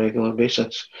football on a regular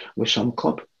basis with some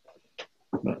club.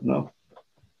 But no,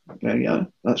 yeah,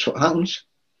 that's what happens.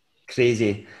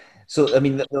 Crazy. So, I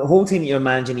mean, the whole time you were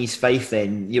managing East Fife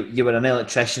then, you were an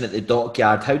electrician at the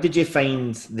dockyard. How did you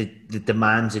find the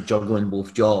demands of juggling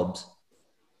both jobs?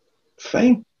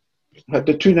 Fine. I had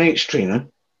the 2 nights training,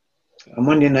 a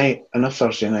Monday night and a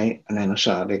Thursday night, and then a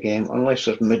Saturday game, unless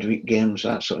there's midweek games,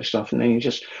 that sort of stuff, and then you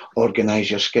just organise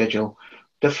your schedule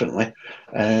differently.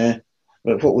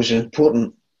 But what was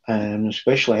important,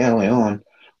 especially early on,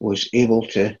 was able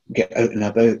to get out and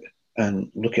about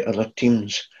and look at other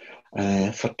teams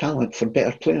for talent, for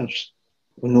better players,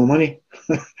 with no money,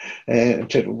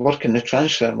 to work in the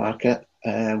transfer market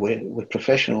with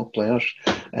professional players,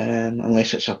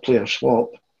 unless it's a player swap.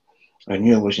 I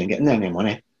knew I wasn't getting any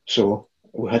money, so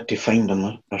we had to find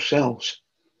them ourselves,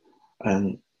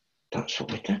 and that's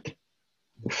what we did.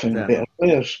 We found better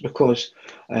players because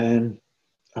I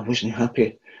wasn't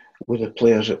happy with the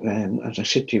players that, as I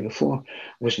said to you before,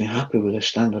 wasn't happy with the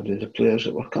standard of the players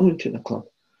that were coming to the club.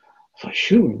 I thought,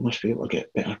 sure, we must be able to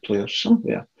get better players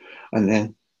somewhere. And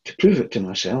then to prove it to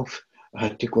myself, I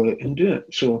had to go out and do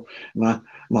it. So my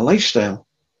lifestyle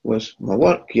was my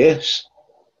work, yes.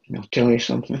 I'll tell you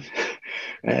something.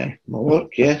 My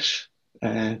work, yes.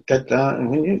 Did that,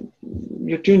 and when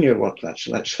you're doing your work, that's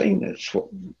fine. That's what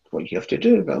you have to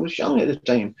do. But I was young at the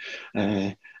time.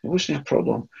 It wasn't a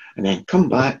problem. And then come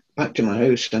back to my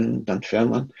house in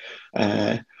Dunfermline,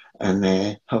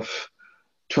 and have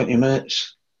 20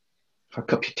 minutes for a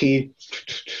cup of tea,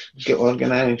 get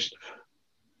organised.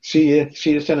 See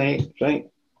you tonight, right?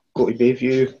 Go to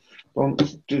Bayview,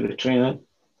 do the training.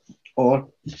 Or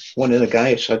one of the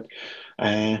guys had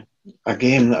a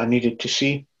game that I needed to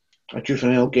see, a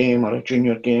juvenile game or a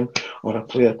junior game or a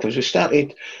player, because we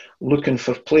started looking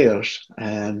for players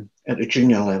at the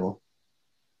junior level,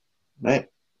 right?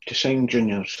 To sign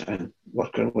juniors and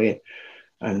work our way,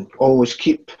 and always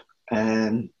keep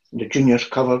the juniors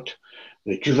covered,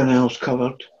 the juveniles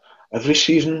covered every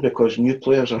season, because new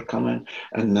players are coming,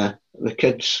 and the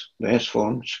kids, the S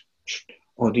forms,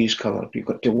 all these covered. You've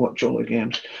got to watch all the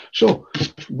games. So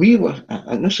we were,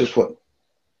 and this is what,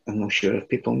 I'm not sure if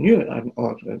people knew it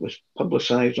or it was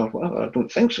publicised or whatever. I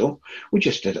don't think so. We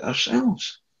just did it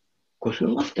ourselves because we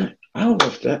loved it. I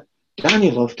loved it.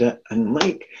 Danny loved it, and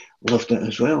Mike loved it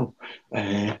as well.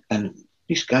 And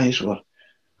these guys were,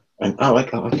 and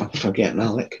Alec, I'm forgetting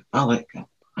Alec,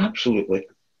 absolutely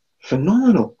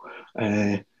phenomenal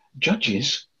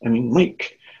judges. I mean,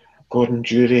 Mike, Gordon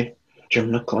Jury,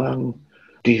 Jim McLaren,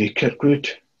 Davy Kirkwood,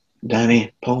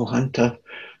 Danny, Paul Hunter.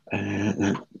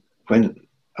 And when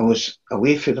I was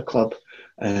away for the club,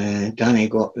 Danny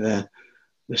got the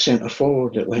centre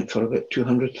forward that went for about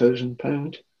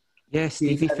 £200,000. Yes,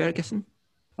 Stevie Ferguson.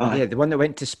 Yeah, the one that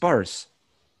went to Spurs.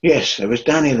 Yes, it was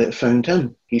Danny that found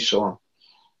him. He saw him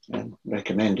and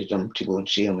recommended him to go and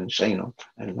see him and sign him,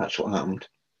 and that's what happened.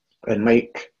 And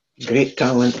Mike, great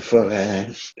talent for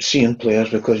seeing players,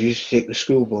 because he used to take the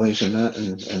schoolboys and that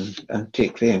and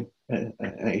take them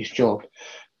at his job.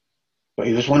 But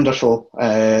he was wonderful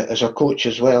as a coach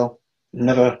as well.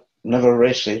 Never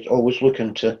rested, always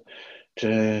looking to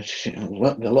see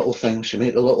the little things, to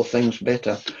make the little things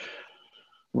better.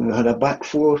 We had a back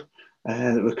four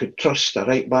that we could trust, a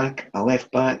right back, a left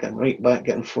back, and right back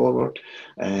getting forward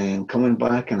and coming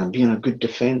back, and being a good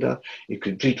defender. You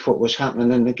could read what was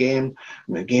happening in the game.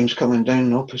 When the game's coming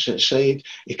down the opposite side,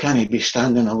 he can't be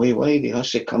standing away wide. He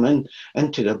has to come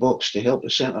into the box to help the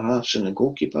centre halves and the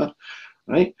goalkeeper,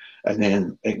 right? And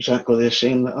then exactly the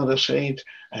same the other side.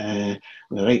 The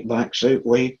right back's out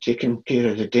wide, taking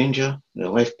care of the danger. The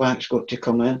left back's got to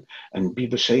come in and be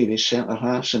beside his centre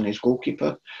halves and his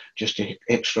goalkeeper, just to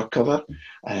extra cover.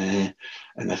 And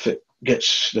if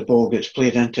the ball gets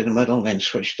played into the middle, then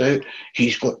switched out,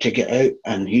 he's got to get out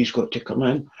and he's got to come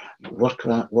in, work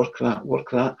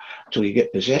that till you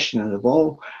get possession of the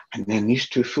ball. And then these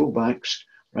two fullbacks,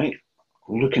 right,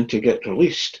 looking to get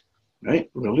released.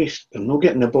 Right, released. They're not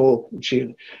getting the ball,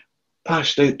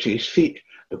 passed out to his feet.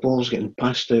 The ball's getting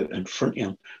passed out in front of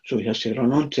him, so he has to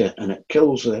run onto it, and it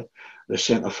kills the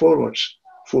centre forwards.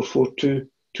 4-4-2,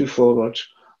 two forwards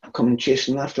coming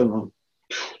chasing after them.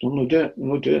 Don't do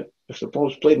it. If the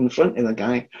ball's played in front of the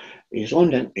guy, he's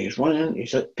on it, he's running,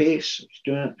 he's at pace, he's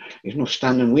doing it. He's not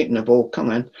standing waiting the ball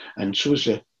coming, and so's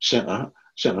the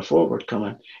centre forward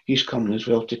coming. He's coming as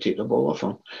well to take the ball off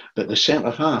him. But the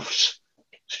centre halves,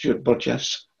 Stuart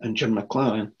Burgess and Jim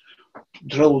McLaren,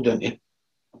 drilled into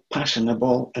passing the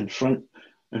ball in front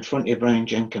of Brian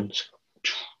Jenkins.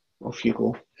 Off you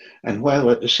go. And while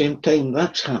at the same time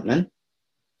that's happening,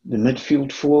 the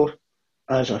midfield four,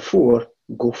 as a four,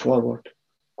 go forward,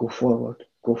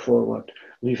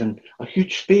 leaving a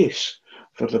huge space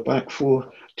for the back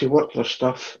four to work their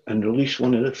stuff and release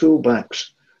one of the full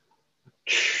backs.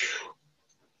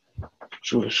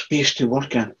 So there's space to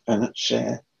work in, and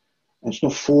it's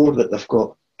not four that they've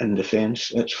got in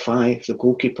defence, it's five. The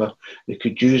goalkeeper, they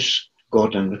could use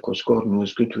Gordon, because Gordon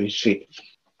was good with his feet,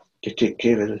 to take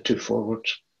care of the two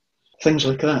forwards. Things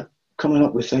like that, coming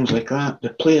up with things like that.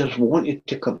 The players wanted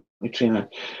to come to training.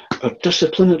 Our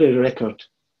disciplinary record,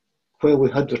 where we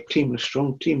had our team, a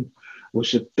strong team,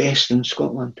 was the best in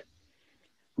Scotland.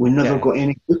 We never got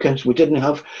any bookings. We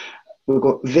we've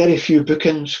got very few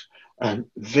bookings and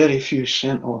very few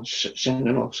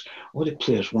sending-offs. All the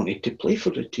players wanted to play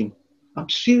for the team. I'm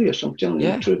serious, I'm telling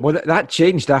you the truth. Well, that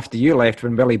changed after you left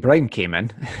when Billy Brown came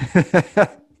in.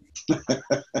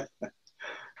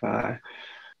 But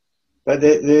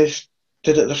they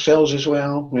did it themselves as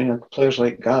well. We had players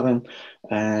like Gavin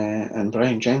and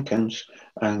Brian Jenkins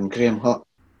and Graham Hutt.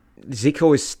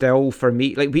 Zico is still, for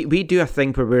me, like we do a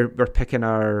thing where we're picking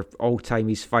our all-time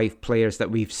East 5 players that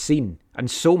we've seen.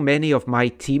 And so many of my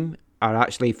team are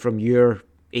actually from your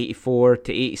 84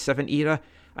 to 87 era.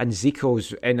 And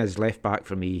Zico's in as left back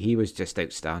for me. He was just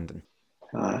outstanding.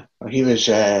 He was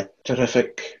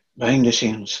terrific behind the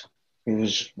scenes. He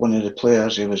was one of the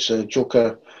players. He was a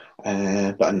joker,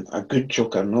 but a good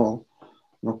joker, no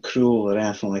cruel or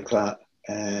anything like that.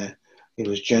 He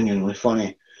was genuinely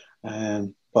funny,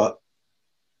 but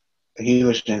he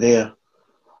wasn't there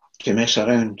to mess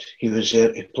around. He was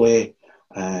there to play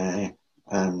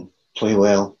and play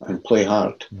well and play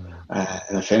hard.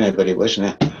 And if anybody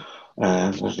wasn't,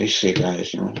 was these three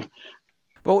guys, you know.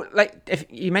 Well, like if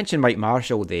you mentioned Mike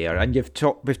Marshall there, and we've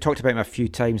talked about him a few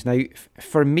times now.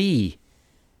 For me,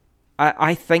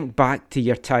 I think back to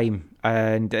your time,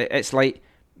 and it's like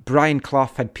Brian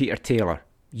Clough had Peter Taylor,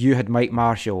 you had Mike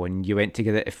Marshall, and you went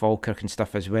together to Falkirk and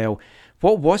stuff as well.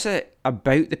 What was it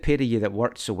about the pair of you that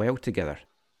worked so well together?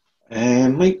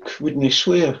 Mike wouldn't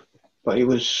swear, but he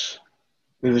was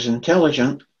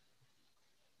intelligent,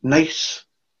 nice,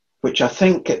 which I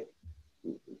think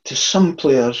to some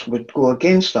players would go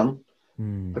against him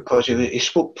because he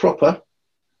spoke proper,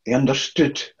 he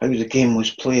understood how the game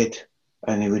was played,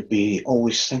 and he would be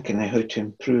always thinking of how to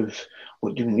improve.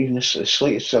 What do we need? The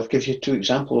slightest, I'll give you two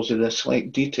examples of the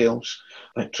slight details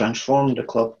that transformed the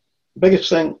club. Biggest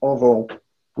thing of all,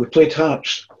 we played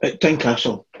Hearts at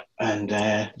Tynecastle, and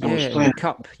I was playing the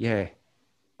cup.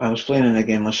 I was playing in a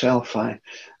game myself,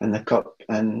 in the cup,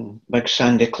 and Big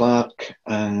Sandy Clark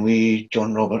and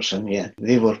John Robertson,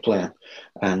 they were playing.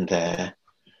 And I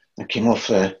came off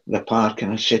the park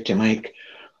and I said to Mike,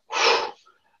 I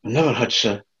never had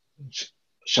so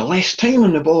less time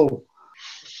on the ball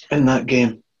in that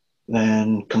game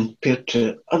than compared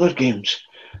to other games.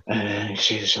 He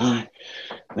says, and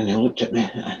he looked at me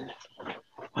and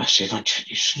I said, as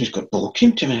soon as he got the ball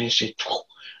came to me, he said,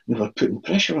 they were putting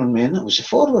pressure on me, and that was the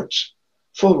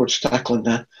forwards tackling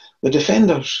the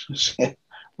defenders. I said,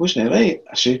 wasn't it right?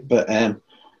 I said, but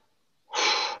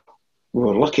we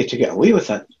were lucky to get away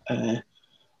with it.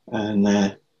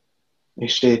 And he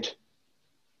said,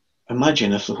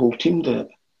 imagine if the whole team did it.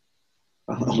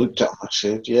 And I looked at him and I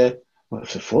said, yeah, well,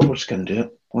 if the forwards can do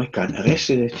it, why can't the rest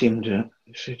of the team do it?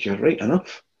 He said, you're right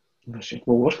enough. And I said,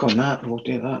 we'll work on that, we'll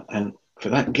do that. And for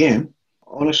that game,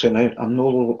 honestly now, I'm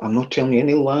not telling you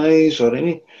any lies or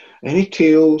any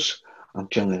tales. I'm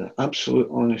telling you the absolute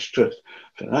honest truth.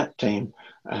 For that time,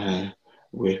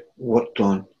 we worked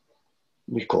on,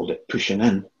 we called it pushing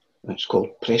in. It's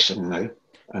called pressing now.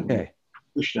 And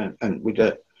pushing in, and we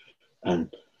did.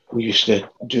 And we used to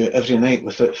do it every night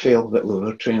without fail that we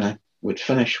were training. We'd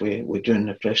finish with doing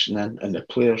the pressing in, and the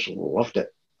players loved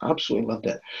it. Absolutely loved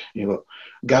it. You got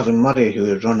Gavin Murray, who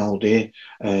would run all day.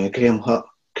 Graham Hutt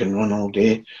can run all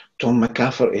day. Tom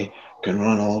McCafferty can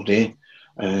run all day.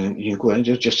 You go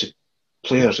into just the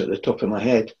players at the top of my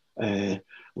head.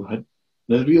 We had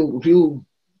the real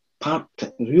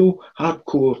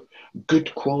hardcore,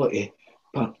 good quality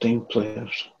part-time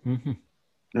players. Mm-hmm.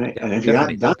 Right? And if you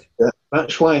add that,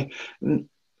 that's why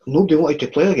nobody wanted to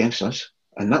play against us.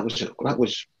 And that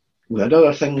was we had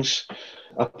other things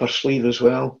up our sleeve as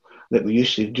well that we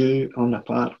used to do on the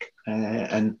park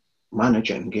and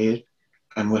manage it and engage.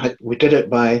 And we did it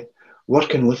by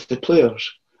working with the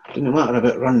players. It didn't matter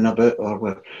about running about or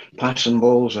we're passing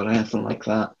balls or anything like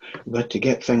that. We had to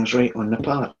get things right on the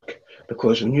park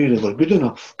because we knew they were good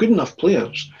enough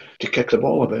players to kick the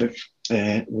ball about.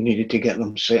 We needed to get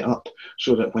them set up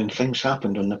so that when things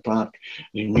happened on the park,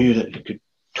 they knew that they could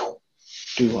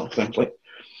do other things like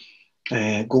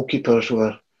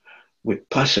goalkeepers would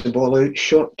pass the ball out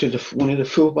short to one of the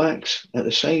full-backs at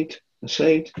the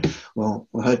side. Well,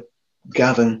 we had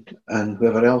Gavin and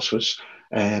whoever else was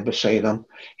beside him.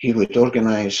 He would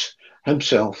organise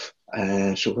himself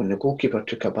so when the goalkeeper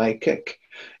took a by kick,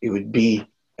 it would be,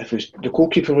 the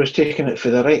goalkeeper was taking it for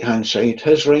the right-hand side,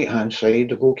 his right-hand side,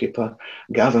 the goalkeeper,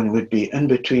 Gavin, would be in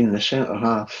between the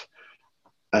centre-half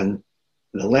and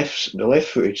the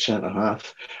left-footed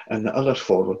centre-half, and the other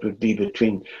forward would be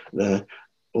between the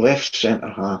left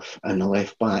centre-half and the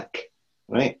left-back,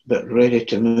 right? But ready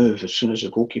to move as soon as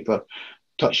the goalkeeper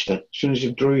touched it, as soon as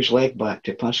he drew his leg back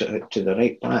to pass it out to the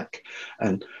right-back.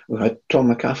 And we had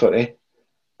Tom McCafferty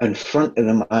in front of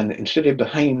the man instead of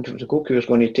behind. If the goalkeeper was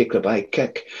going to take the back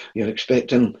kick, you're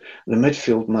expecting the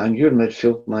midfield man, your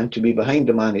midfield man, to be behind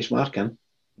the man he's marking,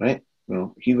 right?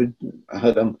 Well, he would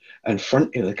have him in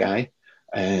front of the guy,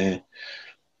 in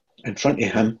front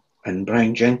of him, and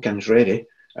Brian Jenkins ready,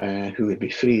 who would be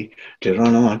free to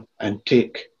run on and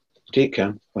take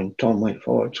him when Tom went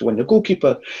forward. So when the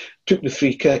goalkeeper took the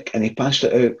free kick and he passed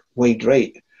it out wide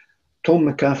right, Tom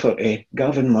McCafferty,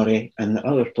 Gavin Murray, and the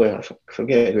other player, I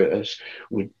forget who it is,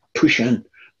 would push in.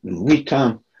 And wee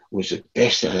Tam was the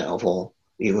best at it of all.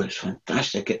 He was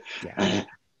fantastic. He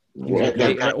was a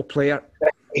great little player.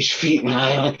 His feet, and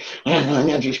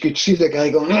I just could see the guy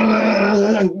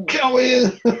going, get away.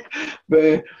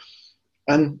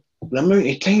 And the amount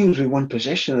of times we won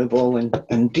possession of the ball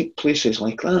in deep places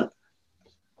like that,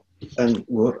 and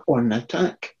we're on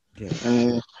attack.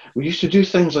 Yeah. We used to do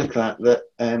things like that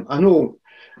I know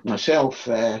myself,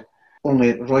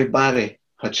 only Roy Barry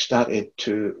had started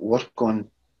to work on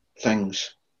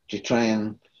things to try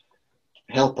and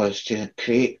help us to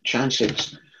create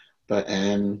chances. But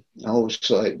I always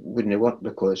thought it wouldn't work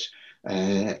because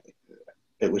it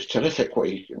was terrific what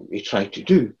he tried to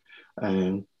do.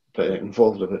 But it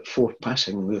involved about 4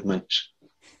 passing movements,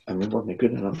 and we weren't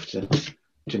good enough to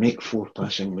make 4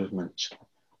 passing movements.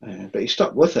 But he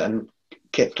stuck with it and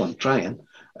kept on trying.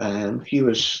 He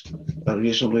was a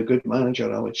reasonably good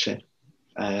manager, I would say.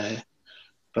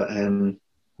 But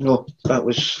no, that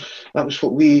was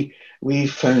what we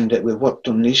found, that we worked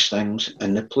on these things,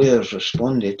 and the players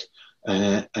responded,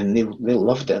 and they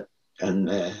loved it, and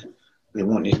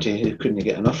they couldn't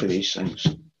get enough of these things.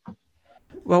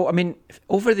 Well, I mean,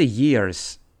 over the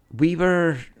years, we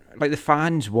were, like, the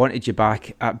fans wanted you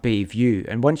back at Bayview,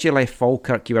 and once you left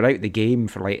Falkirk, you were out the game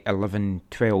for like 11,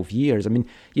 12 years. I mean,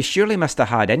 you surely must have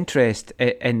had interest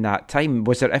in that time.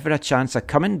 Was there ever a chance of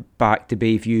coming back to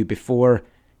Bayview before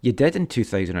you did in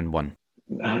 2001?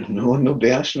 No, nobody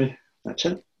asked me. That's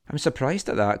it. I'm surprised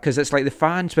at that, because it's like the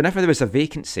fans, whenever there was a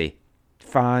vacancy,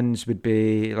 fans would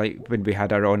be like, when we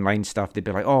had our online stuff, they'd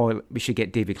be like, oh, we should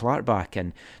get Davy Clark back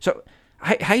in. So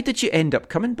how did you end up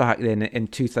coming back then in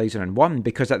 2001?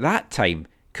 Because at that time,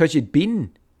 because you'd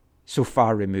been so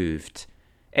far removed,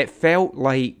 it felt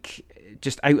like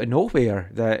just out of nowhere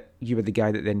that you were the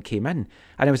guy that then came in.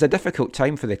 And it was a difficult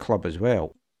time for the club as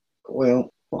well.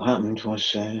 Well, what happened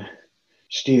was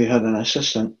Stevie had an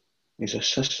assistant, his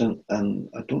assistant, and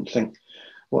I don't think,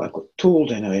 what I got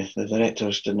told anyway, the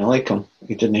directors didn't like him.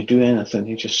 He didn't do anything,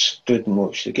 he just stood and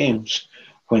watched the games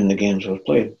when the games were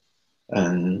played.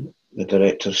 And the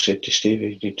director said to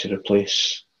Stevie, you need to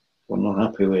replace, we're not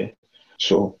happy with it.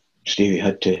 So Stevie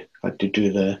had to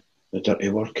do the dirty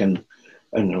work and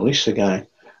release the guy.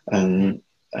 And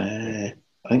I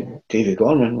think Davy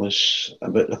Gorman was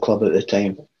about the club at the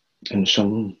time, and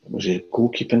was he a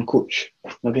goalkeeping coach,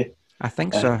 maybe? I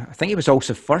think so. I think he was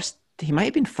also he might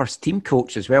have been first team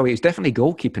coach as well. He was definitely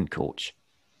goalkeeping coach.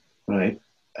 Right.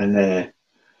 And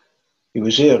he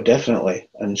was there definitely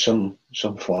in some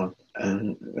form.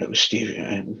 And it was Stevie,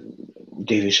 and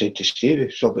Davy said to Stevie,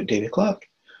 it's all about Davy Clark.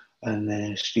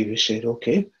 And Stevie said,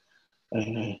 okay.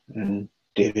 And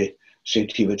Davy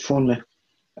said he would phone me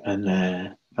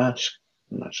and ask.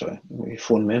 And that's why he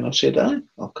phoned me, and I said, aye,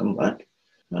 I'll come back.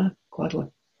 Gladly.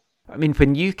 I mean,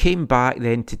 when you came back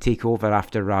then to take over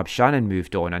after Rab Shannon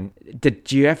moved on, and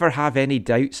did you ever have any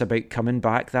doubts about coming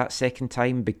back that second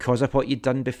time because of what you'd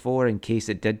done before, in case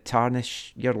it did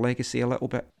tarnish your legacy a little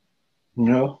bit?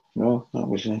 No, that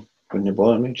wouldn't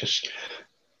bother me. Just,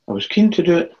 I was keen to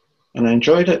do it, and I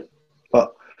enjoyed it.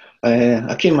 But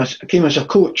I came as a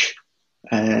coach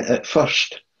at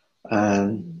first,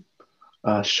 and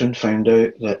I soon found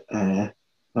out that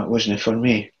that wasn't for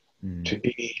me to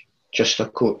be just a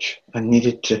coach. I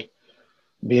needed to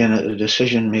be in at the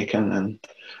decision making, and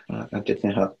I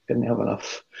didn't have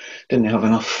enough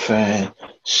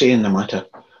say in the matter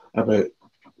about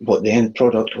what the end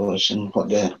product was and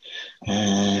what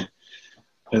how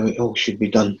it all should be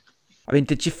done. I mean,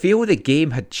 did you feel the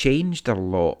game had changed a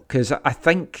lot? Because I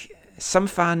think some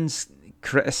fans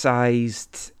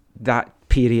criticised that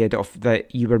period of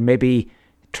that you were maybe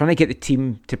trying to get the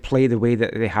team to play the way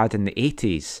that they had in the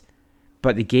 80s,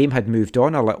 but the game had moved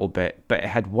on a little bit, but it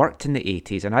had worked in the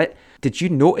 80s. And did you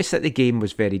notice that the game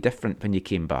was very different when you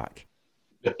came back?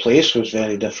 The place was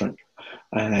very different.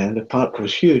 The park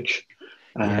was huge.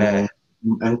 In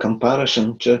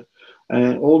comparison to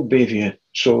old Bayview,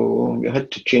 so we had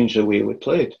to change the way we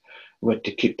played. We had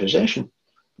to keep possession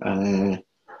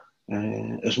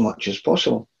as much as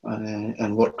possible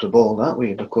and work the ball that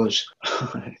way, because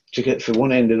to get from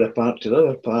one end of the park to the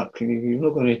other park, you're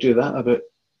not going to do that about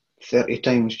 30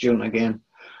 times during a game.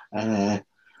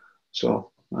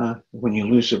 So when you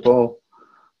lose the ball,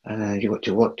 you got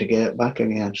to work to get it back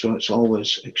again. So it's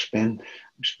always expending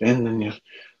your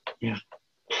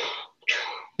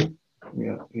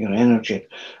energy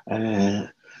and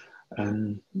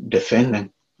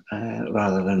defending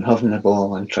rather than having the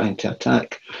ball and trying to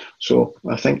attack. So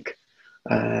I think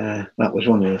that was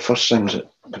one of the first things that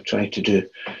I tried to do,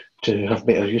 to have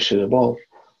better use of the ball,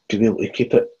 to be able to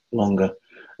keep it longer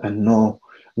and no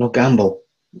gamble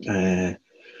and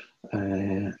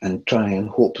try and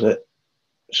hope that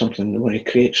when you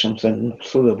create something,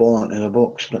 throw the ball into the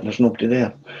box, but there's nobody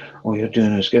there. All you're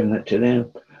doing is giving it to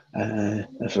them.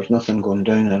 If there's nothing going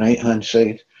down the right-hand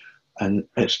side and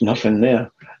it's nothing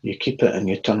there, you keep it and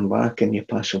you turn back and you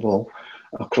pass the ball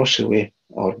across the way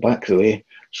or back the way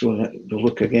so that they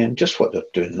look again, just what they're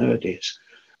doing nowadays,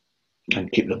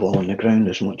 and keep the ball on the ground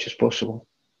as much as possible.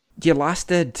 You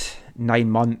lasted 9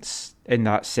 months in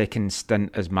that second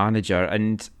stint as manager,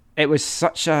 and it was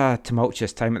such a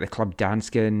tumultuous time at the club.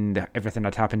 Danskin, everything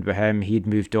had happened with him. He'd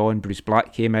moved on. Bruce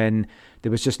Black came in.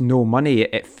 There was just no money.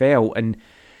 It felt. And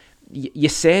you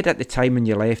said at the time when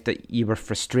you left that you were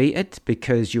frustrated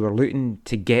because you were looking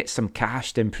to get some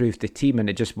cash to improve the team and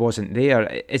it just wasn't there.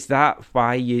 Is that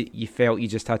why you felt you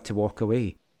just had to walk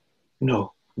away?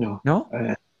 No.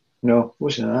 No,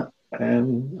 wasn't that.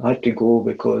 I had to go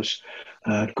because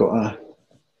I'd got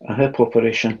a hip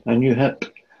operation, a new hip,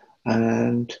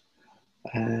 and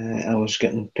I was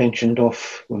getting pensioned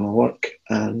off with my work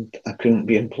and I couldn't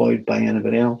be employed by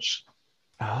anybody else.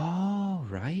 Oh,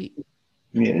 right.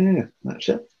 Yeah, that's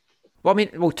it. Well, I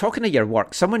mean, talking of your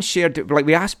work, someone shared, like,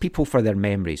 we asked people for their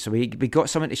memories, so we got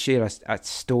someone to share a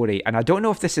story, and I don't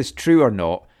know if this is true or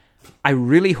not. I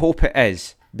really hope it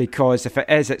is, because if it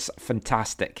is, it's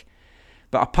fantastic.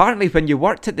 But apparently when you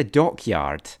worked at the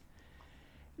dockyard,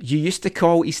 you used to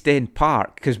call East End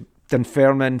Park, because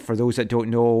Dunfermline, for those that don't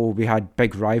know, we had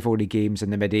big rivalry games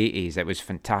in the mid-80s. It was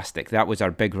fantastic. That was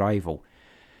our big rival.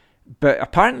 But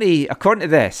apparently, according to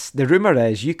this, the rumour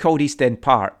is you called East End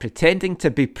Park pretending to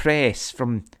be press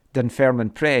from Dunfermline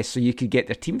Press so you could get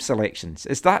their team selections.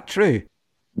 Is that true?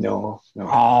 No.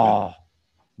 Oh,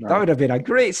 no. That would have been a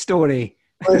great story.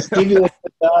 Let's give you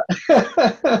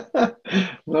that.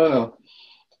 No.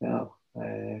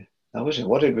 I wasn't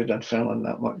worried with Dunfermline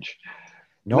that much.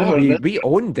 No, we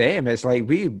owned them. It's like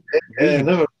we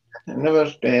never.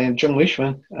 Jim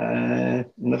Leishman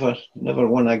never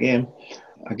won a game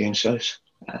against us,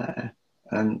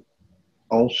 and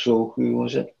also who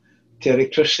was it? Terry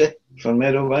Christie from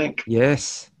Meadowbank.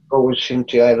 Yes, always seemed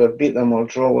to either beat them or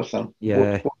draw with them.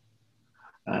 Yeah.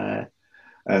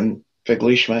 And Big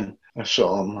Leishman, I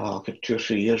saw him 2 or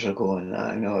 3 years ago, and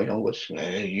I know he always,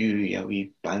 you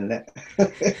wee bandit.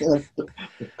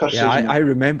 Yeah, I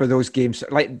remember those games.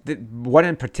 Like the one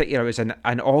in particular was in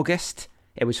August.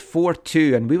 It was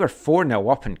 4-2, and we were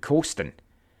 4-0 up and coasting.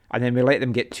 And then we let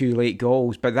them get 2 late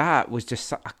goals. But that was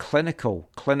just a clinical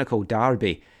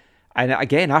derby. And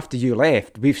again, after you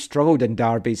left, we've struggled in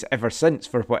derbies ever since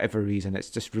for whatever reason. It's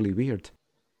just really weird.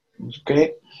 It was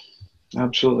great.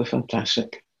 Absolutely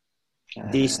fantastic.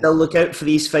 Do you still look out for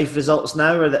these Fife results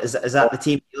now, or is that the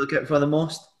team you look out for the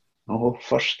most? Oh,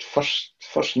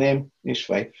 first name is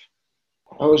Fife.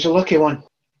 I was a lucky one.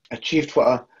 Achieved what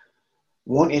I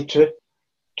wanted to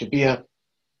be a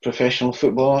professional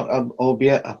footballer,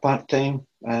 albeit a part-time,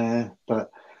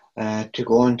 but to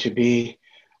go on to be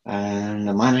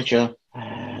the manager,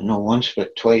 not once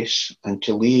but twice, and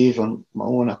to leave on my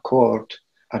own accord,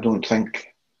 I don't think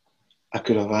I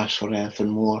could have asked for anything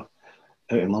more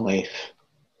out of my life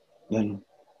than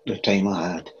the time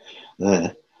I had.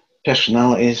 The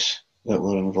personalities that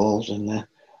were involved in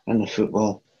the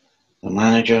football, the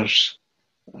managers,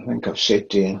 I think I've said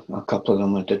to you, a couple of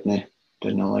them I didn't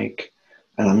like.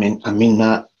 And I mean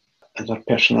that as their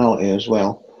personality as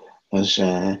well as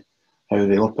how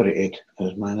they operated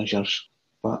as managers.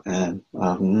 But I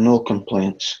have no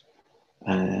complaints.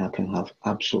 I can have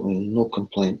absolutely no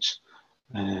complaints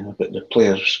about the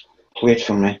players played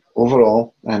for me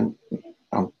overall. And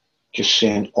I'm just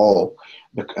saying all.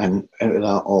 And out of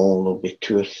that all, there'll be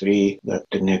 2 or 3 that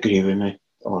didn't agree with me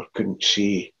or couldn't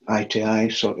see eye to eye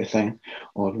sort of thing,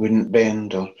 or wouldn't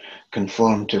bend or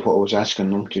conform to what I was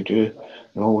asking them to do.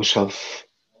 They always have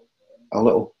a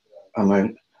little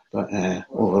amount, but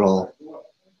overall,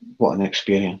 what an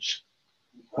experience.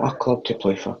 What a club to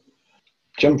play for.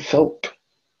 Jim Philp,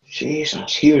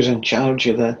 Jesus, he was in charge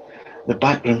of the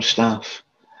backroom staff.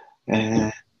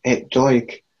 Ed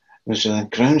Doig was a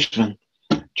groundsman.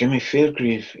 Jimmy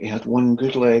Fairgrieve, he had 1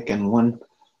 good leg and one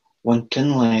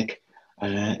tin leg.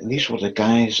 These were the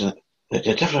guys that They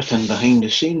did everything behind the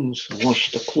scenes.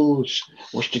 Washed the clothes,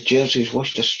 washed the jerseys,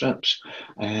 washed the strips,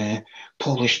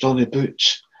 polished all the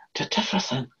boots. Did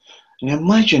everything. And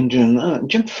imagine doing that.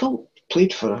 Jim Philp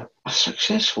played for a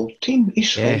successful team,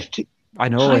 East Fife team. I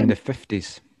know, in the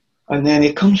 50s. And then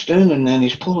he comes down and then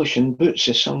he's polishing boots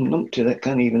of some numpty that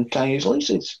can't even tie his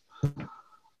laces.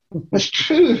 It's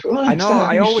true. I know,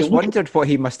 I always wondered what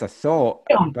he must have thought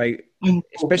about,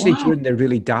 especially during the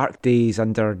really dark days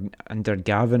under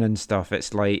Gavin and stuff.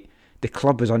 It's like the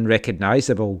club was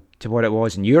unrecognisable to what it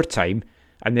was in your time,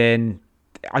 and then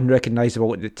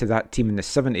unrecognisable to that team in the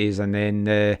 70s, and then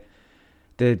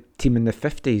the team in the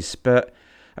 50s. But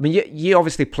I mean, you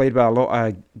obviously played with a lot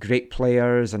of great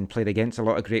players and played against a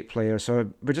lot of great players.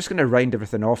 So we're just going to round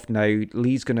everything off now.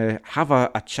 Lee's going to have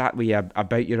a chat with you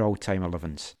about your all-time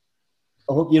 11s.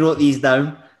 I hope you wrote these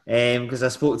down, because I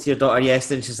spoke to your daughter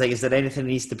yesterday and she's like, is there anything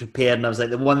he needs to prepare? And I was like,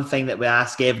 the one thing that we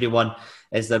ask everyone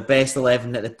is their best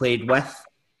 11 that they played with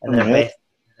and their best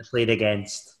that they played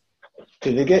against.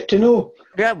 Do they get to know?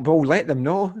 Yeah, we'll let them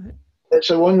know. It's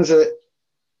the ones that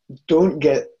don't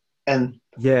get in.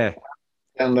 Yeah.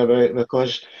 And about,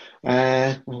 because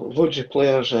loads of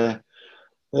players that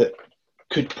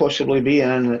could possibly be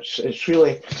in. It's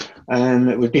really,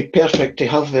 it would be perfect to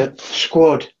have the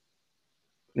squad.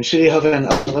 Instead of having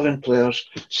 11 players,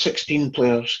 16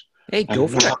 players. Hey, go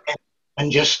for it.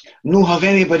 And just not have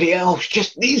anybody else,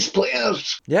 just these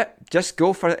players. Yeah, just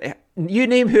go for it. You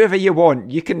name whoever you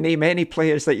want. You can name any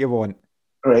players that you want.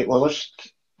 Right, well,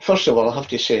 first of all, I have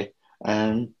to say,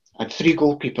 I had 3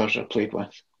 goalkeepers I played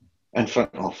with in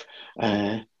front of.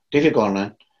 David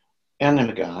Gorman, Ernie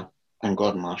McGrath, and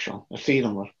Gordon Marshall. The 3 of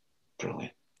them were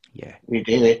brilliant. Yeah. We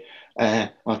really,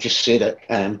 I'll just say that,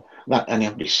 and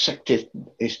he'll be sick to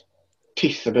his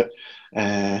teeth about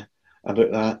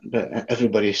that, but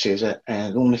everybody says it.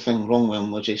 The only thing wrong with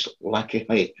him was his lack of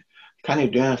height.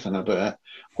 Can't do anything about it.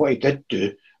 What he did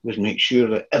do was make sure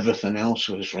that everything else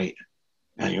was right,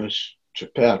 and he was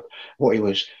superb. What he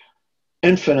was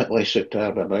infinitely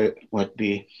superb about would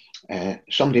be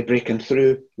somebody breaking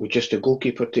through with just a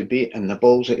goalkeeper to beat and the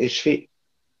ball's at his feet.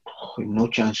 Oh, no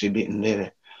chance of beating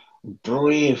there.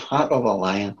 Brave, heart of a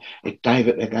lion. He'd dive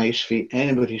at the guy's feet,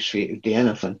 anybody's feet, he'd do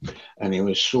anything, and he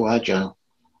was so agile.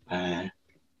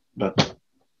 But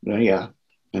yeah,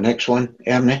 the next one,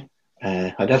 Ernie,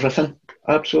 had everything,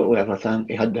 absolutely everything.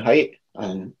 He had the height,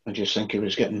 and I just think he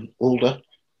was getting older.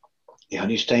 He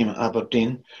had his time at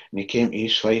Aberdeen, and he came to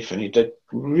East Fife, and he did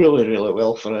really, really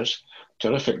well for us.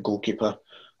 Terrific goalkeeper.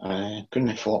 Couldn't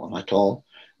have fought him at all,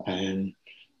 and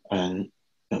it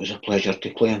was a pleasure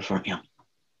to play in front of him.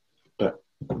 But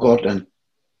Gordon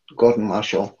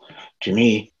Marshall, to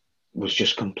me, was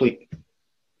just complete.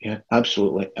 Yeah,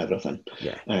 absolutely everything.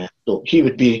 Yeah. So he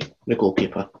would be the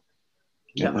goalkeeper.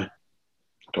 Yeah.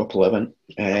 Top 11.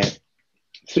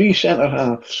 3 centre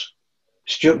halves: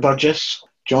 Stuart Burgess,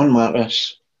 John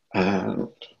Martis, and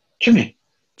Jim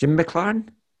McLaren?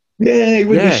 Yeah, he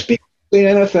wouldn't speak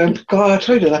anything. God,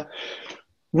 how did I?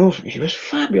 No, he was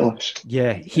fabulous.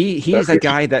 Yeah, he's a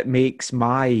guy that makes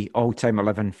my all-time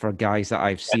 11 for guys that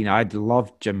I've seen. I'd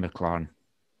love Jim McLaren.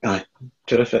 Aye,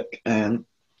 terrific.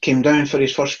 Came down for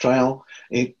his first trial.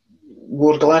 He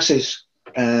wore glasses,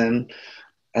 and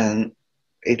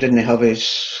he didn't have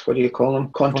his, what do you call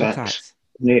them, contacts.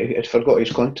 He had forgot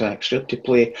his contacts to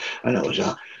play, and it was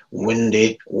a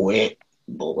windy, wet,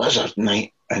 blizzard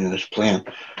night, and he was playing,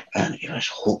 and he was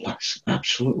hopeless,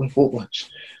 absolutely hopeless.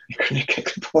 He couldn't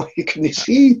kick the ball, he couldn't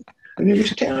see, and he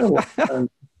was terrible. And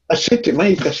I said to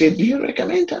Mike, I said, do you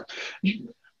recommend it? I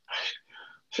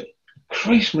said,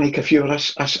 Christ, Mike, if you were a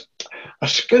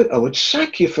scout, I would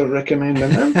sack you for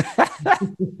recommending him.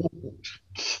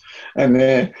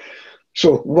 And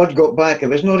so word got back, it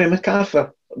was Norrie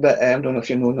MacArthur, but I don't know if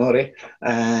you know Norrie.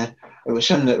 It was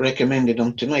him that recommended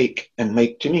him to Mike, and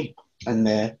Mike to me.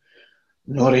 And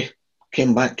Norrie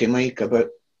came back to Mike about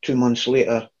 2 months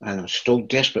later, and I was still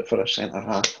desperate for a centre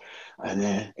half.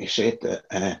 And he said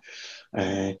that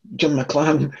Jim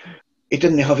McLaren, he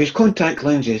didn't have his contact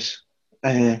lenses.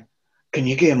 Can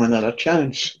you give him another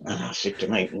chance? And I said to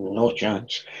Mike, no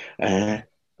chance. I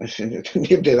said,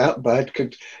 nobody that bad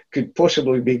could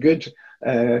possibly be good.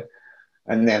 And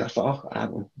then I thought,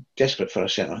 I'm desperate for a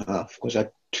centre half, because I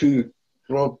had 2,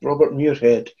 Robert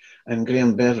Muirhead and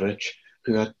Graham Beveridge,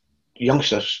 who had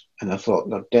youngsters, and I thought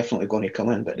they're definitely going to come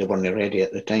in, but they weren't ready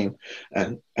at the time.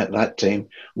 And at that time,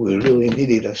 we really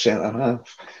needed a centre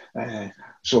half.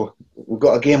 So we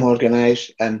got a game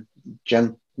organised, and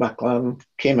Jim McLaren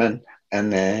came in,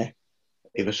 and I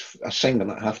signed him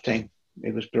at half time.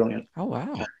 He was brilliant. Oh,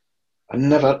 wow. I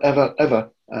never, ever,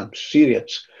 ever I'm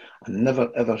serious. I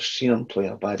never ever seen him play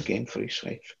a bad game for his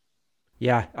Fife.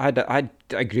 Yeah, I'd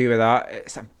agree with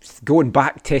that. I'm going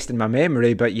back, testing my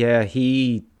memory, but yeah,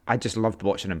 I just loved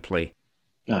watching him play.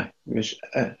 Aye, it was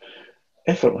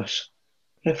effortless.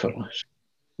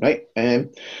 Right, 5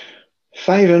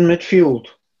 in midfield.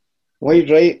 Wide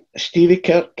right, Stevie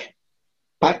Kirk.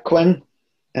 Pat Quinn,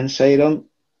 inside him.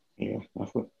 Yeah,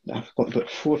 I've got about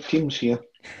 4 teams here.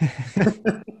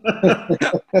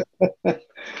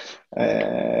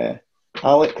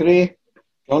 Alec Ray,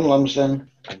 John Lumsden,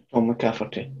 and Tom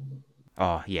McCafferty.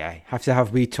 Oh, yeah, have to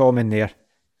have wee Tom in there.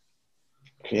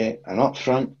 Okay, and up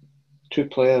front, 2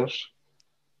 players,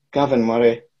 Gavin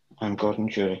Murray and Gordon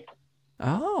Jury.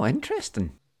 Oh,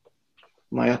 interesting.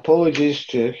 My apologies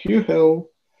to Hugh Hill,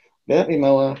 Bertie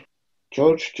Miller,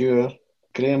 George Stewart,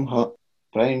 Graham Hutt,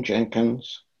 Brian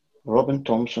Jenkins, Robin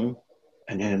Thompson,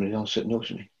 and anybody else that knows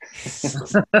me.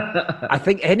 I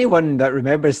think anyone that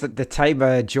remembers the time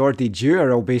of Geordie Dewar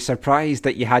will be surprised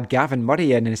that you had Gavin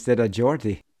Murray in instead of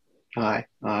Geordie. Aye.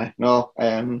 No,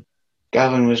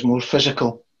 Gavin was more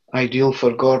physical, ideal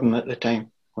for Gordon at the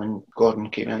time when Gordon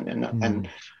came in. And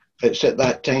it's at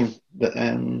that time that,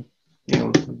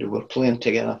 they were playing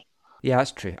together. Yeah,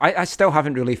 that's true. I still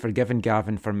haven't really forgiven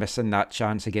Gavin for missing that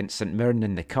chance against St Mirren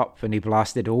in the Cup when he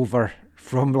blasted over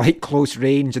from close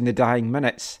range in the dying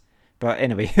minutes. But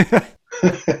anyway,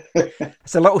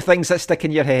 it's the little things that stick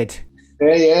in your head.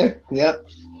 Yeah.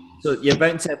 So you're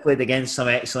bound to have played against some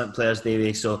excellent players,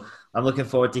 Davey, so I'm looking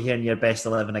forward to hearing your best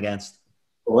 11 against.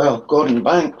 Well, Gordon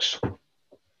Banks.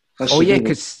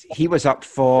 Because he was up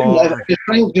for...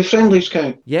 Do friendlies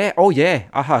count? Yeah,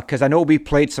 because I know we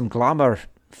played some glamour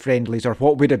friendlies, or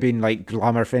what would have been like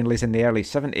glamour friendlies in the early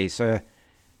 70s. So,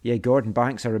 yeah, Gordon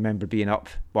Banks I remember being up.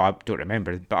 Well, I don't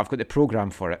remember, but I've got the programme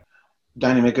for it.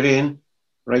 Danny McGrain,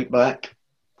 right back.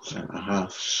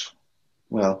 Centre-halves.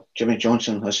 Well, Jimmy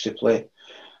Johnson has to play.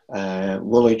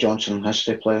 Willie Johnson has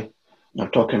to play. I'm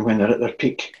talking when they're at their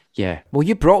peak. Yeah. Well,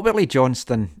 you brought Willie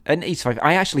Johnston into East Fife.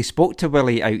 I actually spoke to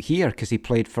Willie out here because he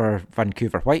played for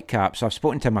Vancouver Whitecaps. So I've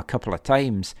spoken to him a couple of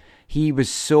times. He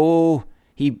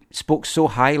spoke so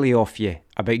highly of you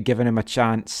about giving him a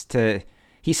chance to...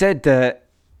 He said that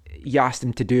you asked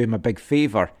him to do him a big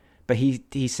favour, but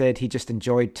he said he just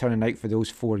enjoyed turning out for those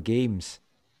 4 games.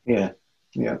 Yeah.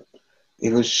 He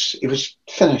was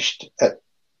finished at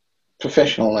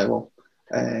professional level,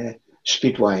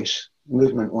 speed-wise,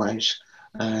 movement-wise.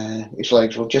 His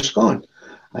legs were just gone.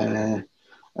 And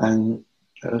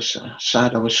it was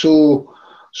sad. I was so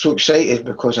excited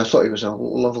because I thought he was a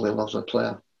lovely, lovely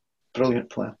player. Brilliant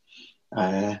player.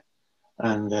 And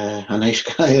a nice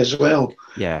guy as well.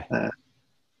 Yeah.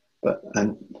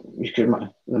 And you could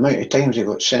the amount of times he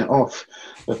got sent off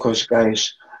because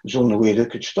guys, it was the only way they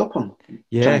could stop him.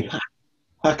 Yeah.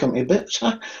 Hack him to bits.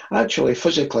 Actually,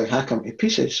 physically hack him to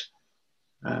pieces.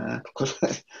 Because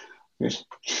he's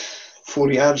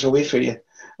 4 yards away from you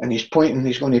and he's pointing,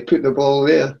 he's going to put the ball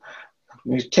there.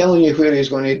 And he's telling you where he's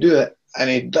going to do it. And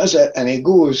he does it and he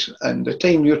goes. And the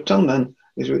time you're turning,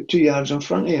 he's about 2 yards in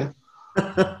front of you.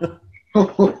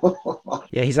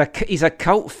 Yeah, he's a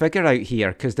cult figure out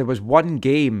here because there was one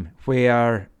game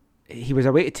where he was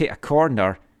away to take a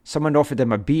corner. Someone offered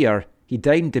him a beer. He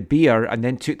downed the beer and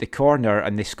then took the corner,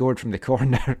 and they scored from the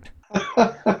corner.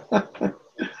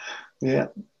 Yeah.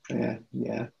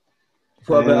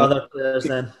 What about other players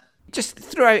then? Just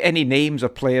throw out any names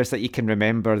of players that you can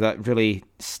remember that really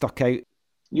stuck out.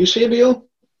 Eusebio?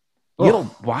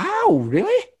 Oh, wow,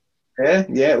 really?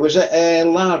 Yeah. It was at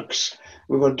Largs.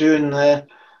 We were doing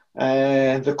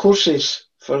the courses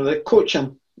for the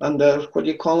coaching under, what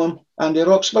do you call him, Andy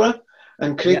Roxburgh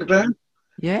and Craig Brown.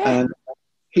 Yeah. And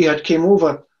he had came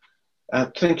over. I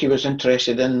think he was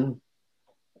interested in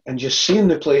just seeing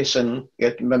the place, and he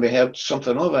had maybe heard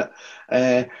something of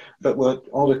it. But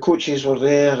all the coaches were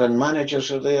there and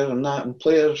managers were there and that and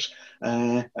players.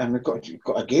 And we got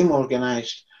a game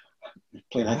organised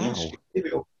playing against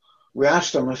Eusebio. We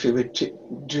asked him if he would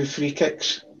do free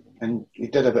kicks, and he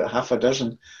did about half a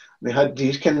dozen. They had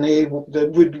these the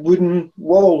wooden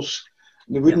walls,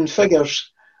 the wooden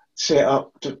figures set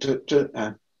up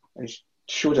to he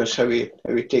showed us how he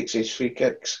takes his free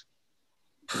kicks.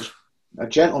 He's a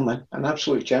gentleman, an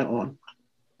absolute gentleman.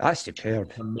 That's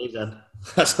superb. Amazing.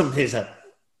 That's amazing.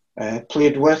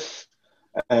 Played with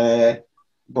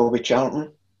Bobby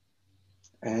Charlton.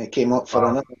 Came up for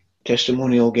another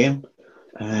testimonial game,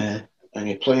 and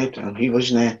he played, and he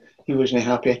wasn't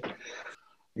happy.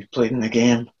 He played in the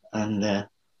game, and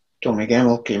Tommy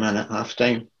Gemmell came in at half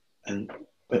time, and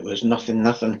it was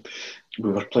nothing.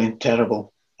 We were playing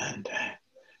terrible, and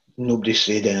nobody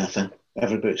said anything.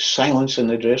 Everybody silence in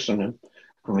the dressing room,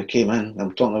 when we came in.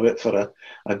 I'm talking about for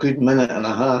a good minute and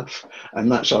a half,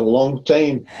 and that's a long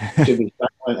time to be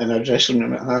silent in a dressing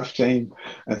room at half time,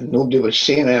 and nobody was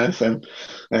saying anything.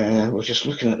 We're just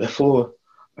looking at the floor,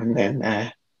 and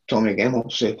then Tommy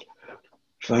Gemmell said,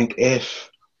 "Thank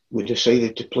F, we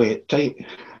decided to play it tight."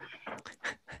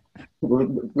 We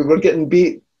were getting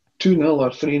beat 2-0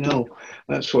 or 3-0.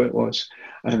 That's what it was.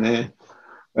 And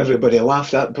everybody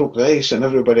laughed. That broke the ice, and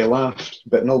everybody laughed.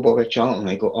 But no Bobby Charlton.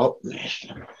 I got up.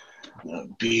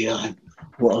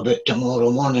 What about tomorrow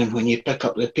morning when you pick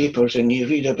up the papers and you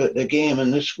read about the game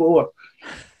and the score?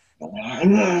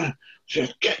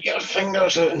 Just get your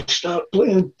fingers out and start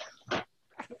playing.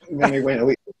 And then he went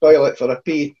away to the toilet for a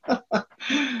pee.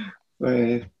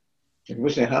 He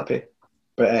wasn't happy.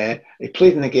 But he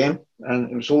played in the game,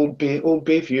 and it was Old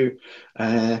Bayview,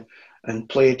 and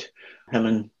played him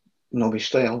and Nobby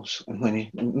Stiles. And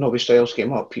when Nobby Stiles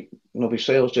came up, Nobby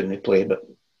Stiles didn't play, but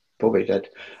Bobby did.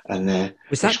 And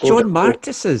was that John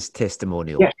Martis's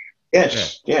testimonial?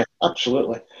 Yes,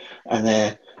 absolutely.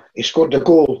 And he scored a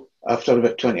goal after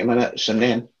about 20 minutes, and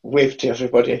then waved to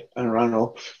everybody and ran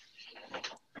off.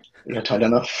 He had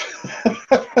enough.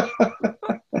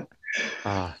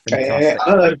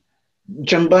 Fantastic.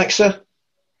 Jim Baxter.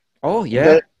 Oh,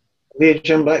 yeah.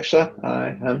 Jim Baxter.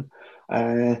 Him.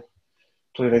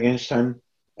 Played against him.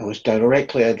 I was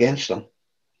directly against him.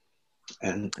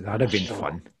 And that'd have been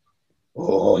fun.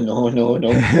 Oh, no.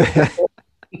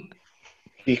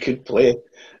 He could play.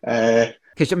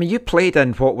 Because, you played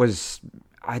in what was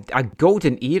a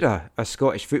golden era of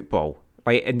Scottish football.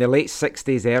 Like in the late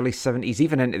 60s, early 70s,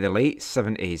 even into the late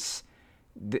 70s.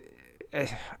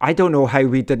 I don't know how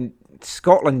we didn't...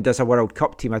 Scotland as a World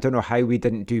Cup team, I don't know how we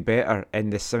didn't do better in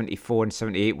the 74 and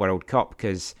 78 World Cup,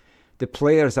 because the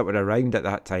players that were around at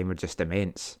that time were just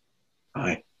immense.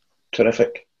 Aye,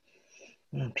 terrific.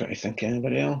 I'm trying to think of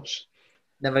anybody else.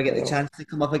 Never get the chance to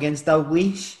come up against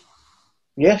Dalglish?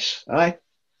 Yes, aye.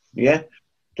 Yeah,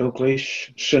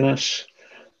 Dalglish, Souness.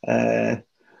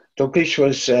 Dalglish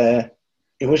was,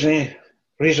 he wasn't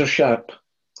razor sharp,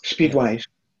 speed-wise.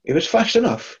 He was fast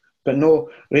enough, but no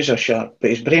razor sharp.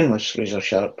 But his brain was razor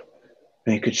sharp,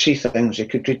 and he could see things. He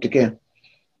could read the game.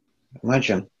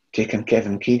 Imagine taking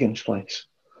Kevin Keegan's place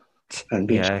and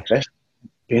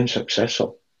being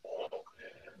successful.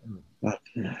 But,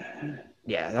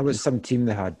 yeah, that was some team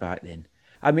they had back then.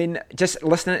 I mean, just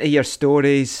listening to your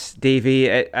stories,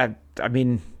 Davey. I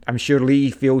mean, I'm sure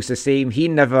Lee feels the same. He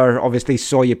never obviously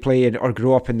saw you play or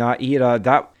grow up in that era.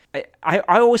 That I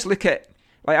always look at.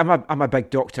 Like I'm a big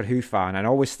Doctor Who fan, and I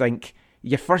always think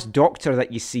your first Doctor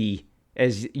that you see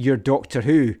is your Doctor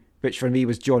Who, which for me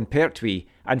was John Pertwee.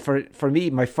 And for me,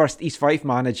 my first East Fife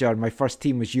manager, my first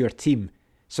team was your team.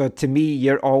 So to me,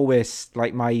 you're always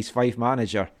like my East Fife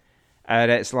manager.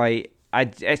 And it's like,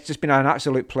 it's just been an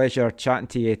absolute pleasure chatting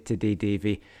to you today,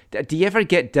 Davey. Do you ever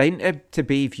get down to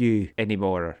Bayview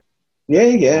anymore?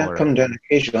 Yeah, I come down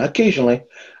occasionally.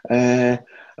 I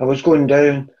was going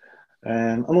down,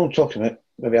 I'm only talking about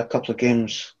maybe a couple of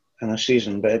games in a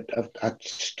season, but I'd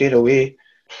stayed away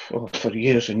for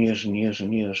years and years and years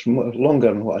and years, longer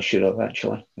than what I should have,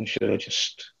 actually. I should have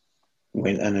just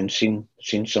went in and seen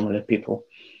some of the people.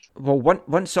 Well,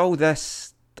 once all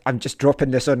this, I'm just dropping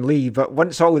this on Lee, but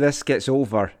once all this gets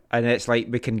over and it's like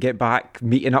we can get back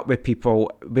meeting up with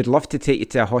people, we'd love to take you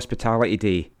to a hospitality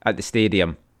day at the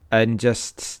stadium. And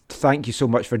just thank you so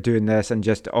much for doing this and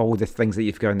just all the things that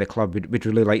you've got in the club. We'd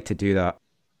really like to do that.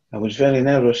 I was very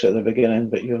nervous at the beginning,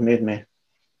 but you've made me.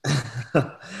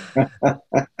 I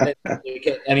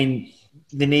mean,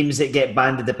 the names that get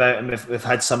bandied about, and we've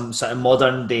had some sort of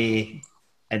modern day,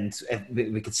 and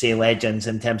we could say legends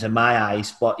in terms of my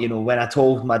eyes. But when I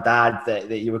told my dad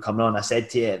that you were coming on, I said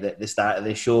to you at the start of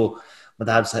the show, my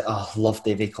dad was like, "Oh, I love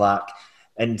Davy Clarke,"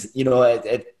 and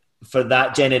for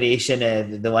that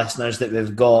generation, the listeners that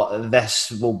we've got,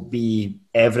 this will be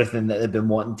everything that they've been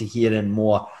wanting to hear and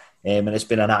more. And it's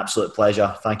been an absolute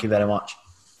pleasure. Thank you very much.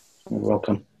 You're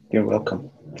welcome.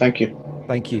 Thank you.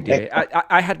 Thank you, David.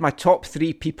 I had my top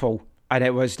 3 people, and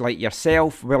it was like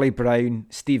yourself, Willie Brown,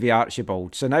 Stevie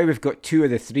Archibald. So now we've got 2 of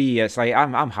the 3. It's like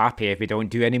I'm happy if we don't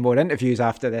do any more interviews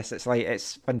after this. It's like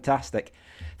it's fantastic.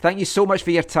 Thank you so much for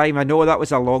your time. I know that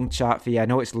was a long chat for you. I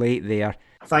know it's late there.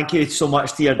 Thank you so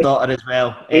much to your daughter as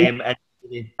well.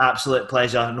 Absolute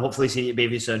pleasure, and hopefully see you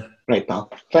baby soon. Right,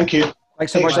 pal. Thank you.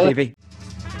 Thanks so much, Davey.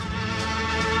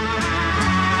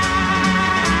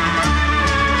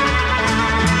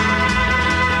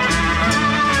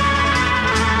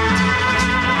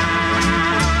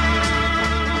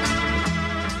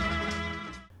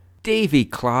 Davy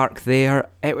Clarke there.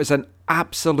 It was an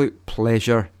absolute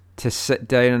pleasure to sit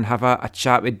down and have a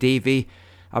chat with Davy.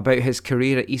 about his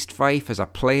career at East Fife as a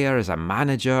player, as a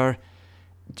manager.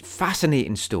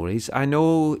 Fascinating stories. I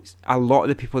know a lot of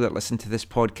the people that listen to this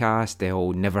podcast,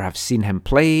 they'll never have seen him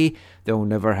play. They'll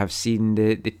never have seen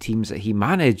the teams that he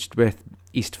managed with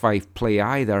East Fife play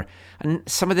either. And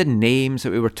some of the names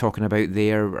that we were talking about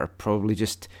there are probably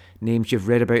just names you've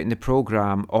read about in the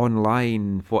programme,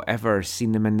 online, whatever,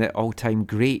 seen them in the all-time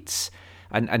greats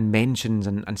and mentions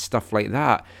and stuff like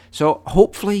that. So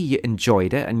hopefully you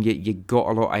enjoyed it and you got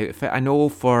a lot out of it. I know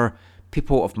for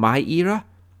people of my era,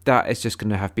 that is just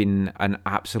going to have been an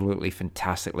absolutely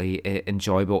fantastically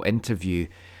enjoyable interview.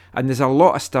 And there's a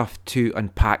lot of stuff to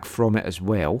unpack from it as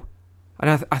well.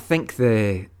 And I think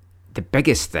the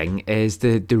biggest thing is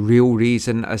the real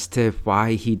reason as to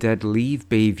why he did leave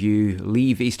Bayview,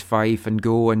 leave East Fife and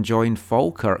go and join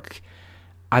Falkirk.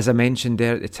 As I mentioned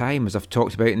there at the time, as I've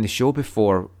talked about in the show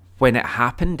before, when it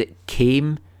happened, it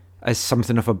came as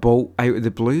something of a bolt out of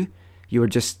the blue. You were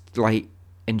just like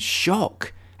in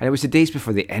shock. And it was the days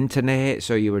before the internet,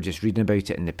 so you were just reading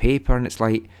about it in the paper, and it's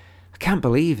like, I can't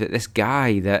believe that this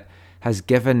guy that has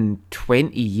given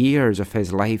 20 years of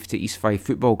his life to East Fife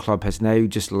Football Club has now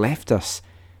just left us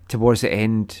towards the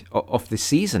end of the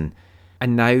season.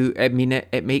 And now, I mean,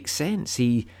 it makes sense.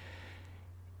 He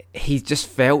just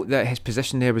felt that his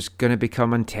position there was going to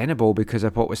become untenable because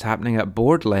of what was happening at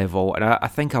board level. And I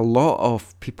think a lot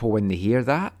of people, when they hear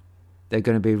that, they're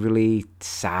going to be really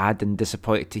sad and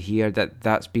disappointed to hear that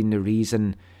that's been the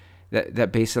reason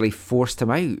that basically forced him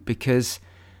out. Because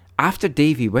after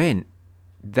Davy went,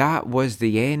 that was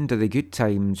the end of the good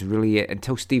times, really,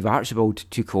 until Steve Archibald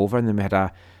took over, and then we had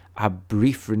a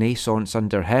brief renaissance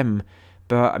under him.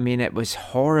 But, I mean, it was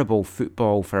horrible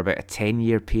football for about a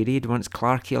 10-year period once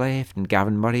Clarkey left and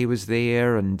Gavin Murray was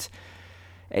there, and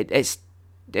it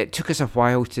took us a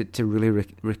while to really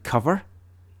recover.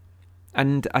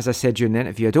 And as I said during the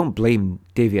interview, I don't blame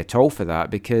Davy at all for that,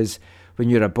 because when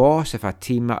you're a boss, if a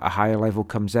team at a higher level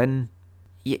comes in,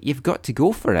 you've got to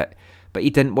go for it. But he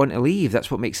didn't want to leave.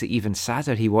 That's what makes it even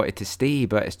sadder. He wanted to stay,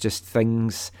 but it's just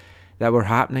things that were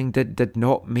happening did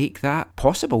not make that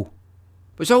possible.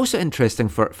 It was also interesting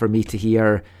for me to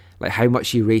hear like how much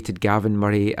he rated Gavin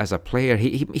Murray as a player.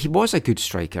 He was a good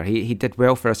striker. He did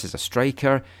well for us as a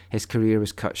striker. His career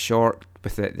was cut short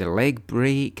with the leg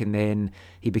break, and then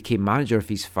he became manager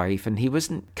of East Fife, and he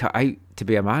wasn't cut out to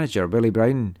be a manager. Willie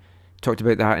Brown talked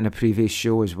about that in a previous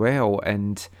show as well,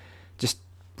 and just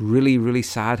really, really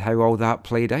sad how all that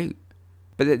played out.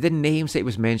 But the names that he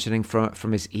was mentioning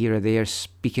from his era there,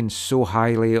 speaking so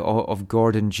highly of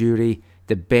Gordon Durie,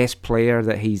 the best player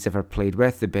that he's ever played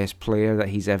with, the best player that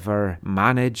he's ever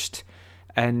managed.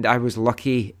 And I was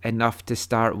lucky enough to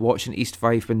start watching East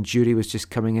Fife when Durie was just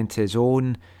coming into his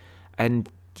own. And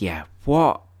yeah,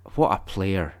 what a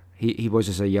player he was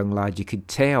as a young lad. You could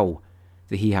tell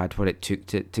that he had what it took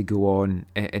to go on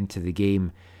into the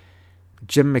game.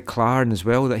 Jim McLaren as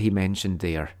well that he mentioned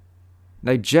there.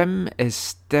 Now Jim is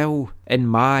still in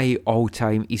my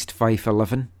all-time East Fife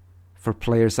 11 for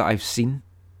players that I've seen.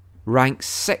 Ranked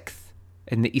 6th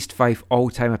in the East Fife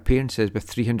all-time appearances with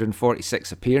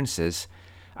 346 appearances.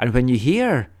 And when you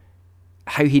hear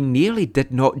how he nearly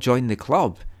did not join the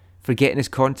club, forgetting his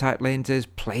contact lenses,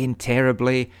 playing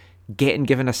terribly, getting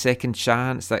given a second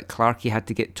chance that Clarkey had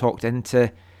to get talked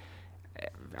into.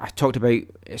 I talked about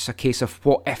it's a case of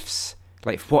what ifs.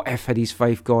 Like, what if had East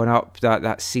Fife gone up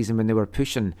that season when they were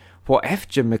pushing? What if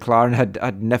Jim McLaren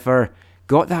had never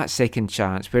got that second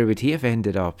chance? Where would he have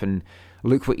ended up? And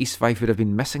look what East Fife would have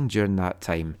been missing during that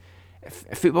time.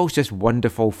 Football's just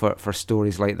wonderful for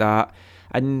stories like that.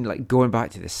 And like going back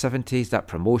to the 70s, that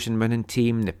promotion winning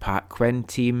team, the Pat Quinn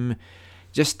team.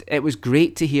 Just, it was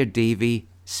great to hear Davy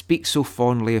speak so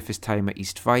fondly of his time at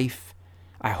East Fife.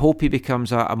 I hope he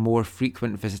becomes a more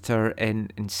frequent visitor in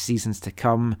seasons to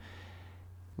come.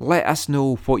 Let us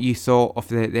know what you thought of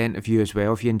the interview as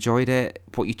well. If you enjoyed it,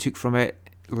 what you took from it,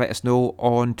 let us know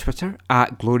on Twitter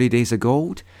at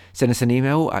glorydaysofgold. Send us an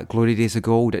email at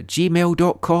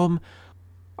glorydaysofgold@gmail.com.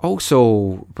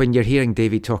 Also, when you're hearing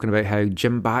Davy talking about how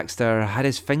Jim Baxter had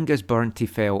his fingers burnt, he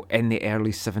felt, in the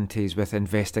early 70s with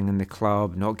investing in the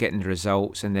club, not getting the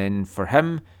results, and then for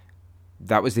him,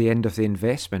 that was the end of the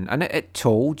investment. And it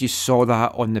told, you saw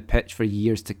that on the pitch for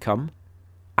years to come.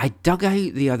 I dug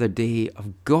out the other day,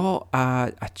 I've got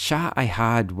a chat I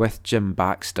had with Jim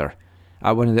Baxter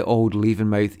at one of the old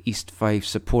Leavenmouth East Fife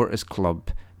Supporters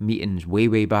Club meetings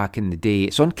way back in the day.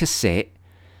 It's on cassette.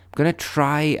 I'm going to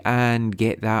try and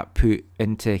get that put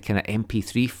into kind of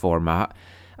MP3 format.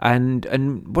 And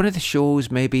one of the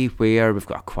shows maybe where we've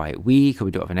got a quiet week or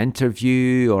we don't have an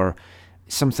interview or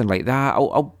something like that.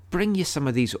 I'll bring you some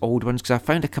of these old ones because I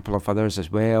found a couple of others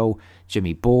as well.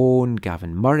 Jimmy Bone,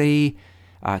 Gavin Murray,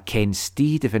 Ken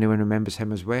Steed, if anyone remembers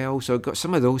him as well. So I've got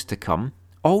some of those to come.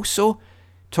 Also,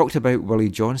 talked about Willie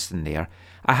Johnston there.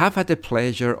 I have had the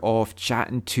pleasure of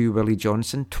chatting to Willie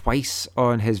Johnston twice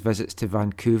on his visits to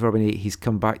Vancouver when he's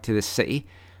come back to the city,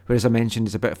 where, as I mentioned,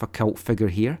 is a bit of a cult figure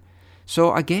here.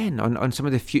 So again, on some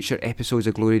of the future episodes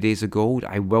of Glory Days of Gold,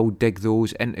 I will dig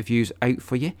those interviews out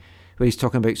for you, where he's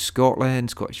talking about Scotland,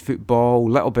 Scottish football, a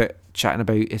little bit chatting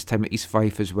about his time at East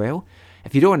Fife as well.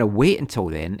 If you don't want to wait until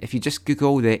then, if you just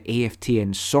Google the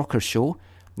AFTN Soccer Show,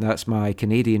 that's my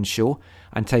Canadian show,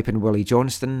 and type in Willie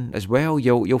Johnston as well,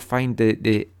 you'll find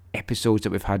the episodes that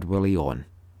we've had Willie on.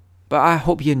 But I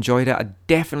hope you enjoyed it. I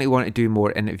definitely want to do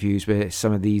more interviews with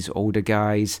some of these older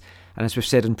guys. And as we've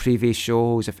said in previous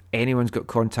shows, if anyone's got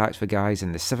contacts for guys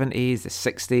in the 70s, the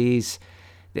 60s,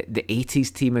 the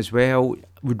 80s team as well,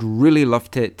 would really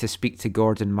love to speak to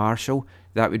Gordon Marshall.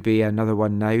 That would be another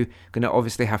one now. Going to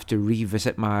obviously have to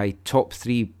revisit my top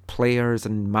 3 players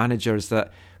and managers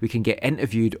that we can get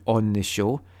interviewed on the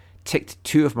show. Ticked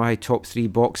 2 of my top 3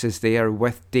 boxes there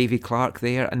with Davy Clark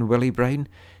there and Willie Brown.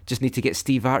 Just need to get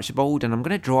Steve Archibald, and I'm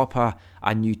going to draw up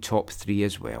a new top 3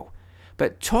 as well.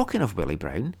 But talking of Willie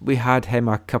Brown, we had him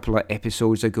a couple of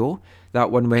episodes ago.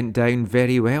 That one went down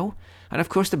very well. And of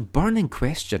course, the burning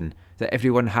question that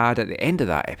everyone had at the end of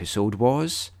that episode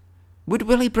was, would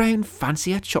Willie Brown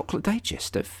fancy a chocolate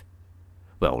digestive?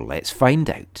 Well, let's find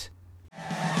out.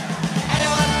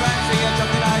 Anyone fancy a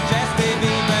chocolate digestive,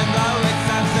 even though it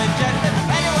sounds suggestive?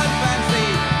 Anyone fancy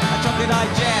a chocolate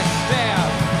digestive?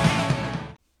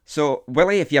 So,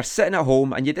 Willie, if you're sitting at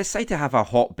home and you decide to have a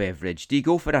hot beverage, do you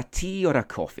go for a tea or a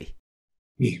coffee?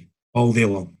 Yeah, all day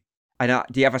long. And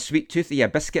do you have a sweet tooth? Are you a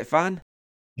biscuit fan?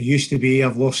 I used to be.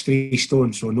 I've lost 3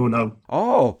 stone, so no now.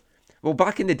 Oh, well,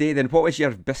 back in the day then, what was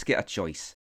your biscuit of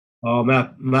choice? Oh,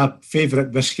 my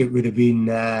favourite biscuit would have been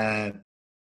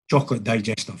chocolate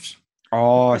digestives.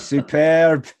 Oh,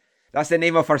 superb. That's the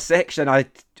name of our section.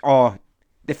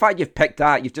 The fact you've picked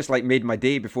that, you've just like made my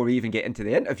day before we even get into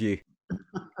the interview.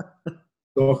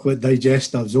 Chocolate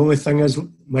digestives. The only thing is,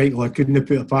 Michael, I couldn't have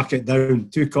put a packet down.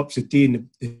 2 cups of tea and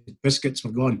the biscuits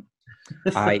were gone.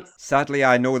 Aye, sadly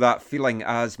I know that feeling,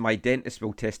 as my dentist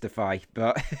will testify.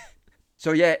 But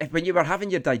so yeah, when you were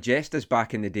having your digestives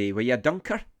back in the day, were you a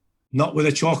dunker? Not with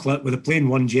the chocolate, with the plain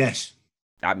ones, yes.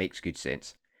 That makes good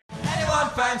sense. Anyone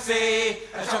fancy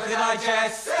a chocolate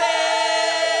digestive?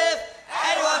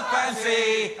 Anyone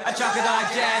fancy a chocolate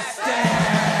digestive?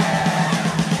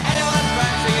 Anyone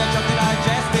fancy a chocolate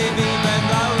digestive, even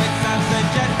though it sounds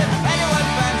suggestive? Anyone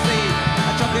fancy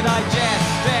a chocolate digestive?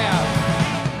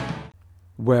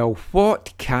 Well,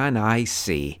 what can I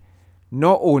say?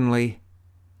 Not only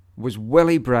was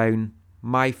Willie Brown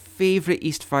my favourite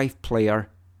East Fife player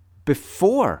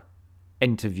before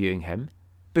interviewing him,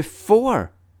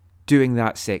 before doing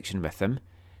that section with him,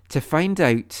 to find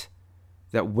out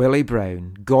that Willie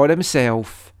Brown, God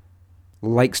himself,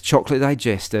 likes chocolate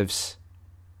digestives,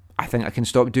 I think I can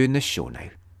stop doing this show now.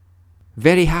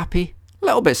 Very happy, a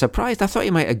little bit surprised. I thought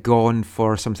he might have gone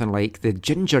for something like the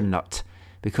ginger nut,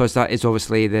 because that is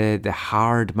obviously the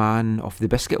hard man of the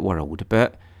biscuit world,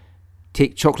 but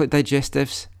take chocolate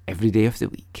digestives every day of the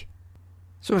week.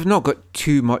 So we've not got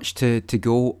too much to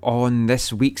go on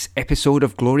this week's episode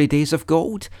of Glory Days of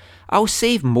Gold. I'll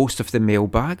save most of the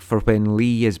mailbag for when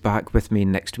Lee is back with me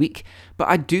next week, but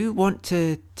I do want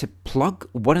to plug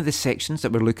one of the sections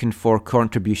that we're looking for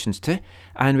contributions to,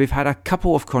 and we've had a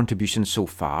couple of contributions so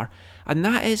far, and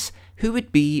that is who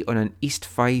would be on an East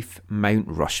Fife Mount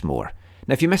Rushmore.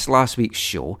 Now, if you missed last week's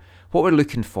show, what we're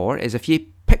looking for is if you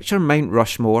picture Mount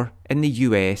Rushmore in the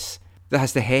US that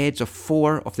has the heads of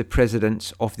 4 of the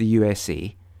presidents of the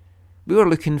USA, we were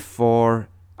looking for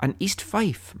an East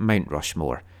Fife Mount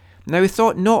Rushmore. Now, we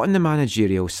thought not on the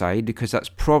managerial side, because that's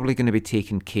probably going to be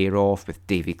taken care of with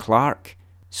Davy Clark,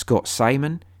 Scott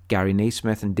Simon, Gary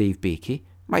Naismith and Dave Bakey.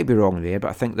 Might be wrong there,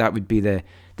 but I think that would be the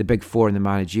big 4 on the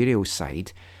managerial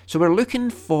side. So we're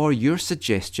looking for your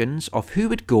suggestions of who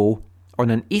would go on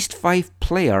an East Fife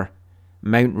player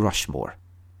Mount Rushmore.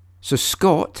 So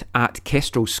Scott, at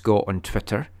Kestrel Scott on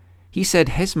Twitter, he said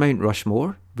his Mount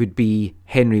Rushmore would be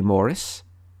Henry Morris,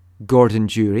 Gordon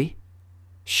Durie,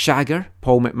 Shagger,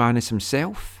 Paul McManus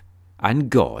himself,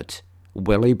 and God,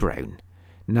 Willie Brown.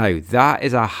 Now, that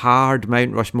is a hard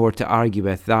Mount Rushmore to argue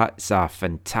with. That's a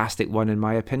fantastic one in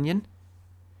my opinion.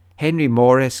 Henry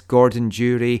Morris, Gordon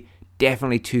Durie,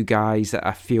 definitely 2 guys that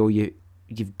I feel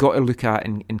you've got to look at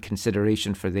in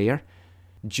consideration for there.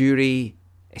 Durie,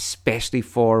 especially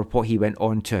for what he went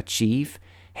on to achieve.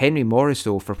 Henry Morris,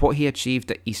 though, for what he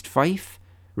achieved at East Fife,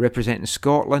 representing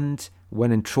Scotland,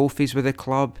 winning trophies with the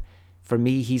club. For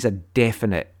me, he's a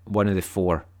definite one of the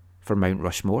four for Mount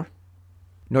Rushmore.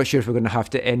 Not sure if we're going to have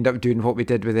to end up doing what we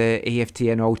did with the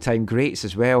AFTN all-time greats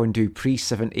as well and do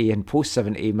pre-70 and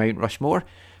post-70 Mount Rushmore.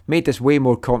 Made this way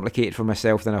more complicated for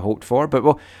myself than I hoped for, but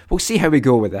we'll see how we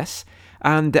go with this.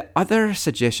 And the other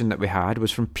suggestion that we had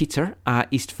was from Peter at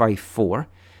East 54,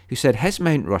 who said his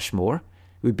Mount Rushmore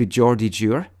would be Geordie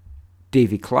Dewar,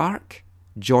 Davy Clark,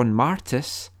 John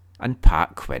Martis and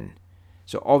Pat Quinn.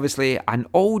 So obviously an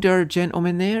older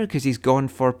gentleman there because he's gone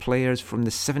for players from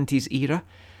the 70s era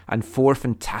and four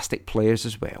fantastic players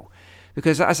as well.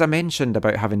 Because as I mentioned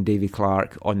about having Davy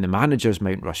Clark on the manager's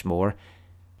Mount Rushmore,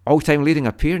 all-time leading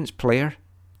appearance player,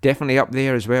 definitely up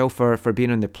there as well for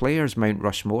being on the players' Mount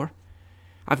Rushmore.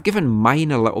 I've given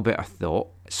mine a little bit of thought,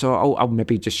 so I'll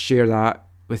maybe just share that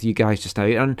with you guys just now.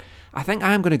 And I think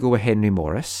I am going to go with Henry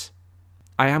Morris.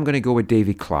 I am going to go with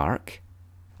Davy Clark.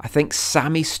 I think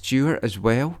Sammy Stewart as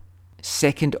well.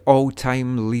 Second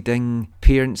all-time leading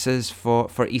appearances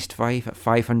for East Fife at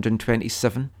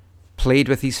 527. Played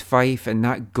with East Fife in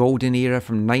that golden era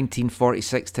from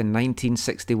 1946 to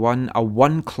 1961. A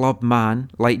one-club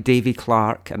man like Davy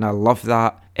Clark, and I love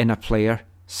that in a player.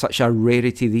 Such a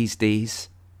rarity these days.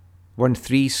 Won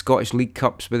 3 Scottish League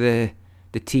Cups with the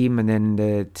team and then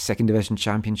the Second Division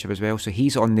Championship as well. So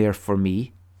he's on there for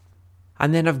me.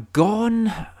 And then I've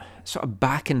gone sort of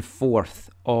back and forth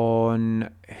on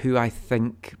who I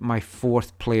think my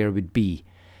fourth player would be.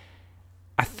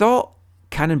 I thought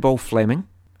Cannonball Fleming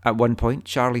at one point,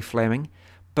 Charlie Fleming,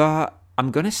 but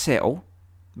I'm going to settle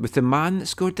with the man that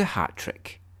scored the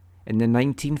hat-trick in the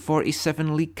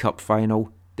 1947 League Cup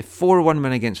final, the 4-1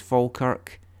 win against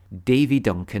Falkirk, Davy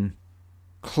Duncan.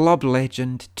 Club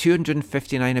legend,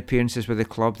 259 appearances with the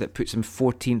club, that puts him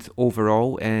 14th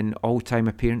overall in all-time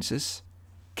appearances.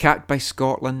 Capped by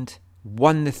Scotland,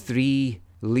 won the 3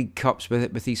 League Cups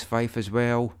with East Fife as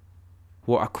well.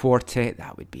 What a quartet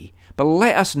that would be. But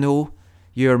let us know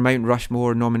your Mount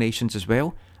Rushmore nominations as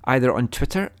well, either on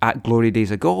Twitter at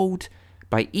glorydaysofgold,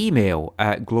 by email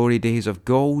at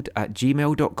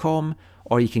glorydaysofgold@gmail.com,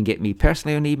 or you can get me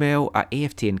personally on email at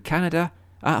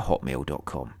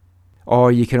aftncanada@hotmail.com.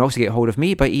 Or you can also get hold of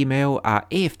me by email at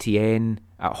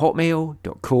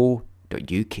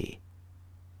aftn@hotmail.co.uk.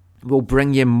 We'll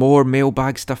bring you more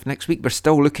mailbag stuff next week. We're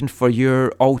still looking for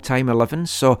your all-time 11s,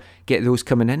 so get those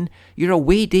coming in. Your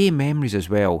away day memories as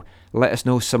well. Let us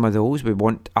know some of those. We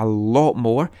want a lot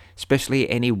more, especially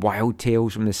any wild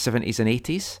tales from the 70s and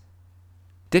 80s.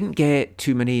 Didn't get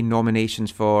too many nominations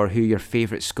for who your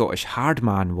favourite Scottish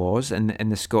hardman was in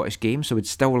the Scottish game, so we'd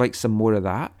still like some more of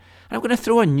that. And I'm going to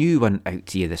throw a new one out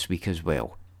to you this week as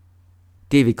well.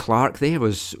 Davy Clark there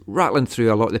was rattling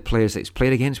through a lot of the players that he's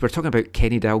played against. We're talking about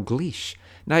Kenny Dalglish.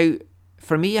 Now,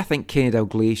 for me, I think Kenny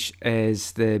Dalglish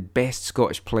is the best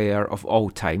Scottish player of all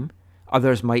time.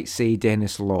 Others might say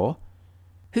Denis Law.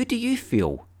 Who do you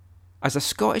feel, as a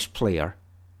Scottish player,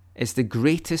 is the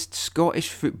greatest Scottish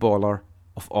footballer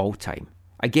of all time?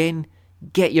 Again,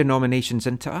 get your nominations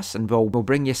into us and we'll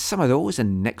bring you some of those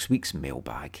in next week's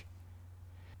mailbag.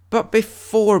 But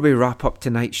before we wrap up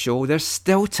tonight's show, there's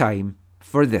still time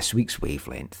for this week's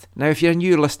Wavelength. Now, if you're a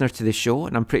new listener to the show,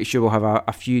 and I'm pretty sure we'll have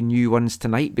a few new ones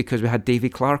tonight because we had Davy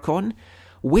Clark on,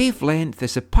 Wavelength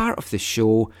is a part of the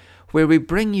show where we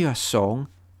bring you a song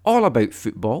all about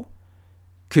football.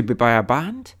 Could be by a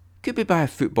band, could be by a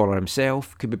footballer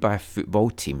himself, could be by a football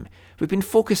team. We've been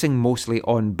focusing mostly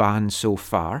on bands so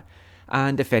far,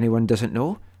 and if anyone doesn't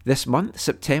know, this month,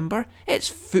 September, it's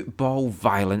Football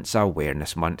Violence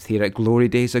Awareness Month here at Glory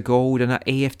Days of Gold and at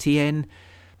AFTN.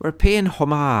 We're paying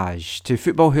homage to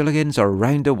football hooligans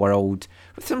around the world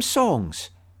with some songs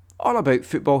all about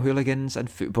football hooligans and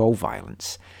football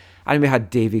violence. And we had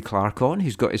Davy Clark on,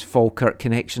 who's got his Falkirk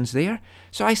connections there,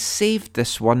 so I saved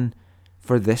this one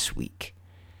for this week.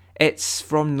 It's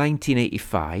from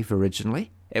 1985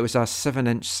 originally. It was a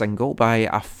 7-inch single by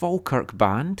a Falkirk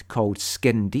band called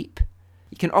Skin Deep.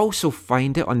 You can also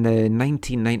find it on the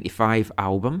 1995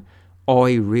 album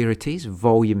Oi Rarities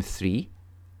Volume 3.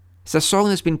 It's a song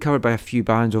that's been covered by a few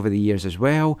bands over the years as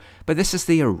well, but this is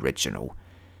the original,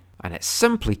 and it's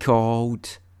simply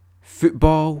called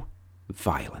Football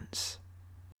Violence.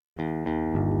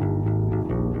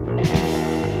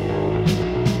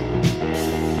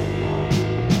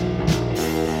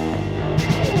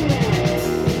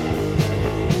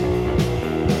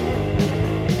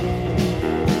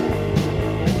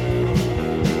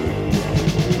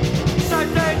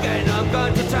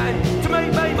 Going to town to meet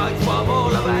me mates while I'm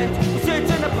all around. We sit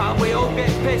in the pub, we all get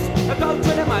pissed. I go to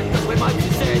the mate because we mates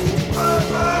exist.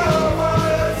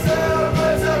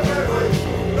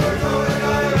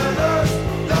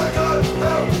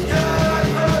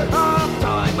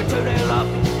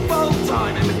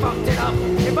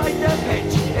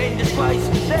 face.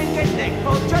 Then get nicked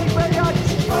for JPH.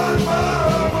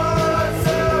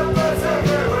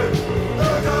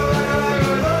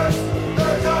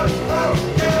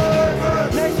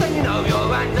 Next thing you know,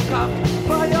 you're handcuffed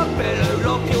by a bill who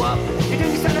lock you up. You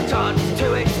didn't stand a chance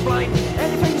to explain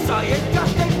anything, so you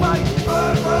just explain.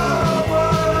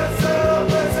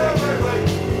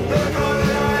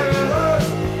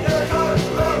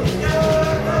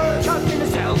 Chucked in the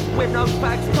cell with no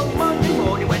bags till Monday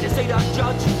morning when you see that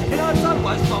judge. You know, so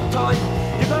waste of time.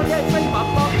 You're gonna get 3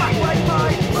 months for backway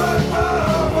pay.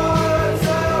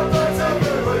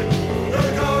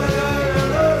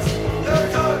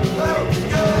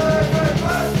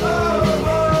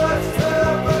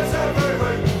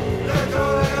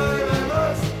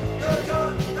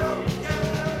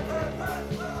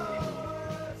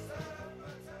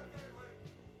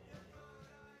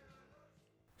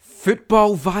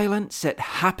 Football violence, it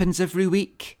happens every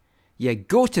week. You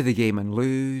go to the game and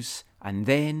lose, and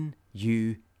then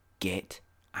you get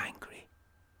angry.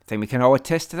 Think we can all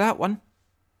attest to that one?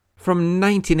 From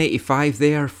 1985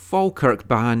 there, Falkirk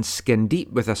band Skin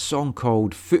Deep with a song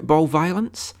called Football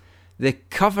Violence. The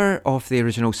cover of the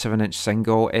original 7-inch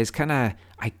single is kind of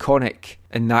iconic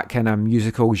in that kind of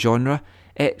musical genre.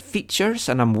 It features,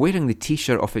 and I'm wearing the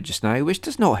t-shirt of it just now, which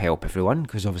does not help everyone,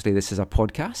 because obviously this is a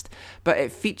podcast, but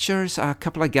it features a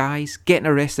couple of guys getting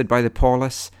arrested by the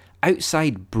police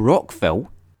outside Brockville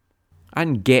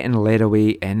and getting led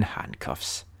away in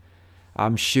handcuffs.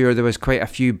 I'm sure there was quite a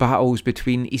few battles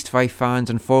between East Fife fans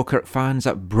and Falkirk fans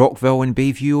at Brockville and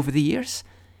Bayview over the years.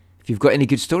 If you've got any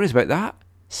good stories about that,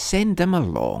 send them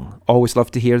along. Always love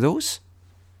to hear those.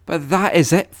 But that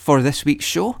is it for this week's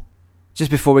show. Just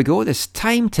before we go, it's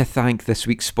time to thank this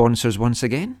week's sponsors once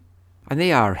again. And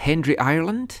they are Hendry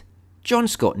Ireland, John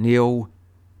Scott Neal,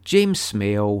 James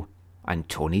Smale and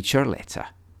Tony Charletta.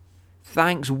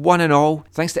 Thanks one and all.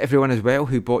 Thanks to everyone as well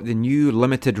who bought the new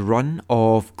limited run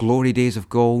of Glory Days of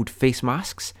Gold face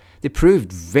masks. They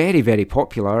proved very, very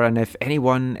popular, and if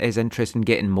anyone is interested in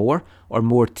getting more or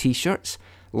more t-shirts,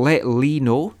 let Lee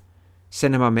know.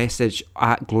 Send him a message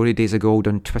at Glory Days of Gold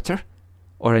on Twitter,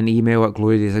 or an email at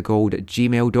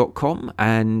glorydaysofgold@gmail.com,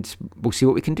 and we'll see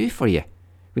what we can do for you.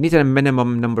 We need a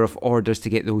minimum number of orders to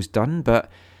get those done,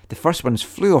 but the first ones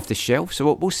flew off the shelf,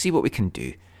 so we'll see what we can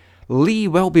do. Lee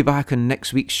will be back on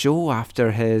next week's show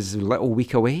after his little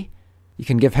week away. You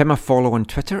can give him a follow on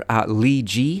Twitter at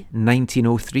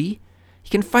LeeG1903. You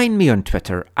can find me on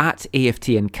Twitter at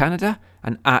AFTN Canada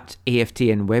and at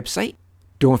AFTN website.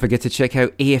 Don't forget to check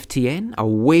out AFTN,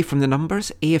 away from the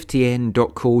numbers,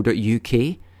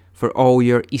 aftn.co.uk for all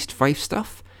your East Fife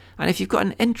stuff. And if you've got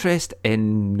an interest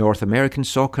in North American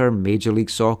soccer, Major League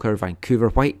Soccer, Vancouver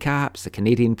Whitecaps, the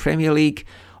Canadian Premier League,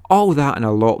 all that and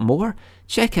a lot more,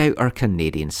 check out our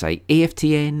Canadian site,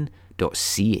 aftn.ca.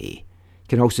 You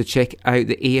can also check out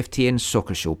the AFTN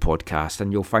Soccer Show podcast,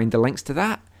 and you'll find the links to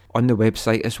that on the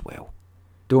website as well.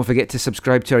 Don't forget to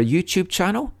subscribe to our YouTube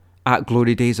channel at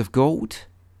Glory Days of Gold,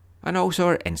 and also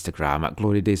our Instagram at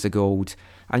Glory Days of Gold.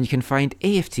 And you can find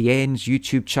AFTN's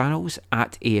YouTube channels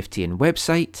at AFTN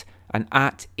website and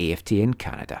at AFTN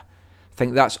Canada. I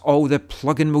think that's all the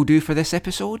plug-in we'll do for this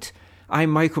episode. I'm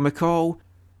Michael McCall.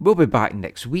 We'll be back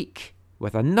next week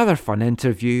with another fun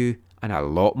interview and a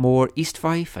lot more East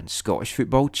Fife and Scottish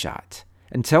football chat.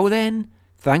 Until then,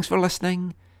 thanks for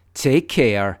listening, take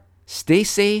care, stay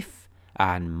safe,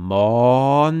 and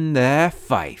mon the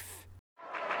Fife.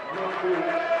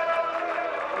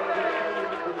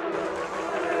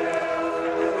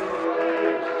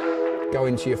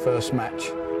 Going to your first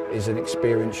match is an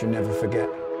experience you never forget.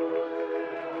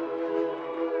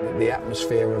 The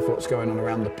atmosphere of what's going on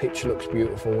around the pitch looks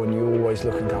beautiful, and you always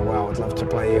look and go, wow, I'd love to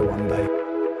play here one day.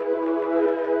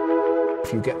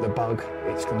 If you get the bug,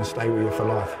 it's going to stay with you for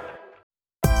life.